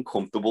kind of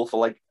uncomfortable for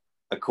like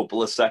a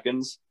couple of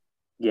seconds.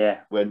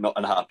 Yeah, when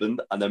nothing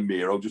happened, and then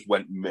Miro just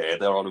went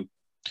murder on him.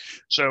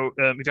 So,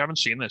 if you haven't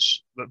seen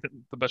this,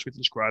 the best way to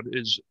describe it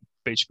is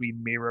basically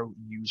Miro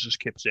uses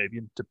Kip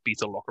Sabian to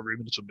beat a locker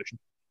room into submission.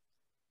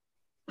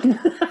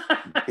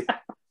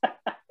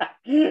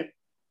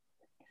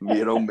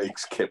 Miro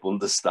makes Kip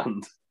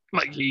understand.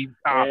 Like, he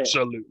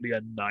absolutely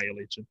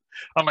annihilates him.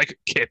 And, like,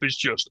 Kip is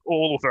just,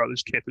 all throughout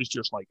this, Kip is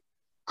just, like,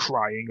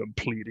 crying and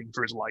pleading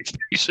for his life,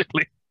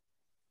 basically.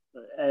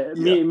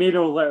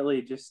 Miro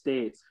literally just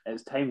states,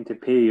 it's time to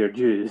pay your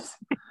dues.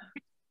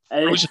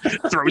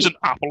 throws an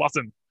apple at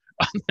him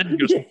and then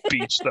just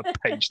beats the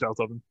paste out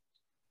of him.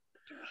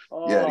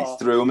 Yeah, he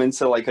threw him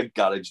into like a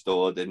garage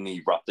door, didn't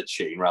he? Wrapped a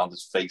chain around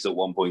his face at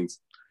one point.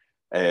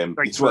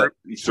 He threw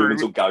him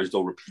into a garage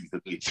door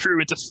repeatedly. Threw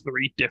into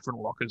 3 different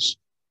lockers.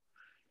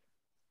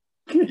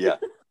 Yeah.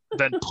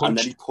 Then and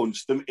then he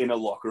punched them in a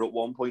locker at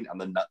one point, and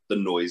then the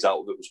noise out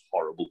of it was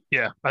horrible.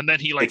 Yeah, and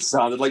then he like it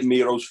sounded like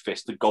Miro's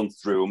fist had gone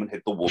through him and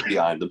hit the wood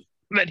behind him.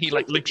 And then he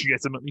like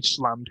legitimately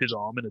slammed his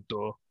arm in a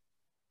door.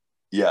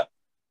 Yeah.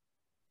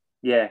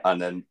 Yeah.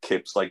 And then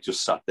Kip's like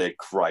just sat there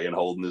crying,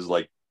 holding his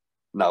like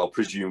now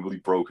presumably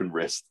broken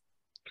wrist.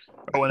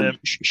 Oh, and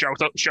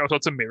shout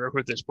out to Miro, who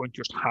at this point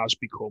just has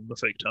become the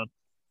fake tan.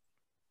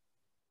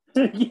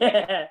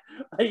 Yeah,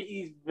 like,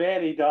 he's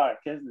very dark,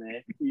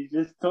 isn't he? He's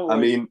just totally. I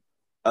mean,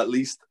 at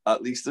least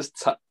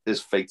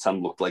his fake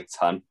tan looked like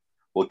tan.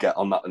 We'll get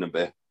on that in a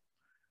bit.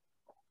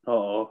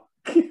 Oh.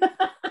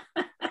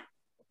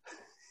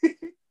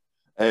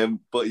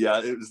 But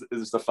yeah, it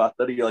was the fact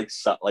that he like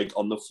sat like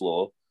on the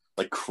floor,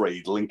 like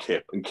cradling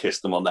Kip and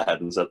kissed him on the head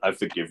and said, "I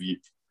forgive you."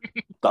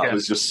 That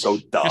was just so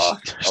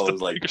dark.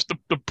 Just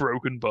the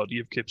broken body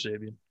of Kip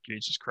Sabian.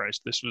 Jesus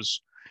Christ, this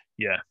was,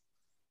 yeah.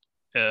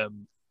 It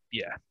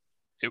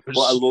was.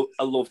 But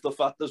I love the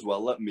fact as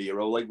well that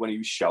Miro, like when he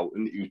was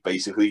shouting, he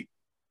basically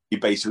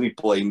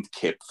blamed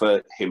Kip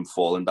for him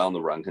falling down the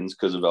rankings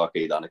because of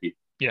Arcade Anarchy.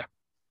 Yeah,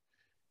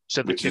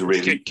 said that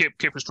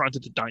Kip was trying to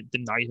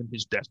deny him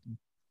his destiny.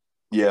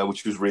 Yeah,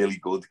 which was really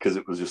good because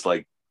it was just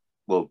like,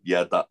 well,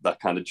 yeah, that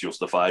kind of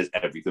justifies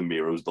everything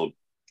Miro's done.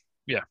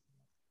 Yeah.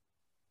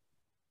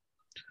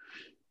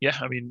 Yeah,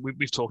 I mean,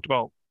 we've talked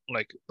about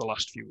like the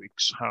last few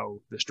weeks how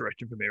this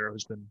direction for Miro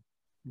has been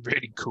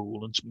really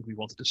cool and something we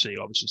wanted to see,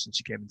 obviously, since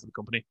he came into the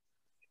company.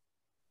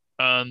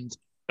 And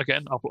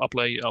again, I'll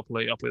play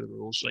the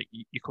rules. Like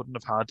you couldn't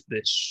have had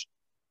this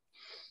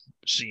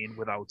scene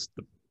without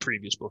the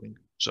previous booking.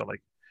 So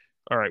like,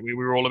 all right, we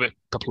were all a bit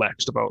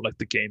perplexed about like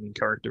the gaming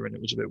character, and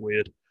it was a bit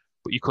weird.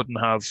 But you couldn't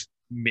have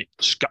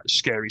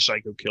scary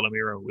psycho killer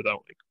Miro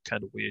without like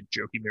kind of weird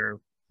jokey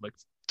Miro like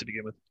to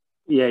begin with.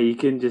 Yeah, you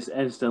can just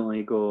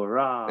instantly go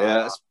rah.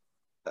 Yeah,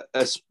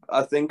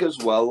 I think as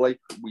well. Like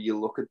you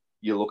look at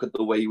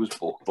the way he was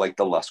booked, like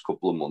the last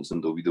couple of months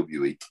in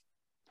WWE,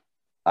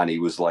 and he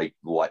was like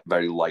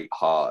very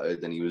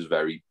light-hearted, and he was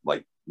very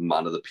like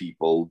man of the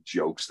people,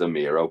 jokester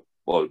Miro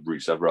or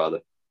Rusev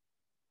rather.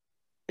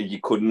 You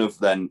couldn't have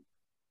then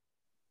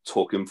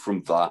took him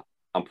from that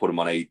and put him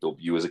on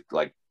AEW as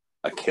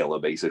a killer,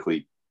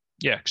 basically.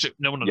 Yeah, because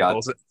no one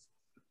knows it.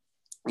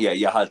 Yeah,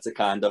 you had to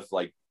kind of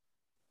like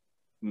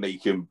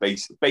make him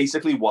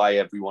basically why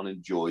everyone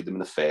enjoyed him in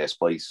the first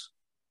place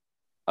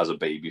as a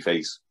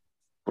babyface.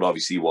 But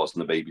obviously he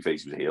wasn't a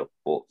babyface, he was a heel.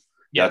 But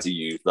you had to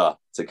use that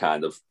to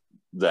kind of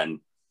then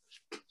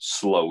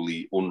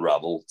slowly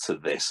unravel to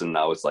this. And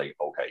now it's like,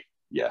 okay,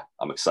 yeah,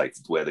 I'm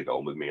excited where they're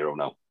going with Miro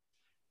now.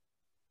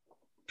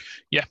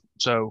 Yeah,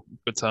 so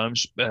good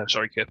times.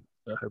 Sorry, Kip.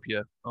 I hope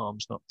your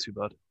arm's not too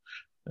bad.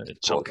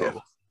 It sounded Okay.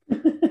 horrible.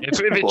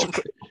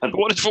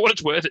 For what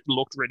it's worth, it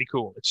looked really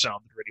cool. It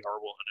sounded really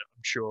horrible, and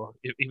I'm sure,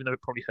 even though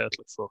it probably hurt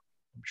like fuck,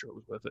 I'm sure it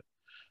was worth it.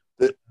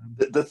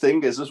 The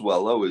thing is, as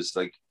well, though, is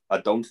like I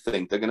don't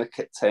think they're going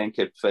to turn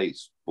Kip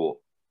face, but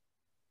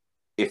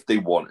if they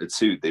wanted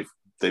to,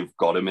 they've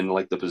got him in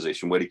like the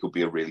position where he could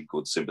be a really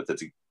good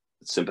sympathetic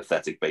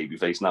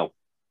babyface now.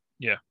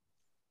 Yeah,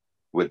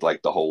 with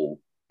like the whole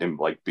him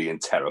like being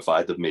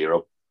terrified of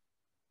Miro.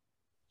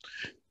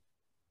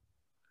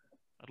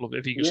 I'd love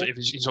it if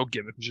he's all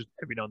gimmick, just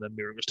every now and then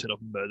Miro just turn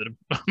up and murdered him,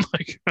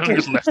 and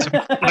just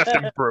left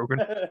him broken.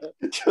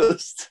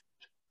 Just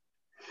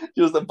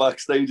a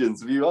backstage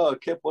interview. Oh,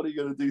 Kip, what are you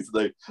going to do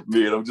today?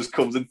 Miro just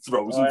comes and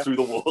throws him through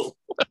the wall.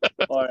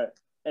 Or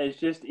it's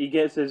just he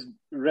gets his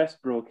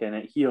wrist broken,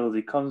 it heals,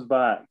 he comes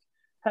back.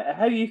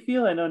 How are you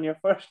feeling on your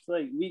first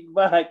week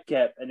back,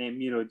 Kip? And then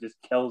Miro just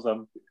kills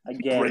him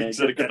again. Breaks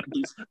it again.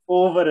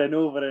 Over and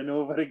over and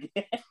over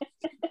again.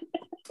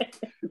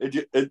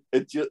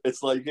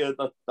 It's like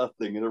that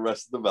thing in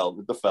Arrested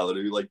Development, the fella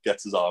who like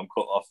gets his arm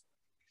cut off,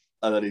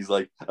 and then he's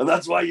like, and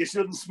that's why you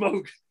shouldn't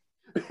smoke.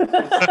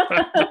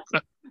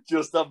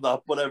 Just have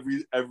that, but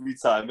every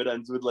time it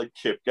ends with like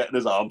Kip getting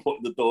his arm put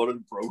in the door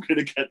and broken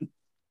again.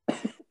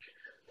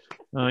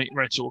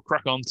 Right, so we'll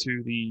crack on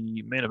to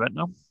the main event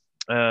now.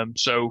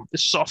 So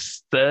this is our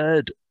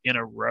third in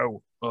a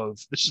row of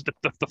this is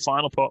the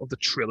final part of the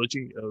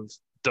trilogy of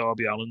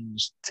Darby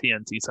Allin's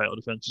TNT title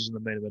defenses in the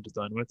main event of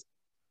Dynamite.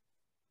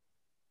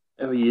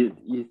 Oh, you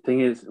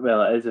think it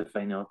is a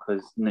final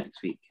because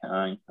next week.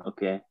 Aye,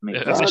 okay.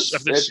 Of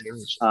this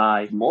series.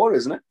 Aye, more,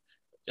 isn't it?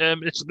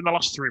 It's been the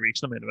last 3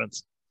 weeks in the main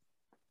event.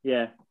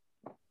 Yeah.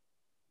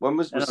 When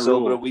was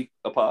Silver a week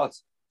apart?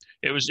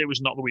 It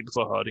was not the week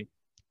before Hardy.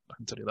 I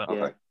can tell you that.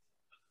 Okay.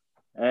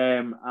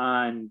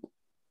 And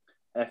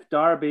if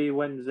Darby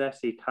wins this,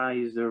 he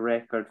ties the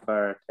record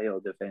for title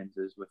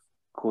defenses with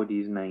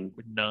Cody's 9.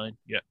 With 9,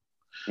 yeah.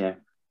 Yeah.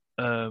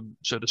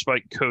 So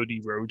despite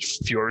Cody Rhodes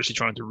furiously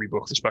trying to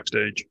rebook this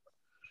backstage,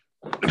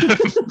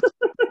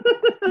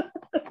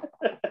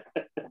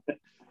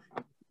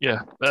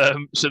 yeah.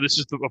 So this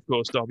is of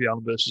course Darby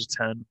Allin versus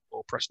 10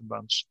 or Preston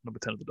Vance, number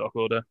 10 of the Dark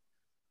Order.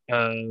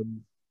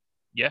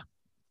 Yeah,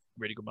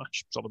 really good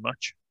match, solid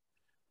match.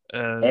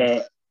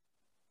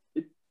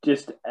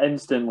 Just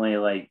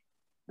instantly,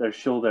 there's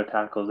shoulder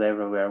tackles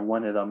everywhere.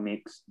 One of them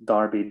makes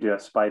Darby do a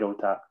spiral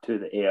tap to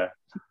the air.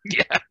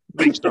 Yeah,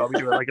 makes Darby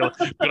do like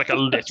a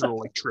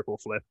literal triple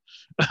flip.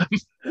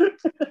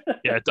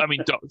 Yeah, I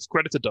mean,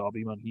 credit to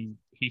Darby, man.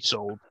 He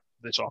sold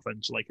this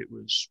offense like it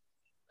was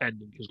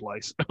ending his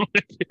life.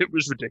 It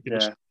was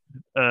ridiculous.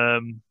 Yeah.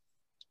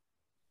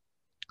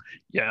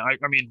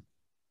 I mean,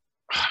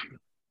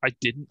 I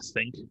didn't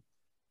think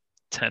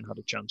 10 had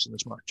a chance in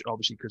this match,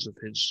 obviously because of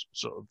his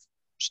sort of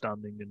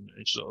standing and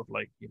his sort of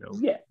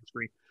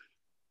history,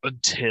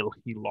 until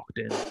he locked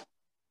in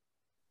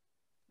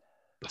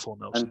the full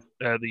Nelson,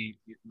 the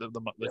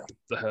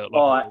hurt.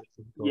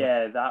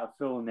 That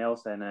full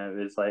Nelson. It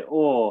was like,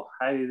 how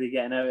are they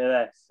getting out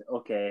of this?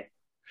 Okay.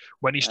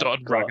 When he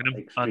started dragging him,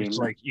 extreme. And it's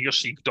like you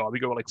just see Darby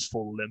go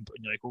full limp,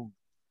 and you're like, oh,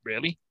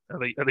 really? Are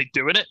they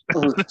doing it?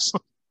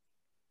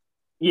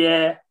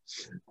 Yeah.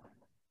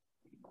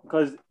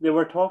 Because they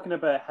were talking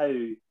about how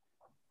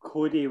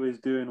Cody was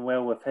doing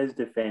well with his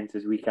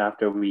defenses week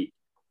after week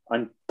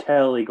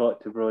until he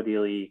got to Brody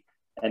Lee,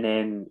 and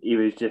then he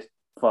was just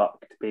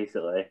fucked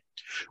basically.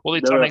 Well,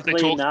 they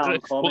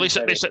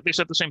said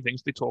the same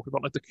things. They talked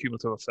about the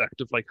cumulative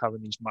effect of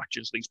having these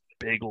matches, these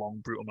big, long,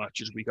 brutal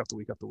matches week after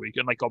week after week,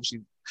 and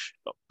obviously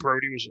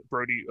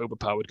Brody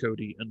overpowered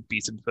Cody and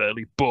beat him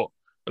fairly, but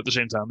at the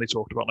same time they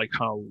talked about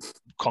how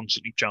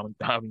constantly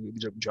having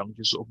these open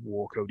challenges sort of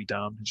wore Cody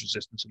down, his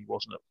resistance, and he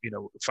wasn't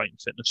fighting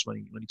fitness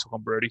when he took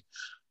on Brody.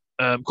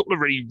 A couple of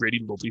really, really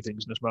lovely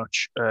things in this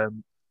match.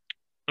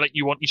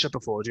 You said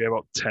before, Jay,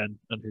 about 10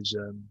 and his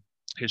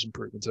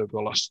improvement over the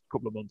last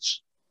couple of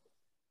months.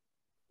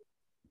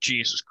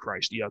 Jesus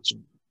Christ, he had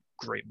some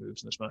great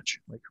moves in this match.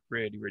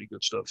 Really, really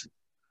good stuff.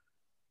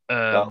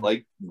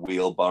 That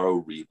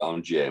wheelbarrow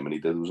rebound Germany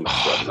did was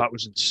incredible. That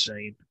was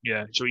insane.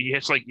 Yeah. So he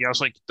has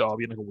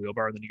Darby in a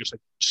wheelbarrow, and then he just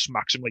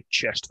smacks him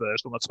chest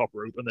first on the top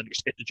rope, and then he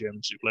just hits the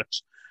German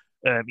suplex.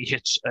 He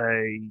hits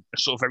a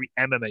sort of very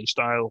MMA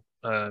style.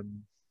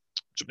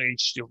 Something he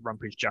used to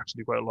Rampage Jackson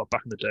do quite a lot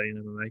back in the day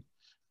in MMA.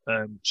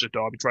 So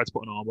Darby tried to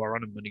put an armbar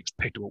on him, and he just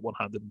picked him up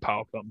one-handed and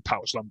power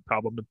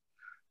bombed him,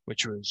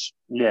 which was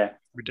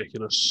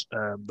ridiculous.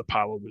 The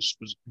power was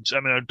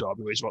I mean,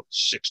 Darby weighs about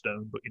 6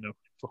 stone, but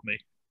fuck me,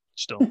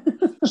 still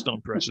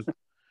impressive.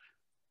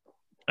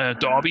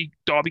 Darby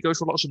goes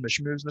for a lot of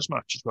submission moves in this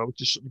match as well,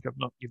 which is something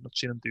you've not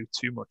seen him do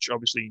too much.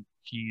 Obviously,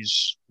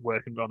 he's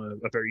working on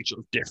a very sort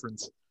of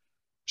different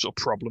sort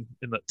of problem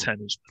in that 10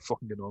 is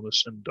fucking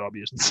enormous and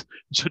Darby isn't.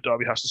 So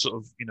Darby has to sort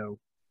of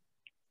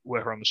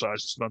work around the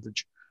size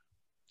disadvantage.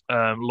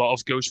 A lot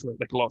of goes for a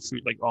lot of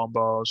food arm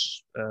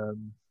bars,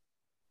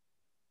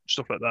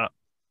 stuff like that.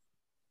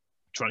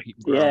 Trying to keep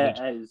him grounded.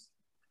 Yeah,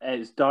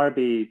 it's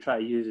Darby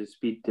trying to use his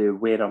speed to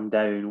wear him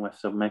down with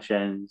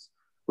submissions,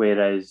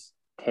 whereas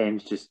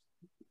 10's just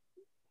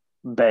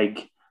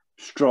big,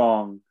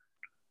 strong,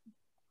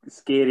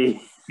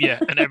 scary. Yeah,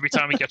 and every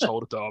time he gets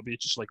hold of Darby,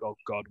 it's just like, oh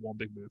god, one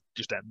big move,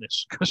 just end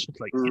this.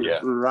 Like,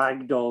 Yeah.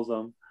 Ragdolls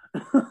him.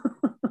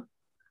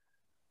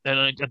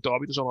 and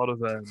Darby does a lot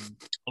of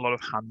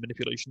hand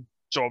manipulation.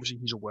 So obviously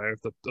he's aware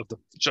of the.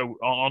 So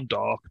on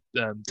Dark,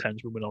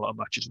 Ten's been winning a lot of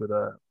matches with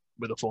a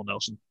full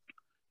Nelson,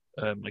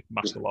 like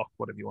Master Lock,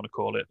 whatever you want to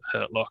call it,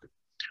 Hurt Lock.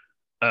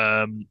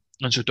 And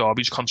so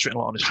Darby's concentrating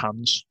a lot on his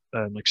hands,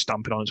 like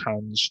stamping on his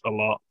hands a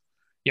lot.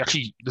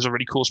 There's a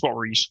really cool spot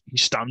where he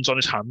stands on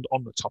his hand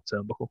on the top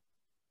turnbuckle.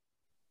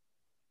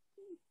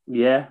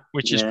 Yeah,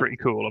 which is pretty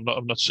cool.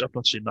 I've not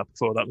seen that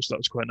before. That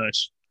was quite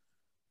nice.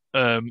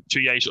 So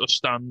yeah, he sort of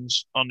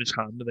stands on his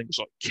hand and then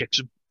sort of kicks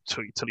him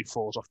till he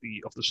falls off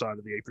the side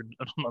of the apron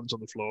and lands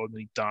on the floor, and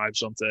then he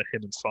dives onto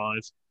him and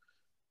Five.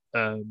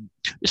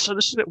 So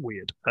this is a bit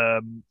weird.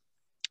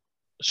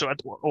 So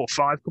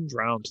Five comes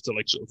round to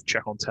like sort of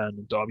check on 10,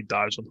 and Darby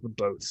dives onto them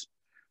both,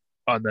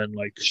 and then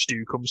like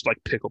Stu comes to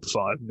like pick up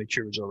 5 and make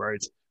sure he's all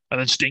right, and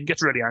then Sting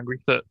gets really angry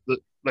that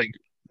like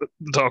the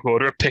Dark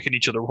Order are picking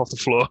each other off the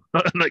floor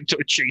and like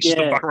sort of chases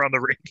them back around the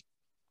ring.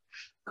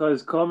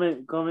 Because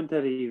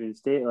commentary even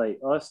state like,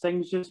 "Oh,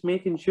 Sting's just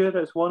making sure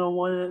it's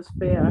 1-on-1 and it's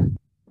fair."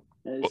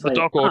 It's the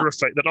Dark Order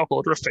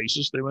are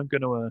faces. They weren't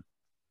going to.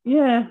 They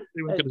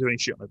weren't going to do any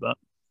shit like that.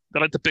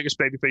 They're like the biggest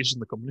baby faces in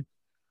the company.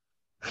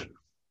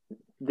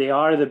 They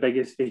are the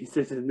biggest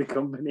faces in the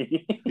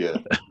company. Yeah,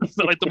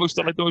 they're like the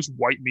most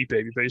white meat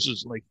baby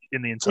faces like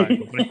in the entire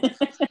company.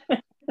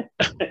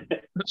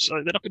 So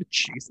they're not going to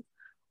cheat.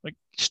 Like,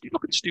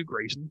 look at Stu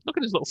Grayson. Look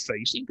at his little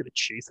face. He ain't going to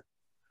cheat.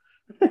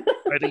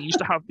 They used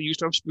to have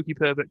spooky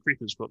pervert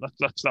creepers, but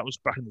that was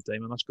back in the day,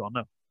 man. That's gone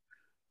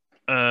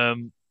now.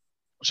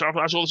 So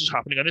as all this is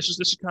happening, and this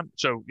is kind of,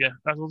 so yeah,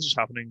 as all this is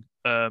happening,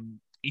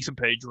 Ethan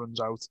Page runs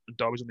out, and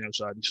Darby's on the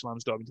outside. He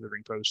slams Darby to the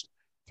ring post,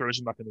 throws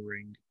him back in the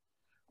ring,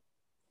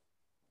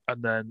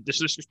 and then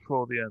this is just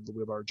before the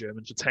wheelbarrow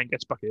German. So 10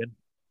 gets back in,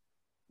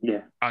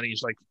 yeah, and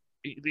he's like,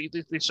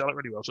 they sell it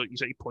really well. So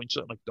he points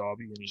at like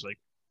Darby, and he's like,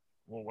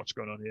 well, what's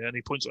going on here? And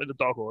he points at the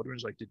Dark Order, and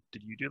he's like, did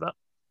you do that?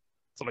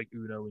 To like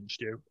Uno and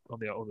Stu on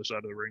the other side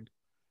of the ring,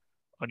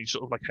 and he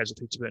sort of like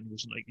hesitates a bit, and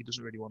he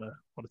doesn't really want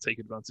to take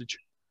advantage.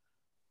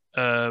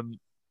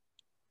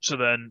 So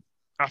then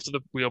after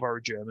the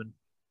wheelbarrow German,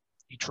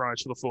 he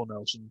tries for the full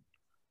Nelson,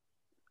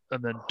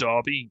 and then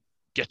Darby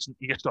gets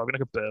Darby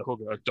like a bear hug.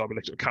 Darby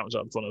like counters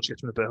out the full Nelson,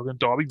 gets him a bear hug, and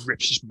Darby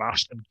rips his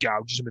mask and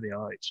gouges him in the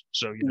eyes.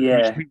 So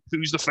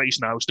who's the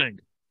face now, Sting?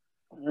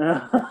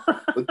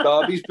 But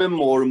Darby's been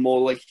more and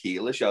more like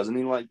heelish, hasn't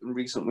he? Like in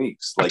recent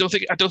weeks. Like, I don't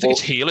think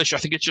it's heelish. I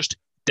think it's just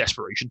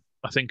desperation.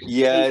 I think.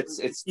 Yeah, it's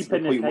to the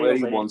point where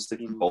he wants to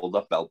hold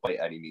that belt by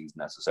any means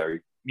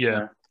necessary.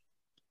 Yeah.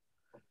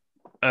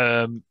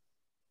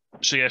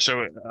 So as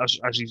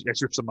he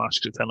rips the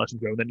mask, 10 lets him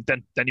go, and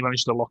then he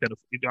manages to lock in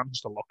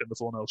the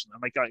full Nelson.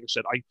 And like I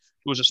said, there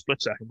was a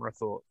split second where I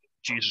thought,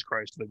 Jesus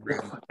Christ, are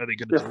they going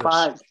to do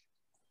this?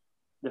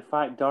 The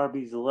fact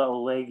Darby's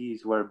little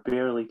leggies were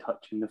barely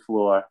touching the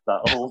floor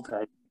that whole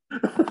time.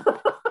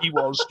 He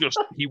was.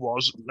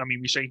 I mean,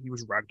 we say he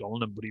was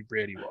ragdolling him, but he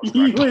really was.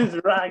 He was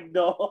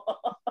ragdoll.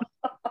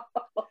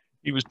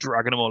 He was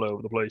dragging him all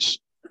over the place.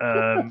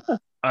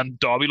 And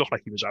Darby looked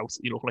like he was out.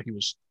 He looked like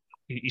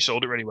he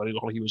sold it really well. He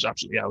looked like he was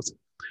absolutely out.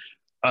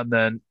 And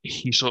then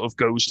he sort of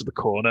goes to the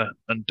corner,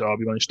 and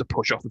Darby managed to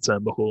push off the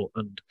turnbuckle,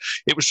 and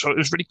it was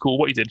really cool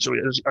what he did. So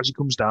as he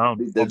comes down,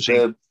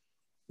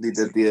 they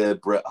did the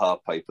Bret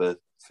Hart Piper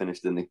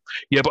finish, didn't he?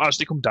 Yeah, but as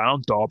they come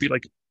down, Darby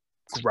like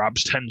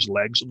grabs 10's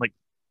legs and like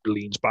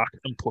leans back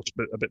and puts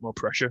a bit more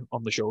pressure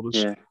on the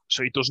shoulders. Yeah.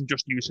 So he doesn't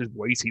just use his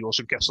weight; he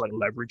also gets like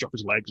leverage off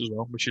his legs as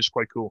well, which is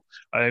quite cool.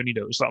 I only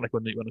noticed that like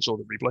when I saw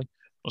the replay,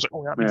 I was like,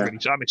 "Oh, that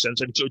makes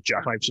sense." And he sort of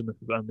jackknifes him,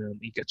 and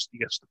he gets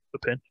the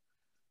pin.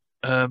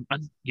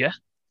 And yeah,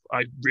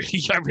 I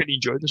really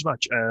enjoyed this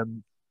match.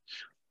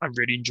 I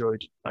really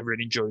enjoyed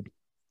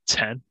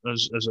 10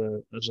 as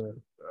a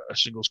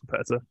singles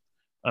competitor,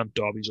 and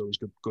Darby's always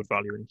good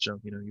value in it. So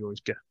you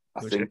always get.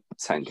 I think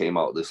 10 came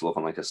out of this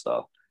looking like a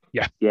star.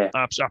 Yeah,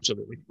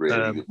 absolutely.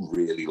 Really,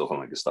 really looking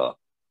like a star.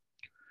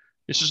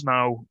 This is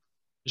now.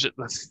 Is it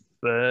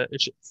the?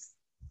 Is it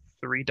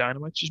 3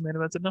 Dynamites he's main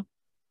evented now?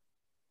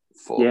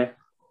 4. Yeah.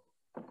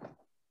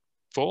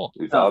 4.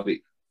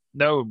 Darby.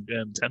 No,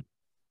 10.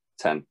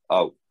 10.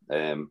 Oh,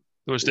 there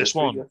was this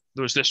one.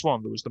 There was this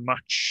one. There was the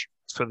match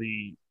for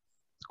the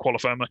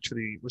qualifying match for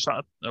the. Was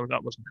that? No,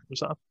 that wasn't.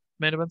 Was that a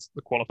main event?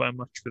 The qualifying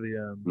match for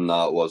the.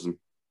 No, it wasn't.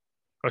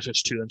 Oh, so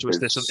it's 2 then. So it's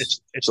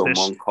this. It's someone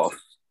this.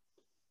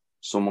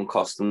 Someone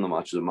cost them the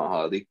match with Matt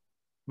Hardy.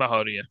 Matt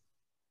Hardy, yeah.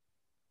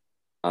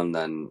 And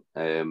then.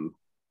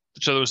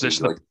 So there was this.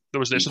 Like, there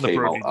was this he and the came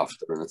Brody. out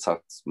after and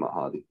attacked Matt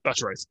Hardy.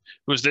 That's right.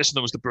 There was this and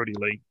there was the Brody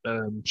Lee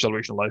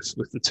Celebration of Life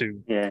with the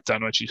 2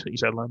 Dynamites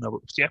he's headlined now.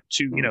 But yeah,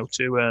 two main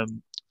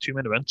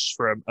events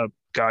for a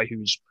guy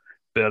who's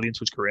barely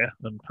into his career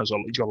and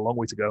he's got a long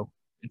way to go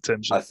in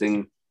terms of. I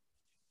think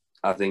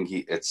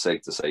it's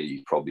safe to say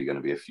he's probably going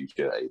to be a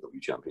future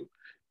AEW champion.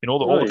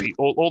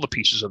 All the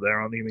pieces are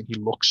there. I mean, he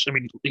looks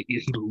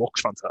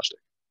fantastic.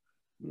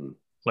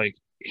 Like,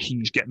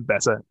 he's getting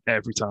better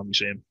every time we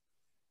see him.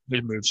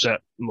 His moveset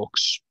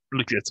looks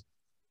legit.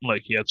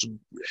 Like, he had some.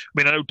 I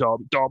mean, I know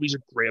Darby's a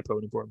great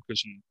opponent for him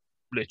because he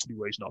literally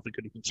weighs nothing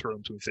and he can throw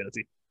him to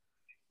infinity,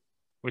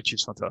 which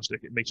is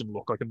fantastic. It makes him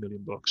look like $1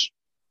 million.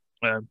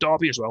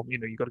 Darby as well.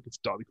 You got to give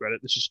Darby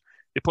credit.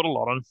 They put a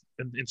lot on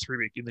in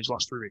these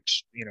last 3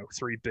 weeks.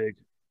 3 big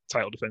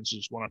title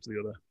defenses, one after the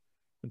other,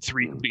 and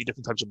 3 completely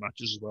different types of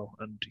matches as well.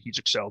 And he's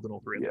excelled in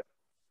all 3 of them.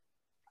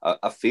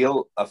 I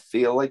feel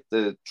like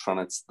the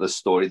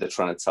story they're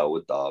trying to tell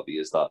with Darby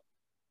is that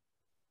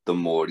the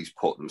more he's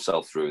put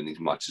himself through in these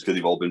matches, because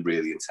they've all been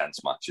really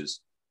intense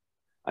matches,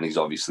 and he's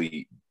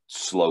obviously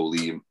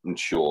slowly and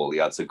surely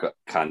had to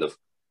kind of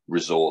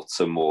resort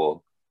to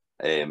more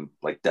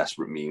like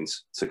desperate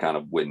means to kind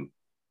of win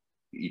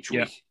each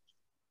week.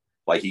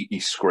 Like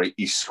he's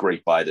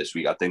scraped by this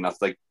week. I think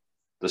that's like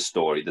the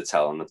story they're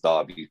telling, that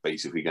Darby's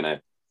basically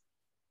gonna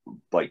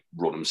like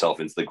run himself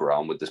into the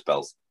ground with this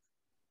belt.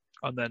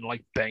 And then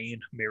like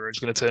Bane, Miro is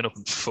gonna turn up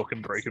and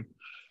fucking break him.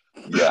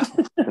 Yeah.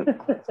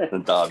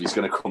 And Darby's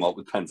gonna come up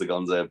with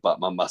Pentagon's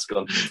Batman mask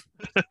on.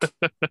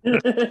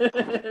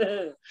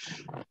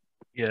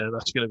 Yeah,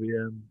 that's gonna be.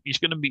 He's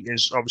gonna meet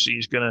his. Obviously,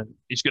 he's gonna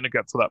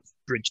get to that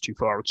bridge too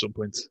far at some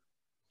point,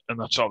 and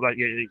that's all. That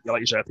like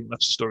you said, I think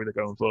that's the story they're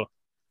going for.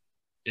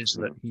 Is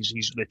that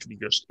he's literally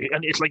just,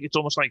 and it's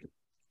almost like,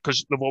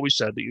 because they've always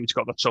said that he's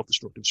got that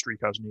self-destructive streak,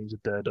 hasn't he? He's a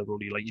daredevil.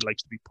 He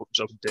likes to be put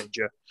himself in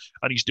danger,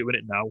 and he's doing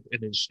it now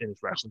in his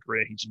wrestling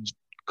career. He's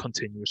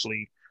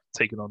continuously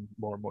taking on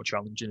more and more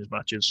challenge in his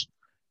matches.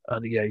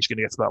 And yeah, he's going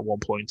to get to that one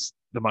point,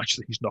 the match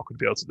that he's not going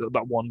to be able to,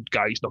 that one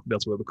guy he's not going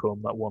to be able to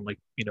overcome, that one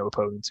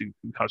opponent who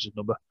has his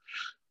number.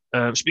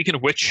 Speaking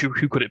of which,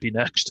 who could it be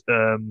next?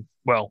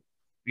 Well,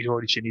 you've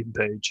already seen Ethan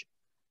Page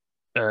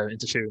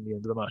interfere in the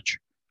end of the match.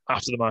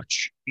 After the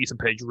match, Ethan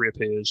Page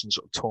reappears and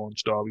sort of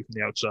taunts Darby from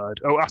the outside.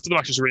 Oh, after the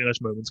match, there's a really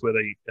nice moment where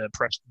they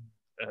Preston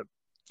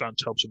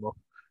Vance helps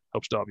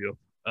Darby up,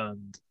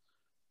 and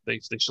they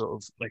sort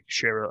of like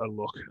share a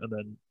look, and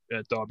then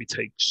Darby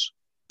takes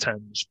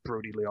Ten's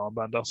Brody Lee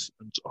armband off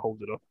and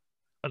hold it up,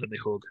 and then they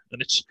hug,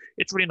 and it's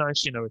really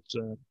nice. It's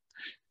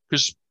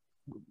because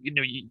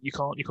you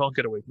can't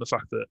get away from the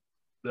fact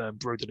that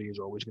Brody Lee is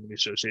always going to be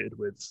associated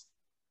with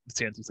the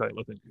TNT title.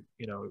 I think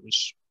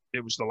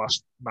it was the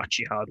last match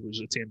he had was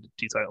a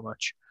TNT title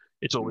match.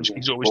 He's always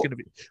going to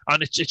be,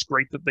 and it's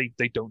great that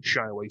they don't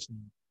shy away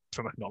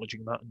from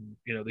acknowledging that, and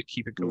they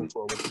keep it going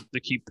forward. They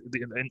keep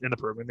in the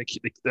program.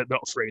 They're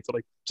not afraid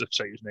to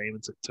say his name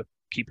and to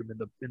keep him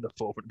in the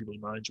forefront of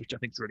people's minds, which I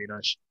think is really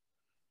nice.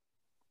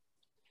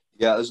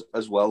 Yeah,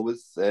 as well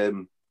with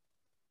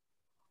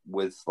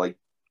like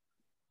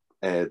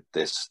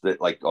this,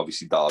 that like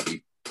obviously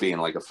Darby being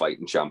like a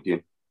fighting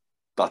champion.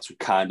 That's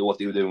kind of what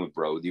they were doing with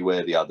Brody,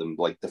 where they had him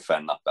like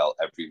defend that belt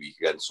every week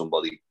against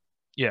somebody.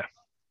 Yeah.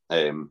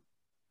 And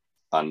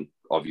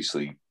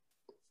obviously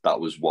that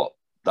was why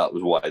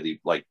they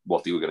like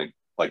what they were going to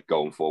like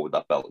going for with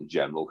that belt in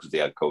general, because they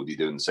had Cody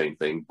doing the same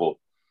thing. But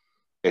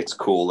it's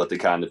cool that they're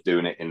kind of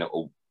doing it in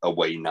a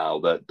way now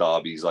that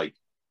Darby's like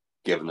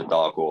giving the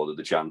Dark Order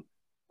the chance,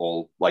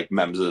 all like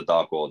members of the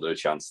Dark Order a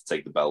chance to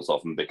take the belt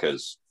off him,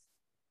 because.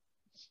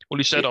 Well,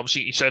 he said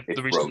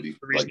the reason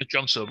that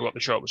John Silver got the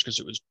shot was because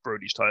it was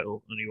Brody's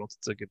title and he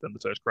wanted to give them the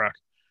first crack.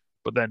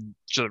 But then,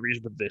 so the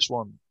reason for this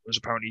one was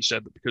apparently he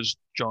said that because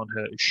John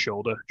hurt his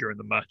shoulder during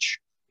the match,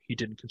 he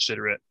didn't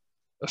consider it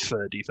a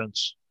fair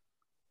defense.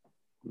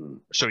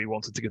 So he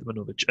wanted to give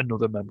them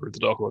another member of the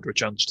Dark Order a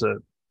chance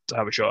to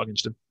have a shot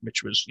against him,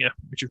 which was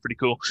pretty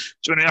cool.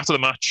 So anyway, after the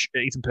match,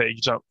 Ethan Page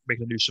is out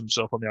making a noose of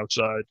himself on the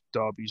outside.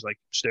 Darby's like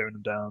staring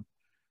him down.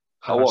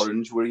 How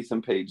orange were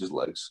Ethan Page's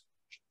legs?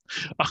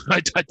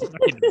 I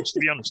didn't notice, to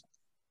be honest.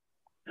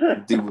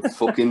 They were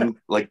fucking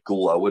like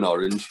glowing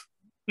orange.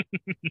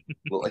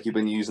 Look like you've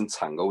been using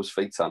Tango's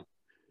fake tan.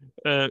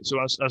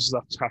 So as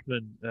that's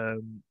happening,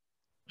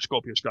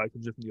 Scorpio Sky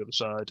comes in from the other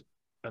side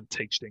and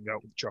takes Sting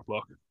out with the chop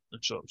block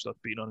and sort of starts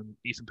beating on him.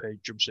 Ethan Page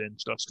jumps in,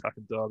 starts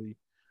attacking Darby.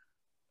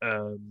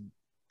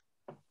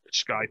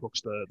 Sky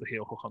hooks the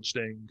heel hook on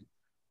Sting.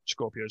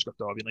 Scorpio's got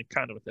Darby, and like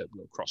kind of like a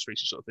little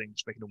cross-facing sort of thing,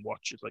 just making him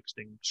watch as like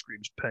Sting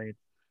screams pain.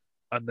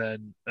 And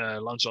then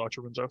Lance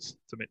Archer runs out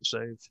to make the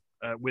save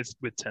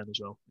with 10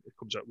 as well. It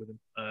comes out with him,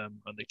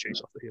 and they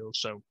chase off the heels.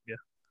 So yeah,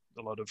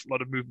 a lot of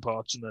moving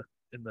parts in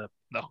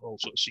that whole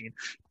sort of scene.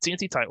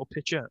 TNT title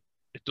picture,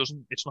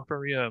 it's not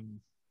very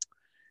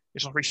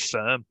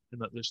firm in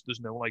that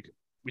there's no like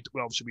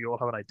obviously we all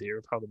have an idea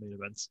of how the main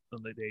event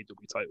and the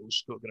AEW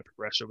titles are going to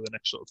progress over the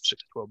next sort of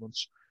 6 to 12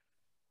 months.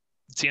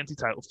 The TNT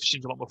title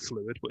seems a lot more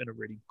fluid, but in a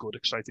really good,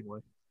 exciting way.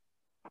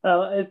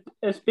 Well,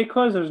 it's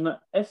because there's no.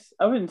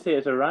 I wouldn't say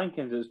it's a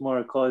rankings. It's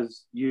more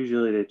because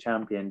usually the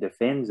champion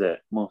defends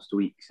it most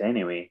weeks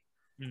anyway.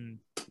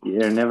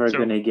 You're never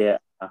going to get.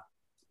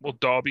 Well,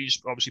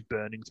 Darby's obviously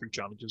burning through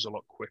challenges a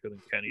lot quicker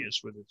than Kenny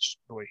is with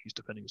the way he's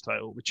defending his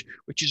title, which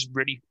is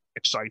really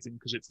exciting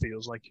because it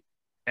feels like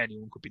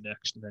anyone could be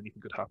next and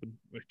anything could happen,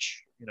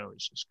 which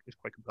is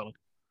quite compelling.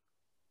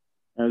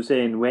 I was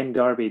saying when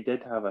Darby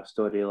did have a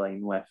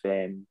storyline with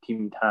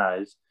Team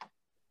Taz,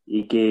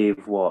 he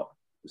gave what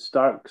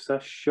Starks a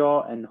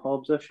shot and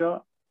Hobbs a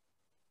shot,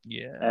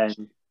 Yeah.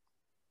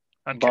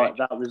 And but Cage.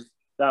 that was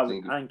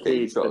and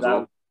Cage,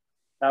 but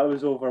that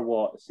was over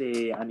what,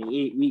 say, an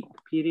 8-week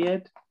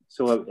period,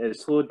 so it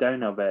slowed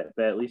down a bit,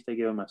 but at least they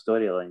gave him a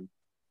storyline.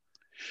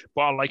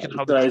 But I like it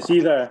how So it's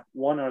either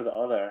one or the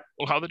other.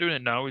 well, how they're doing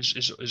it now is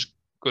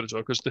good as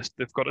well because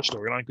they've got a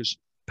storyline because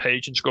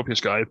Page and Scorpio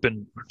Sky have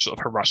been sort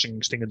of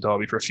harassing Sting and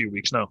Darby for a few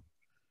weeks now,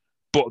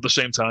 but at the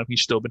same time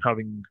he's still been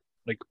having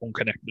like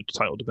unconnected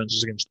title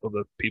defenses against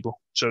other people.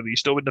 So he's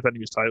still been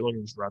defending his title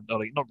against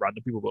not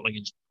random people, but like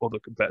against other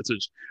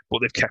competitors.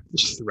 But they've kept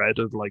this thread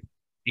of like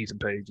Ethan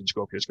Page and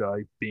Scorpio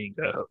Sky being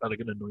like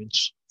an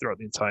annoyance throughout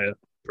the entire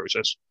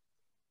process.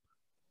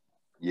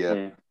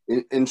 Yeah.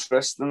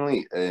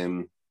 Interestingly,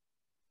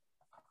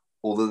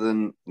 other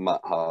than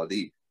Matt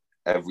Hardy,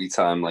 every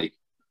time like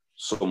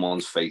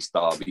someone's faced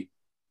Darby,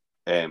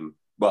 I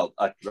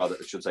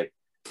should say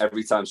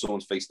every time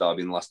someone's faced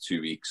Darby in the last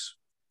 2 weeks.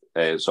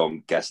 So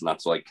I'm guessing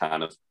that's like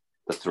kind of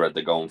the thread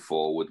they're going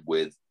forward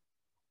with.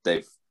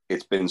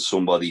 It's been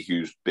somebody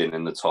who's been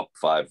in the top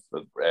 5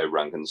 of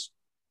rankings.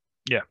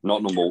 Yeah,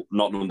 not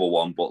number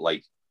one, but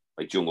like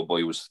Jungle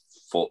Boy was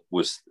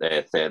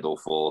third or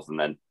fourth, and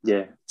then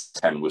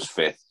 10 was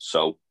 5th.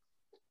 So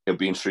it'll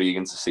be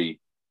intriguing to see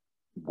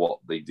what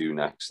they do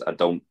next. I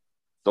don't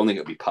think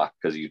it'll be Pac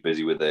because he's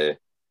busy with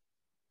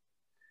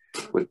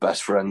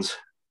best friends.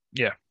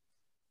 Yeah,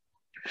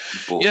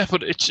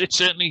 but it's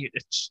certainly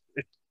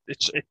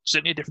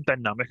a different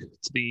dynamic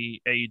to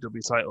the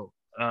AEW title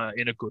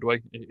in a good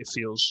way. It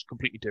feels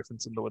completely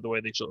different in the way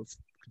they sort of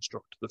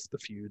construct the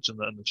feuds and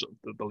the sort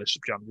of the list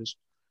of challenges.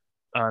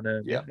 And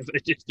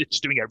it's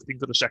doing everything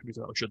that a secondary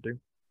title should do,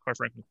 quite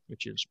frankly,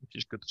 which is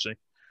good to see.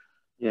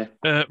 Yeah.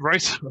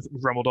 Right, I think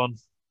we've rambled on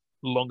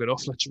long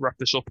enough. Let's wrap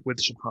this up with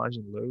some highs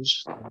and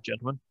lows,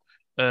 gentlemen.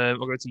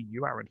 We'll go to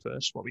you, Aaron,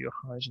 first. What were your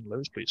highs and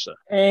lows, please, sir?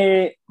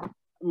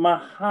 My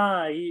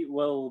high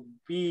will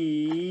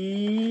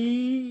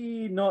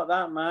be not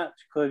that match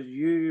because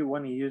you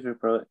want to use it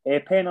for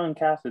Penta and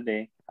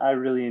Cassidy. I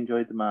really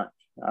enjoyed the match.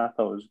 I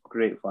thought it was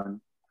great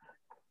fun.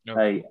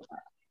 Okay.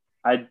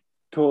 I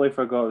totally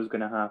forgot it was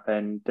going to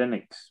happen.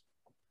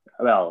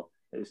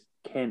 It's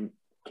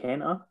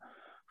Kenta.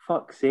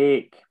 Fuck's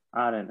sake,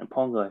 Aaron,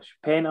 Ponglish.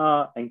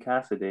 Penta and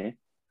Cassidy.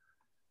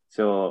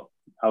 So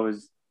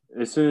as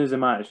soon as the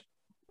match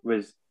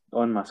was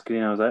on my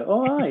screen, I was like,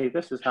 oh, aye,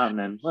 this is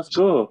happening. Let's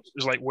go.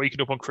 It's like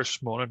waking up on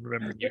Christmas morning,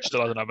 remembering you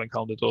still had an advent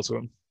calendar door to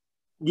him.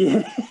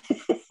 Yeah.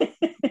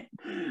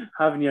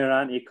 Having your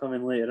auntie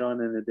coming later on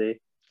in the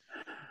day.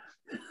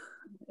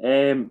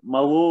 My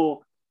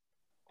low,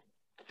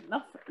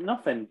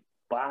 nothing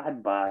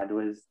bad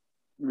was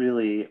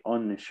really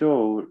on the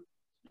show.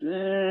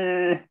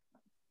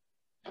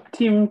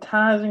 Team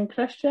Taz and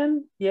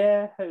Christian?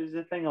 Yeah, it was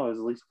the thing I was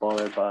least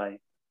bothered by.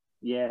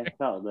 Yeah, that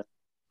was it.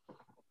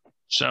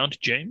 Sound,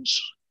 James,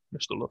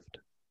 Mr. Luft.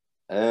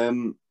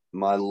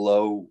 My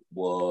low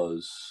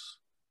was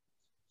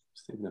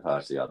thinking if I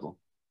actually had one.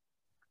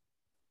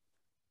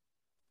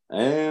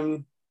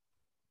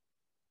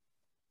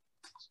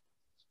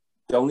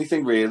 The only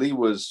thing really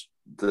was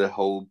the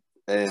whole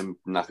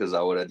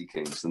Nakazawa Eddie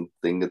Kingston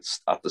thing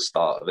that's at the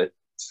start of it.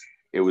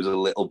 It was a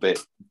little bit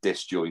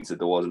disjointed.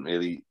 There wasn't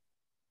really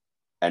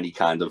any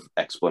kind of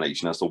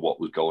explanation as to what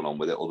was going on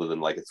with it, other than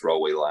like a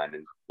throwaway line.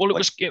 And well,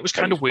 it was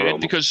kind of weird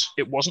because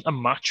it wasn't a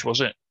match,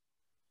 was it?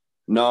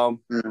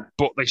 No,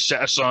 but they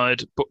set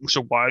aside. But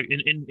so why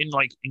in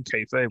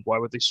kayfabe, why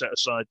would they set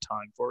aside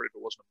time for it if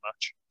it wasn't a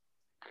match?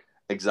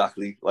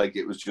 Exactly. Like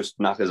it was just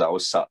Nakazawa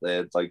sat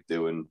there like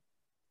doing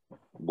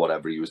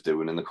whatever he was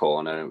doing in the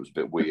corner. And it was a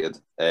bit weird.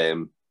 I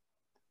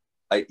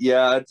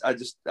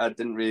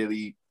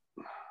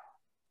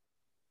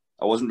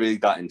wasn't really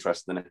that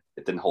interested in it.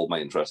 It didn't hold my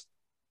interest.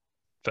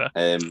 Fair.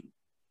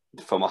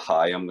 From a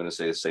high, I'm going to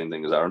say the same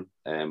thing as Aaron.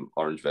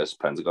 Orange versus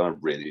Pentagon. I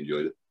really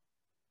enjoyed it.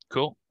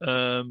 Cool.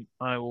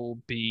 I'll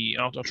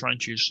try and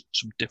choose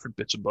some different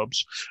bits and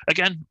bobs.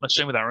 Again,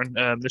 same with Aaron.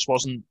 This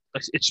wasn't.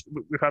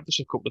 We've had this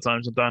a couple of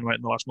times on Dynamite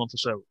in the last month or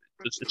so.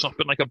 It's not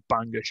been like a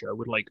banger show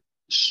with like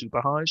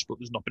super highs, but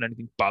there's not been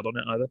anything bad on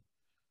it either.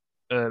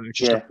 It's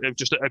just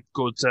a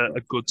good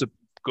to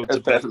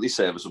perfectly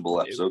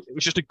serviceable episode. It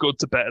was just a good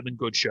to better than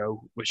good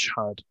show, which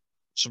had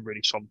some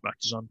really solid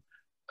matches on.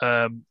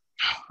 I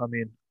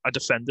mean, I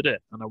defended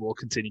it, and I will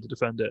continue to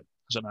defend it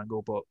as an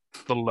angle. But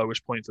the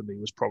lowest point for me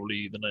was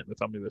probably the Night in the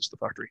Family versus the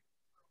Factory.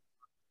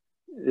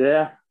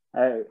 Yeah,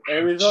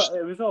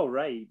 it was all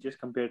right, just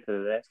compared to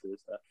the rest of the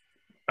stuff.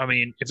 I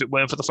mean, if it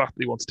weren't for the fact that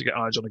they wanted to get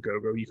eyes on a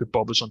Go-Go, you could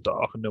bob us on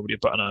Dark, and nobody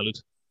would bat an eyelid,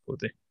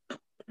 would they?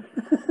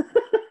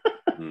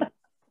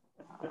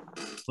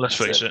 Let's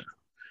face it.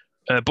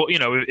 But you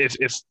know, if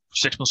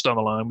 6 months down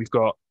the line we've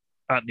got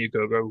Anthony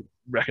Ogogo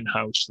wrecking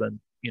house,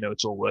 then you know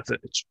it's all worth it.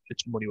 It's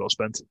money well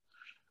spent.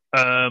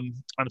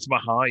 And for my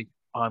high,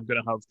 I'm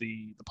going to have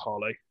the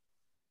parlay,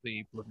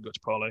 the Blood and Guts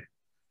parlay,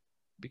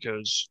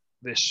 because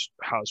this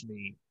has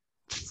me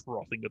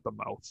frothing at the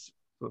mouth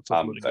for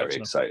I'm Blood and very Guts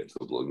now. excited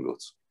for Blood and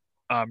Guts.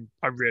 I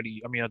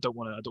don't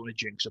want to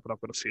jinx it, but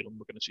I've got a feeling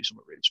we're going to see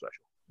something really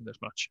special in this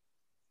match.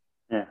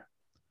 Yeah.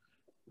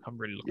 I'm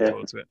really looking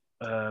forward to it.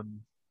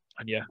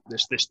 And yeah,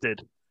 this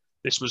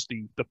was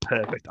the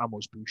perfect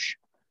amuse bouche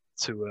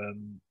to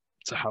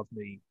have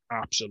me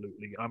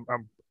absolutely.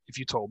 If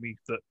you told me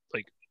that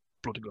like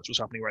Blood and Guts was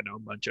happening right now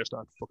in Manchester,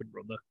 I'd fucking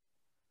run there.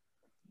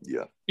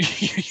 Yeah.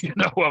 You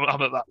know,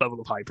 I'm at that level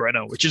of hype right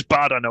now, which is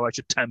bad. I know I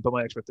should temper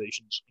my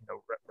expectations. You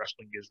know,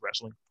 wrestling is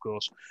wrestling, of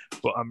course,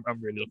 but I'm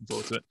really looking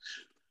forward to it.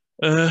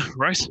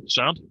 Right,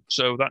 sound.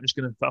 So I think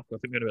we're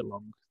going a bit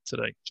long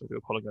today, so I do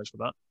apologise for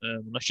that.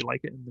 Unless you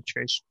like it, in which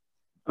case,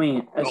 I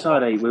mean, it's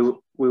all right.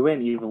 We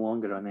went even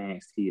longer on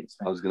NXT. It's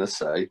fine. I was gonna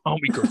say,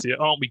 aren't we good to you?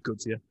 Aren't we good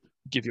to you?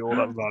 Give you all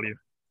that value.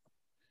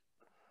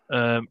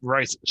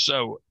 Right.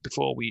 So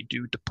before we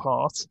do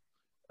depart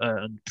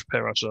and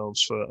prepare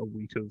ourselves for a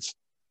week of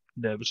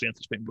nervously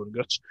anticipating Blood and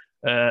Guts,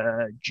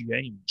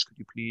 James, could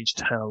you please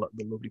tell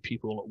the lovely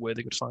people where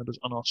they could find us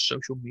on our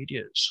social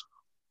medias?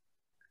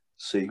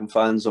 so you can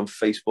find us on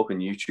Facebook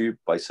and YouTube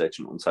by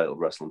searching Untitled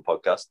Wrestling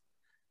Podcast.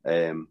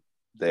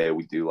 There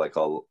we do like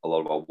a lot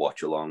of our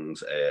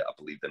watch-alongs. I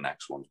believe the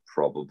next one's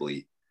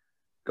probably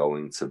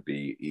going to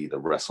be either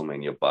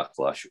WrestleMania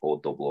Backlash or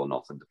Double or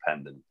Nothing,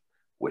 depending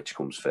which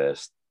comes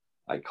first.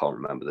 I can't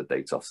remember the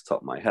date off the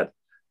top of my head.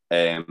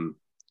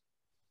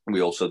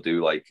 We also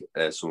do like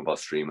some of our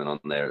streaming on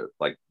there,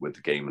 like with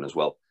the gaming as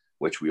well,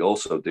 which we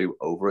also do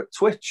over at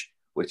Twitch,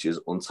 which is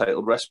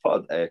Untitled Rest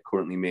Pod.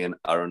 Currently, me and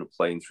Aaron are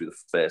playing through the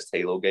first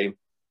Halo game.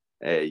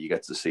 You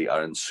get to see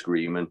Aaron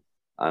screaming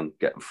and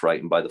getting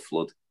frightened by the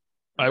flood.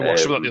 I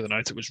watched that the other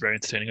night. It was very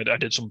entertaining. I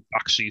did some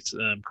backseat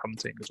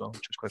commentating as well,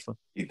 which was quite fun.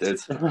 He did.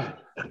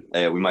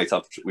 We might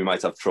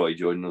have Troy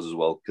joining us as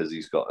well because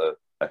he's got a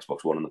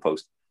Xbox One in the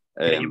post.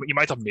 You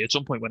might have me at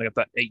some point when I get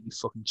that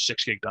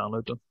 86 gig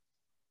download done.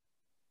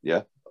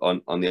 Yeah,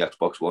 on the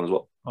Xbox One as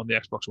well. On the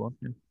Xbox One,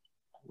 yeah.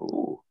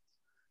 Oh,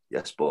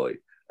 yes, boy.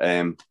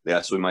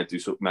 Yeah, so we might do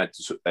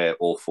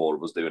all four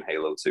of us doing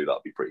Halo 2.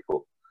 That'd be pretty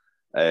cool.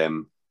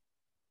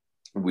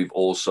 We've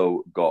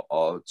also got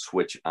our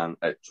Twitter and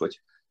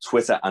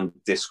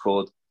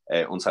Discord,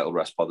 Untitled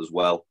Rest Pod as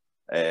well.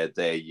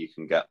 There you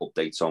can get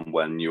updates on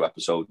when new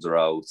episodes are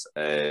out.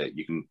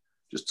 You can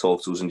just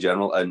talk to us in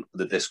general, and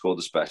the Discord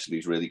especially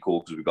is really cool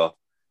because we've got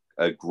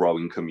a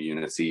growing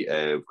community.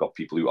 We've got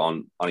people who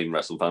aren't even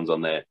wrestling fans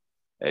on there,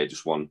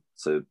 just want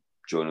to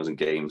join us in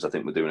games. I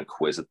think we're doing a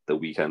quiz at the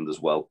weekend as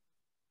well,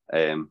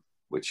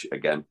 which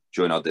again,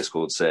 join our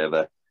Discord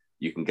server.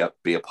 You can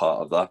be a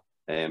part of that,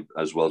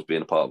 as well as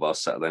being a part of our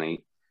Saturday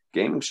night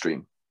gaming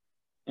stream.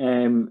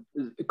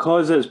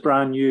 Because it's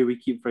brand new, we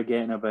keep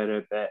forgetting about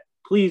it, but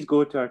please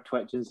go to our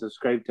Twitch and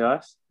subscribe to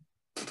us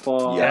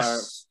for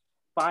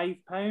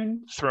 £5.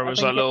 Throw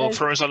us that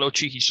little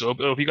cheeky sub.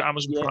 If you got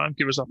Amazon Prime,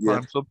 give us that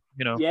Prime sub.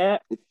 You know. Yeah.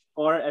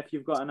 Or if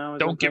you've got an Amazon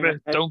don't give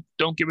it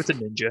to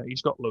Ninja.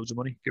 He's got loads of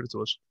money. Give it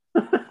to us.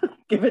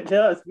 Give it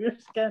to us. We're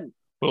skint.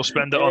 We'll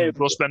spend it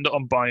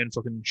on buying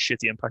fucking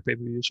shitty Impact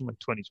pay-per-views from like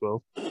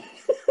 2012.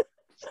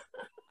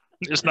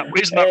 Isn't that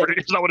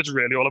what it's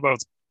really all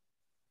about?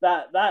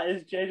 That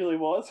is genuinely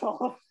what it's all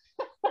about.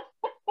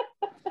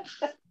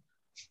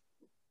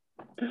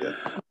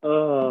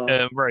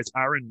 Right,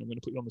 Aaron, I'm going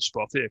to put you on the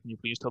spot here. Can you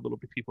please tell the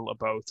lovely people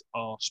about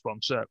our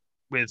sponsor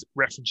with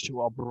reference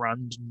to our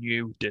brand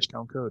new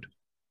discount code?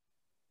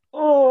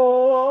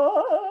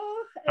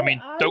 I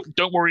mean,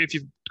 don't worry if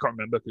you can't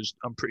remember, because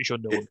I'm pretty sure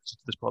no one listens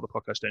to this part of the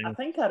podcast anyway. I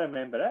think I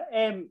remember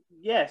it.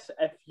 Yes,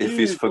 if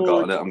he's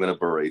forgotten it, I'm going to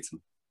berate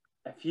him.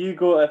 If you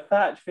go to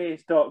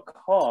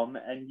thatchface.com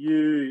and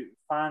you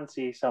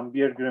fancy some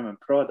beard grooming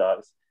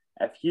products,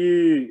 if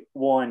you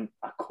want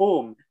a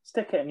comb,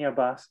 stick it in your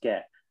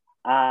basket.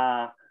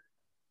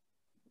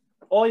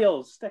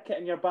 Oils, stick it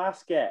in your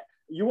basket.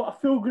 You want a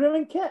full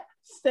grooming kit?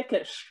 Stick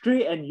it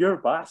straight in your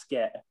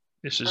basket.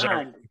 This is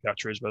our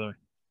catchphrase, by the way.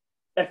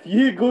 If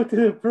you go to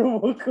the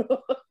promo code,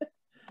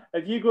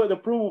 if you go to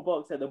the promo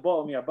box at the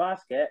bottom of your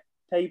basket,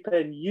 type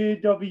in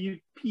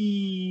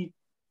UWP20.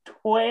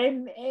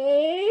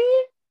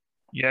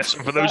 Yes,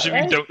 and for those of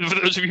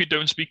you who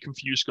don't speak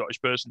confused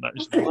Scottish person, that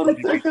is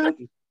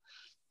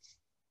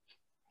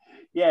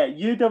yeah,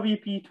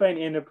 UWP20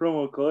 in the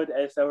promo code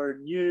is our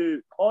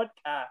new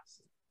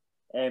podcast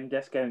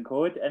discount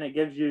code, and it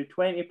gives you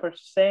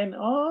 20%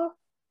 off.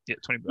 Yeah,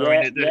 20%. Yeah,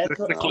 I mean,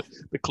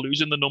 the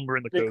clues in the number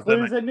in the code. The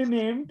clues in the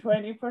name,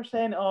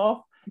 20%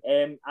 off,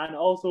 and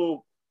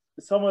also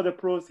some of the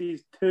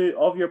proceeds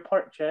of your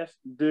purchase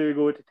do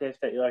go to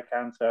testicular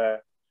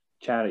cancer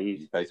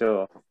charities. Okay.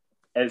 So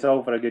it's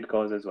all for a good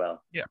cause as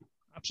well. Yeah,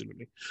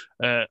 absolutely.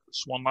 So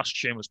one last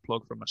shameless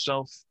plug for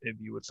myself. If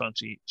you would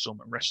fancy some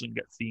wrestling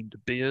get themed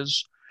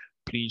beers,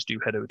 please do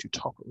head over to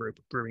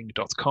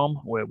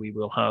topropebrewing.com, where we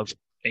will have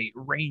a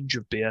range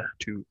of beer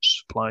to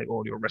supply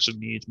all your wrestling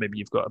needs. Maybe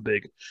you've got a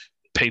big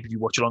pay-per-view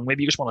watch along.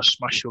 Maybe you just want to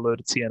smash a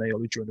load of TNA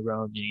all during the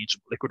round. You need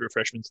some liquid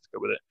refreshments to go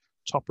with it.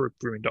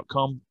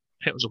 topropebrewing.com.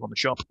 Hit us up on the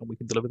shop and we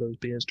can deliver those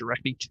beers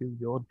directly to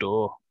your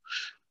door.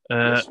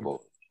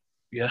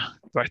 Yeah,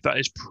 in fact, that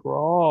is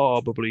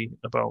probably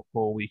about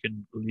all we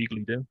can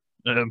legally do.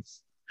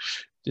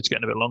 It's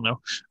getting a bit long now.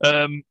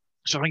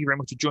 So thank you very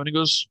much for joining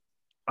us.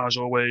 As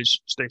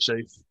always, stay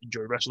safe,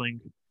 enjoy wrestling,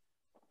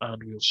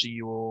 and we'll see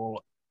you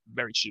all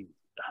very soon.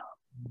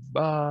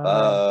 Bye.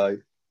 Bye.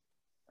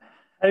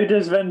 How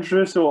does Vince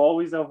Russo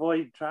always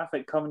avoid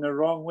traffic coming the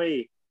wrong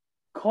way?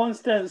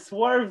 Constant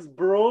swerves,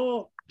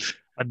 bro.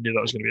 I knew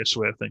that was going to be a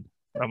swear thing.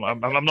 I'm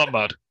not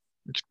mad.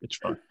 It's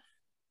fine.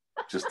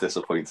 Just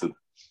disappointed.